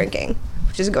where you're drinking,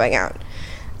 which is going out.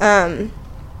 But,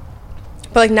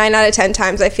 like, 9 out of 10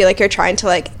 times, I feel like you're trying to,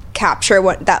 like, capture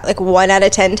that, like, 1 out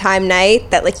of 10 time night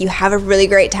that, like, you have a really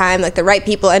great time. Like, the right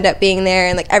people end up being there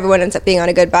and, like, everyone ends up being on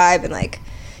a good vibe and, like,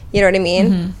 You know what I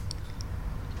mean?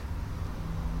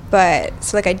 But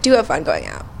so like I do have fun going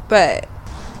out, but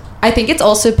I think it's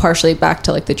also partially back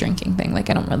to like the drinking thing. Like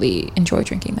I don't really enjoy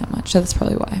drinking that much, so that's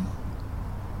probably why.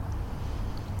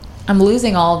 I'm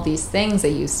losing all of these things I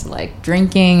used to like,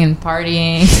 drinking and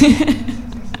partying.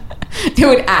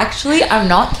 Dude, actually, I'm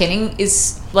not kidding,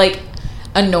 is like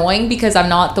annoying because I'm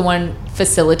not the one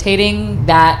facilitating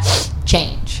that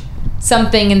change.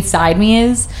 Something inside me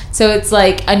is. So it's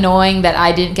like annoying that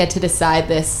I didn't get to decide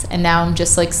this, and now I'm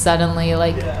just like suddenly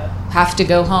like have to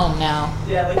go home now.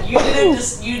 Yeah, like you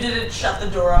didn't shut the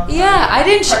door on me. Yeah, I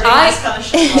didn't.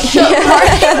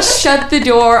 Shut the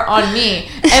door on me,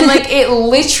 and like it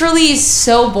literally is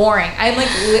so boring.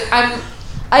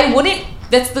 I wouldn't.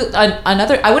 That's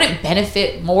another. I wouldn't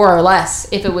benefit more or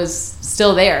less if it was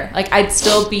still there. Like I'd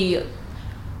still be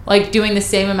like doing the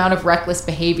same amount of reckless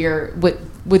behavior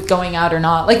with going out or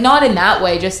not. Like not in that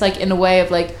way, just like in a way of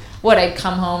like what, I'd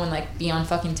come home and like be on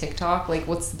fucking TikTok. Like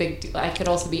what's the big deal? I could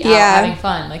also be out having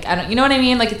fun. Like I don't, you know what I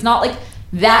mean? Like it's not like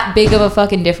that big of a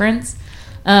fucking difference.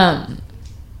 But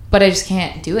I just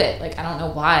can't do it. Like I don't know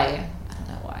why.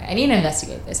 I need to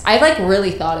investigate this. I like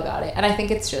really thought about it, and I think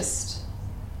it's just,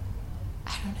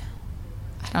 I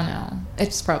don't know.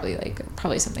 It's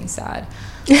probably something sad.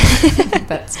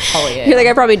 That's probably it. You're like,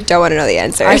 I probably don't want to know the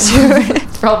answer.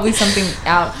 It's probably something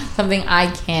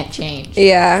I can't change.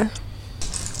 Yeah.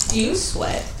 Do you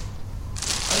sweat?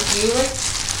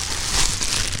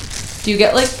 Do you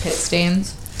get like pit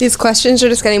stains? These questions are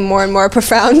just getting more and more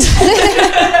profound.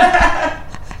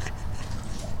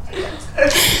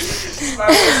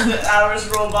 The hours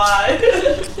roll by.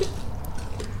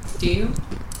 Do you?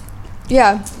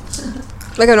 Yeah.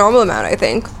 Like a normal amount, I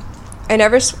think. I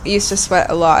never used to sweat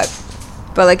a lot.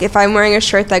 But like if I'm wearing a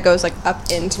shirt that goes like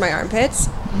up into my armpits,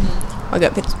 I'll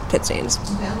get pit stains.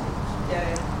 Yeah.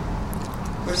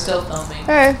 We're still filming.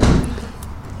 Alright. Do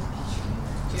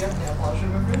you have nail polish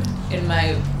remover? In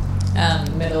my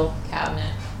middle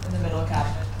cabinet. In the middle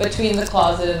cabinet. Between the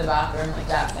closet and the bathroom, like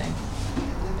that thing.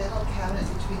 The middle cabinet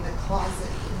between the closet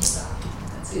and the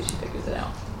bathroom. Let's see if she figures it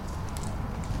out.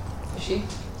 Is she?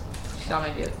 She got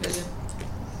my vision.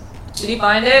 Did you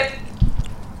find it?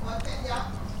 Okay, yeah.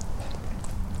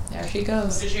 There she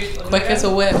goes. Did you Quick as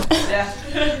a whip. Yeah.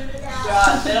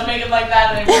 God, they don't make it like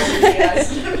that anymore, do you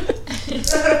guys?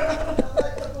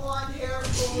 Like the blonde hair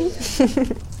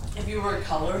boy. If you were a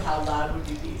color, how loud would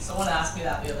you be? Someone asked me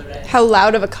that the other day. How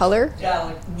loud of a color? Yeah,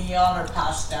 like neon or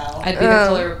pastel. I'd be the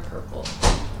color of purple.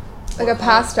 Like a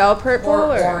pastel purple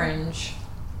Or or orange.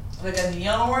 Like a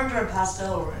neon orange or a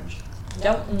pastel orange?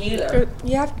 Don't neither.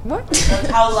 you have what? Like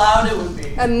how loud it would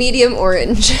be. A medium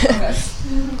orange. Okay.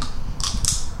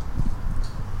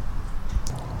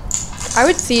 I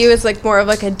would see you as like more of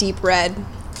like a deep red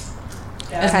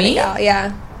Yeah. kind me? of gal.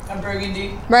 Yeah. A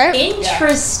burgundy. Right?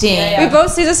 Interesting. Yeah, yeah. We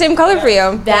both see the same color for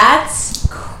you. That's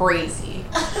crazy.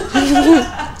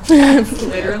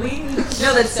 Literally?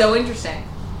 No, that's so interesting.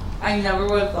 I never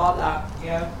would have thought that.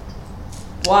 Yeah.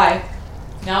 Why?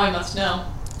 Now I must know.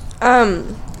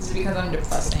 Is it because I'm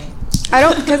depressing? I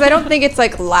don't think it's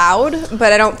like loud,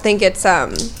 but I don't think it's I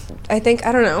think,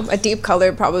 I don't know, a deep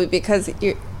color probably because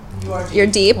You are deep. you're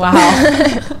deep. Wow.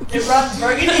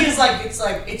 Burgundy is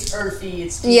it's earthy.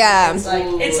 It's deep, Yeah.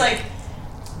 It's like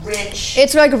rich.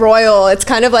 It's like royal. It's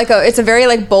kind of like it's a very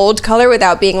like bold color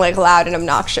without being like loud and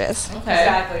obnoxious. Okay.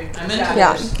 Exactly. I'm into Exactly.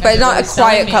 Yeah, this. but not a Everybody's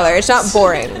selling quiet me. color. It's not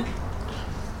boring.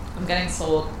 I'm getting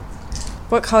sold.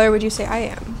 What color would you say I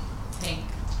am? Pink.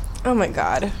 Oh my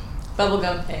god.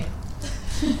 Bubblegum pink.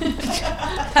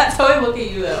 That's how I look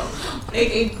at you though.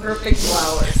 Making perfect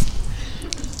flowers.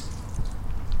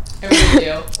 I really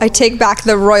do. I take back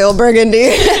the royal burgundy.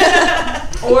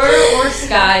 Or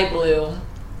sky blue.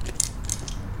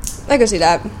 I can see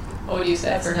that. What would you say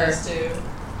That's for her? nice too.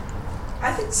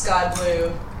 I think sky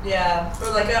blue. Yeah. Or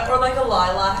like a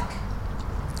lilac.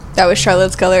 That was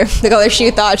Charlotte's color. The color she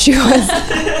thought she was.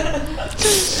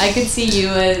 I could see you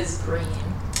as green.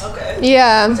 Okay.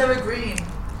 Yeah. Whichever green.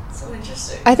 So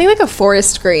interesting. I think like a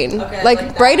forest green. Okay, like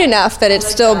like bright that. enough that it's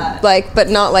Like still that. like, but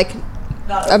not like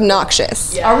Not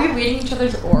obnoxious. Yeah. Are we reading each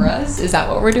other's auras? Is that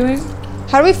what we're doing?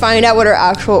 How do we find out what our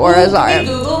actual auras are?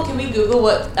 Can we Google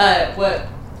what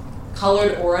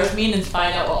colored auras mean and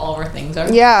find out what all of our things are?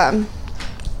 Yeah.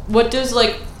 What does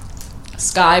like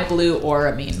sky blue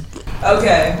aura mean?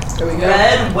 Okay. Here we go.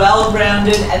 Red,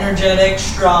 well-rounded, energetic,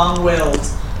 strong-willed.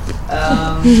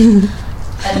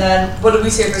 And then, what did we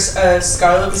say for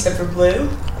Scarlett? We said for blue.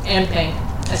 And pink.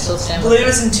 I still stand Blue with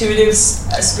is intuitive,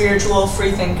 a spiritual,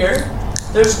 free thinker.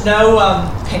 There's no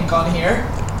pink on here.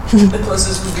 The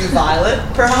closest would be violet,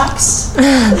 perhaps.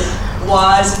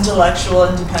 Wise, intellectual,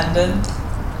 independent.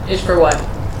 Is for what?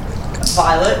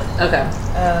 Violet. Okay.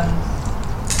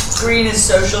 Green is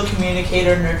social,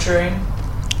 communicator, nurturing.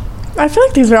 I feel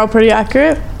like these are all pretty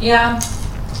accurate. Yeah.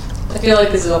 I feel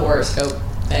like this is a horoscope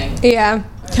thing. Yeah.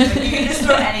 You can just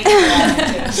throw anything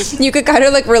at it. You could kind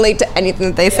of like relate to anything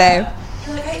that they say.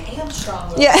 You're like, I am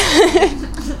strong. Yeah.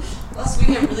 Last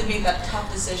week I really made that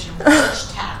tough decision with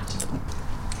such tact.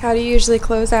 How do you usually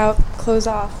close off?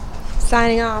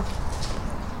 Signing off.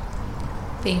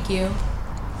 Thank you,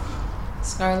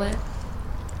 Scarlett,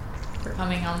 for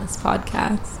coming on this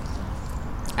podcast.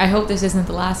 I hope this isn't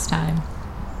the last time.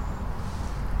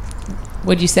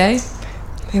 What'd you say?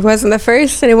 It wasn't the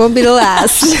first, and it won't be the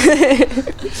last.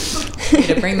 Way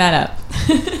to bring that up.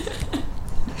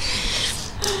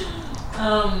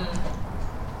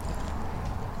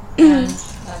 And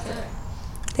that's it.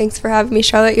 Thanks for having me,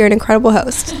 Charlotte. You're an incredible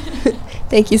host.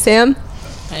 Thank you, Sam.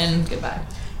 And goodbye.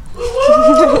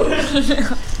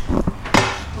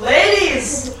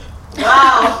 Ladies!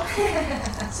 Wow.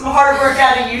 Some hard work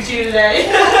out of you two today.